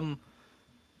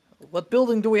 What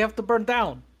building do we have to burn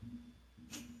down?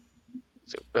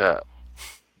 So,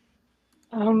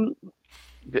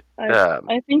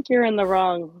 I think you're in the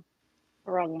wrong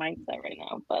mindset right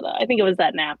now, but I think it was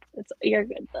that nap. You're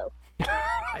good though.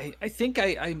 I think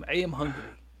I am hungry.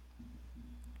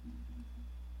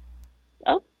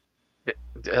 Oh,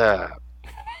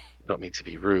 don't mean to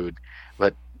be rude,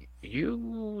 but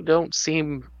you don't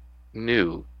seem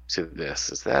new to this.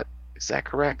 Is that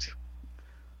correct?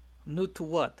 New to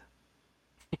what?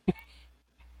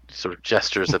 Sort of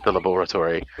gestures at the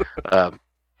laboratory.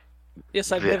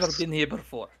 Yes, I've never been here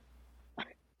before.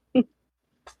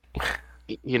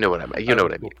 You know what I mean. You know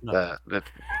what I mean.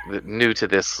 The new to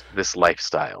this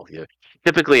lifestyle.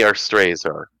 Typically, our strays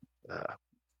are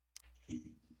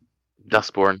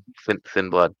dustborn, thin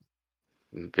blood,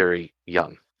 and very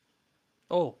young.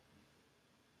 Oh.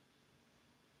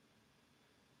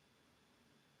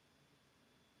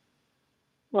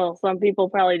 well, some people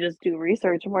probably just do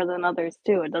research more than others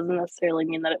too. It doesn't necessarily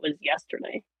mean that it was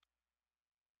yesterday.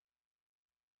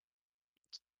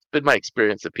 It's been my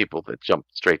experience that people that jump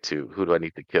straight to who do I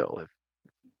need to kill have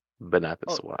been at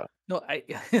this a while. No,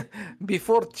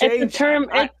 before change, term.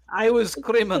 I was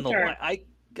criminal. term. I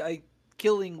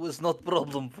killing was not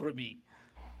problem for me.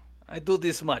 I do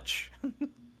this much.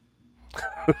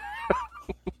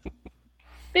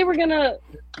 They were gonna.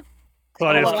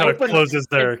 Claudius I'll kind of open- closes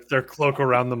their cloak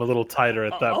around them a little tighter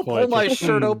at that I'll point. pull my Just,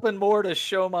 shirt open more to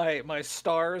show my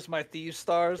stars, my thieves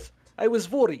stars. I was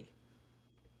worried.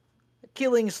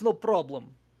 Killing's no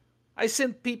problem. I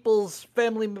sent people's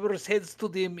family members' heads to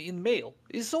them in mail.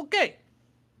 It's okay.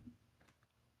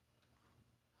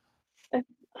 I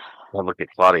look at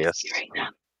Claudius.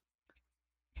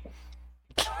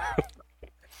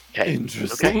 Okay.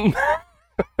 Interesting.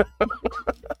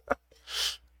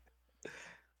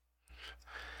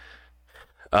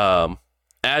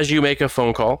 As you make a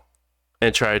phone call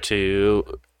and try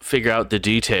to figure out the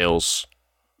details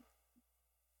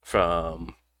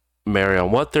from Mary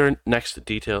on what their next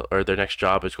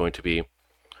job is going to be,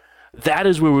 that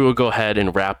is where we will go ahead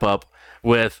and wrap up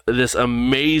with this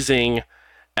amazing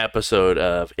episode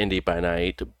of Indie by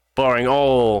Night, barring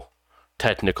all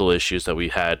technical issues that we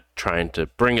had trying to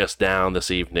bring us down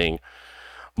this evening.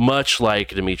 Much like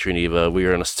Dimitri and Eva, we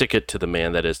are going to stick it to the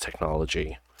man that is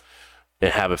technology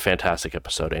and have a fantastic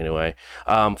episode anyway.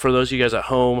 For those of you guys at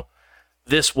home,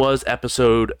 this was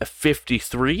episode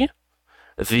 53,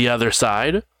 The Other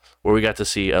Side. where we got to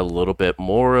see a little bit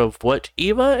more of what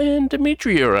Eva and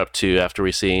Dimitri are up to after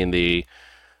we seen the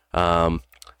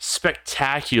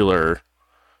spectacular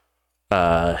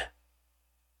other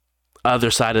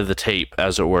side of the tape,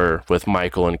 as it were, with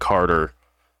Michael and Carter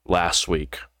last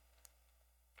week.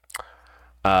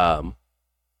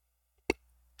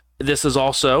 This is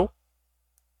also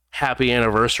happy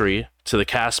anniversary to the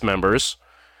cast members.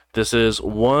 This is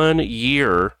 1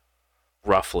 year,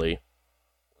 roughly.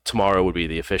 Tomorrow would be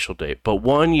the official date, but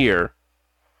 1 year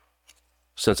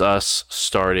since us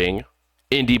starting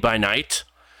Indie by Night.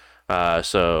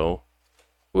 So,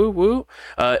 woo woo.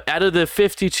 Out of the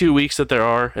 52 weeks that there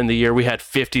are in the year, we had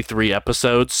 53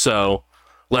 episodes. So,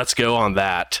 let's go on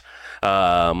that.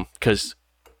 Because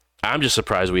I'm just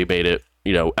surprised we made it,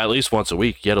 at least once a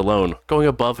week, yet alone going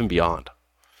above and beyond.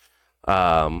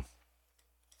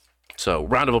 So,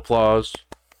 round of applause.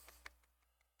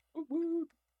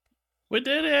 We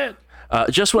did it.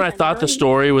 Just when I thought the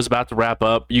story was about to wrap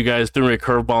up, you guys threw me a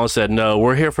curveball and said, no,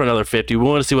 we're here for another 50. We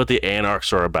want to see what the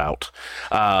Anarchs are about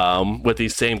with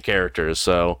these same characters.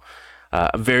 So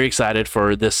I'm very excited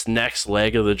for this next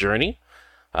leg of the journey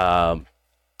and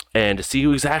to see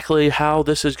exactly how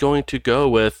this is going to go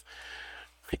with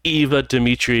Eva,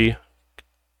 Dimitri,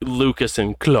 Lucas,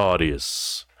 and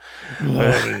Claudius.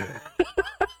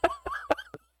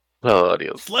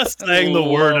 Claudius. Less saying the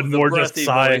word and the more just breathy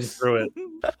sighing voice. through it.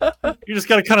 You just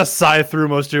gotta kind of sigh through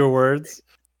most of your words.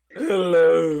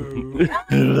 Hello.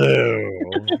 Hello.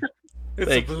 It's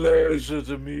Thank- a pleasure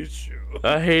to meet you.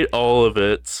 I hate all of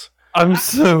it. I'm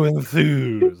so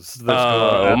enthused.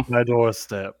 That's at my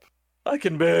doorstep. I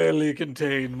can barely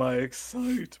contain my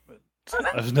excitement.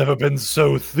 I've never been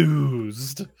so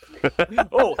enthused.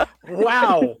 Oh,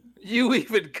 wow. You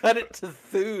even cut it to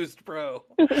enthused, bro.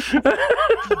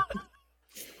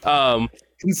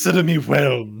 Consider me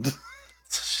whelmed.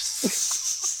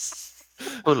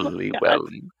 Totally well.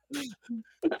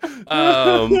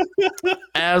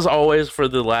 As always, for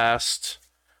the last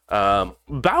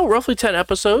about roughly 10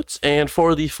 episodes and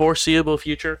for the foreseeable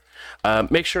future,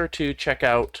 make sure to check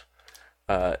out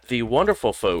the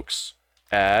wonderful folks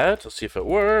at, let's see if it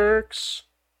works,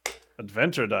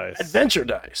 Adventure Dice. Adventure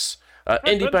Dice.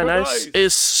 Indie by Adventure Nice Dice.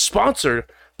 is sponsored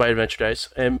by Adventure Dice,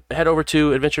 and head over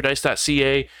to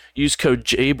adventuredice.ca, use code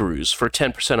JBrews for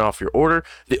 10% off your order.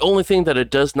 The only thing that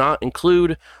it does not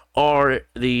include are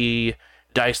the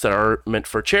dice that are meant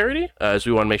for charity, as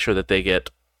we want to make sure that they get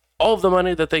all of the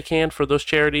money that they can for those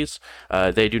charities.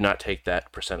 They do not take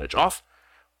that percentage off.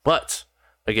 But,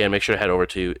 again, make sure to head over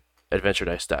to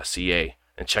adventuredice.ca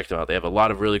and check them out. They have a lot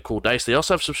of really cool dice. They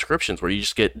also have subscriptions where you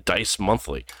just get dice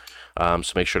monthly. So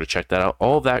make sure to check that out.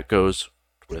 All of that goes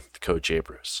with the code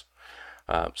JBrews.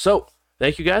 So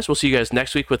thank you guys. We'll see you guys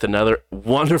next week with another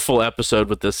wonderful episode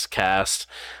with this cast.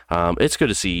 It's good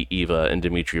to see Eva and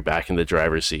Dimitri back in the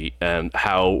driver's seat and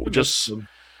how just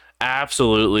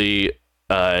absolutely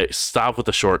stop with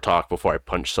the short talk before I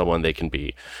punch someone they can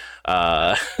be.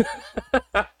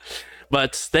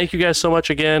 But thank you guys so much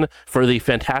again for the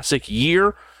fantastic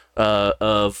year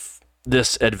of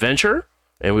this adventure.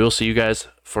 And we will see you guys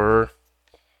for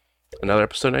another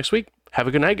episode next week. Have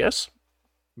a good night, guys.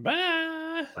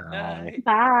 Bye. Bye.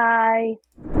 Bye.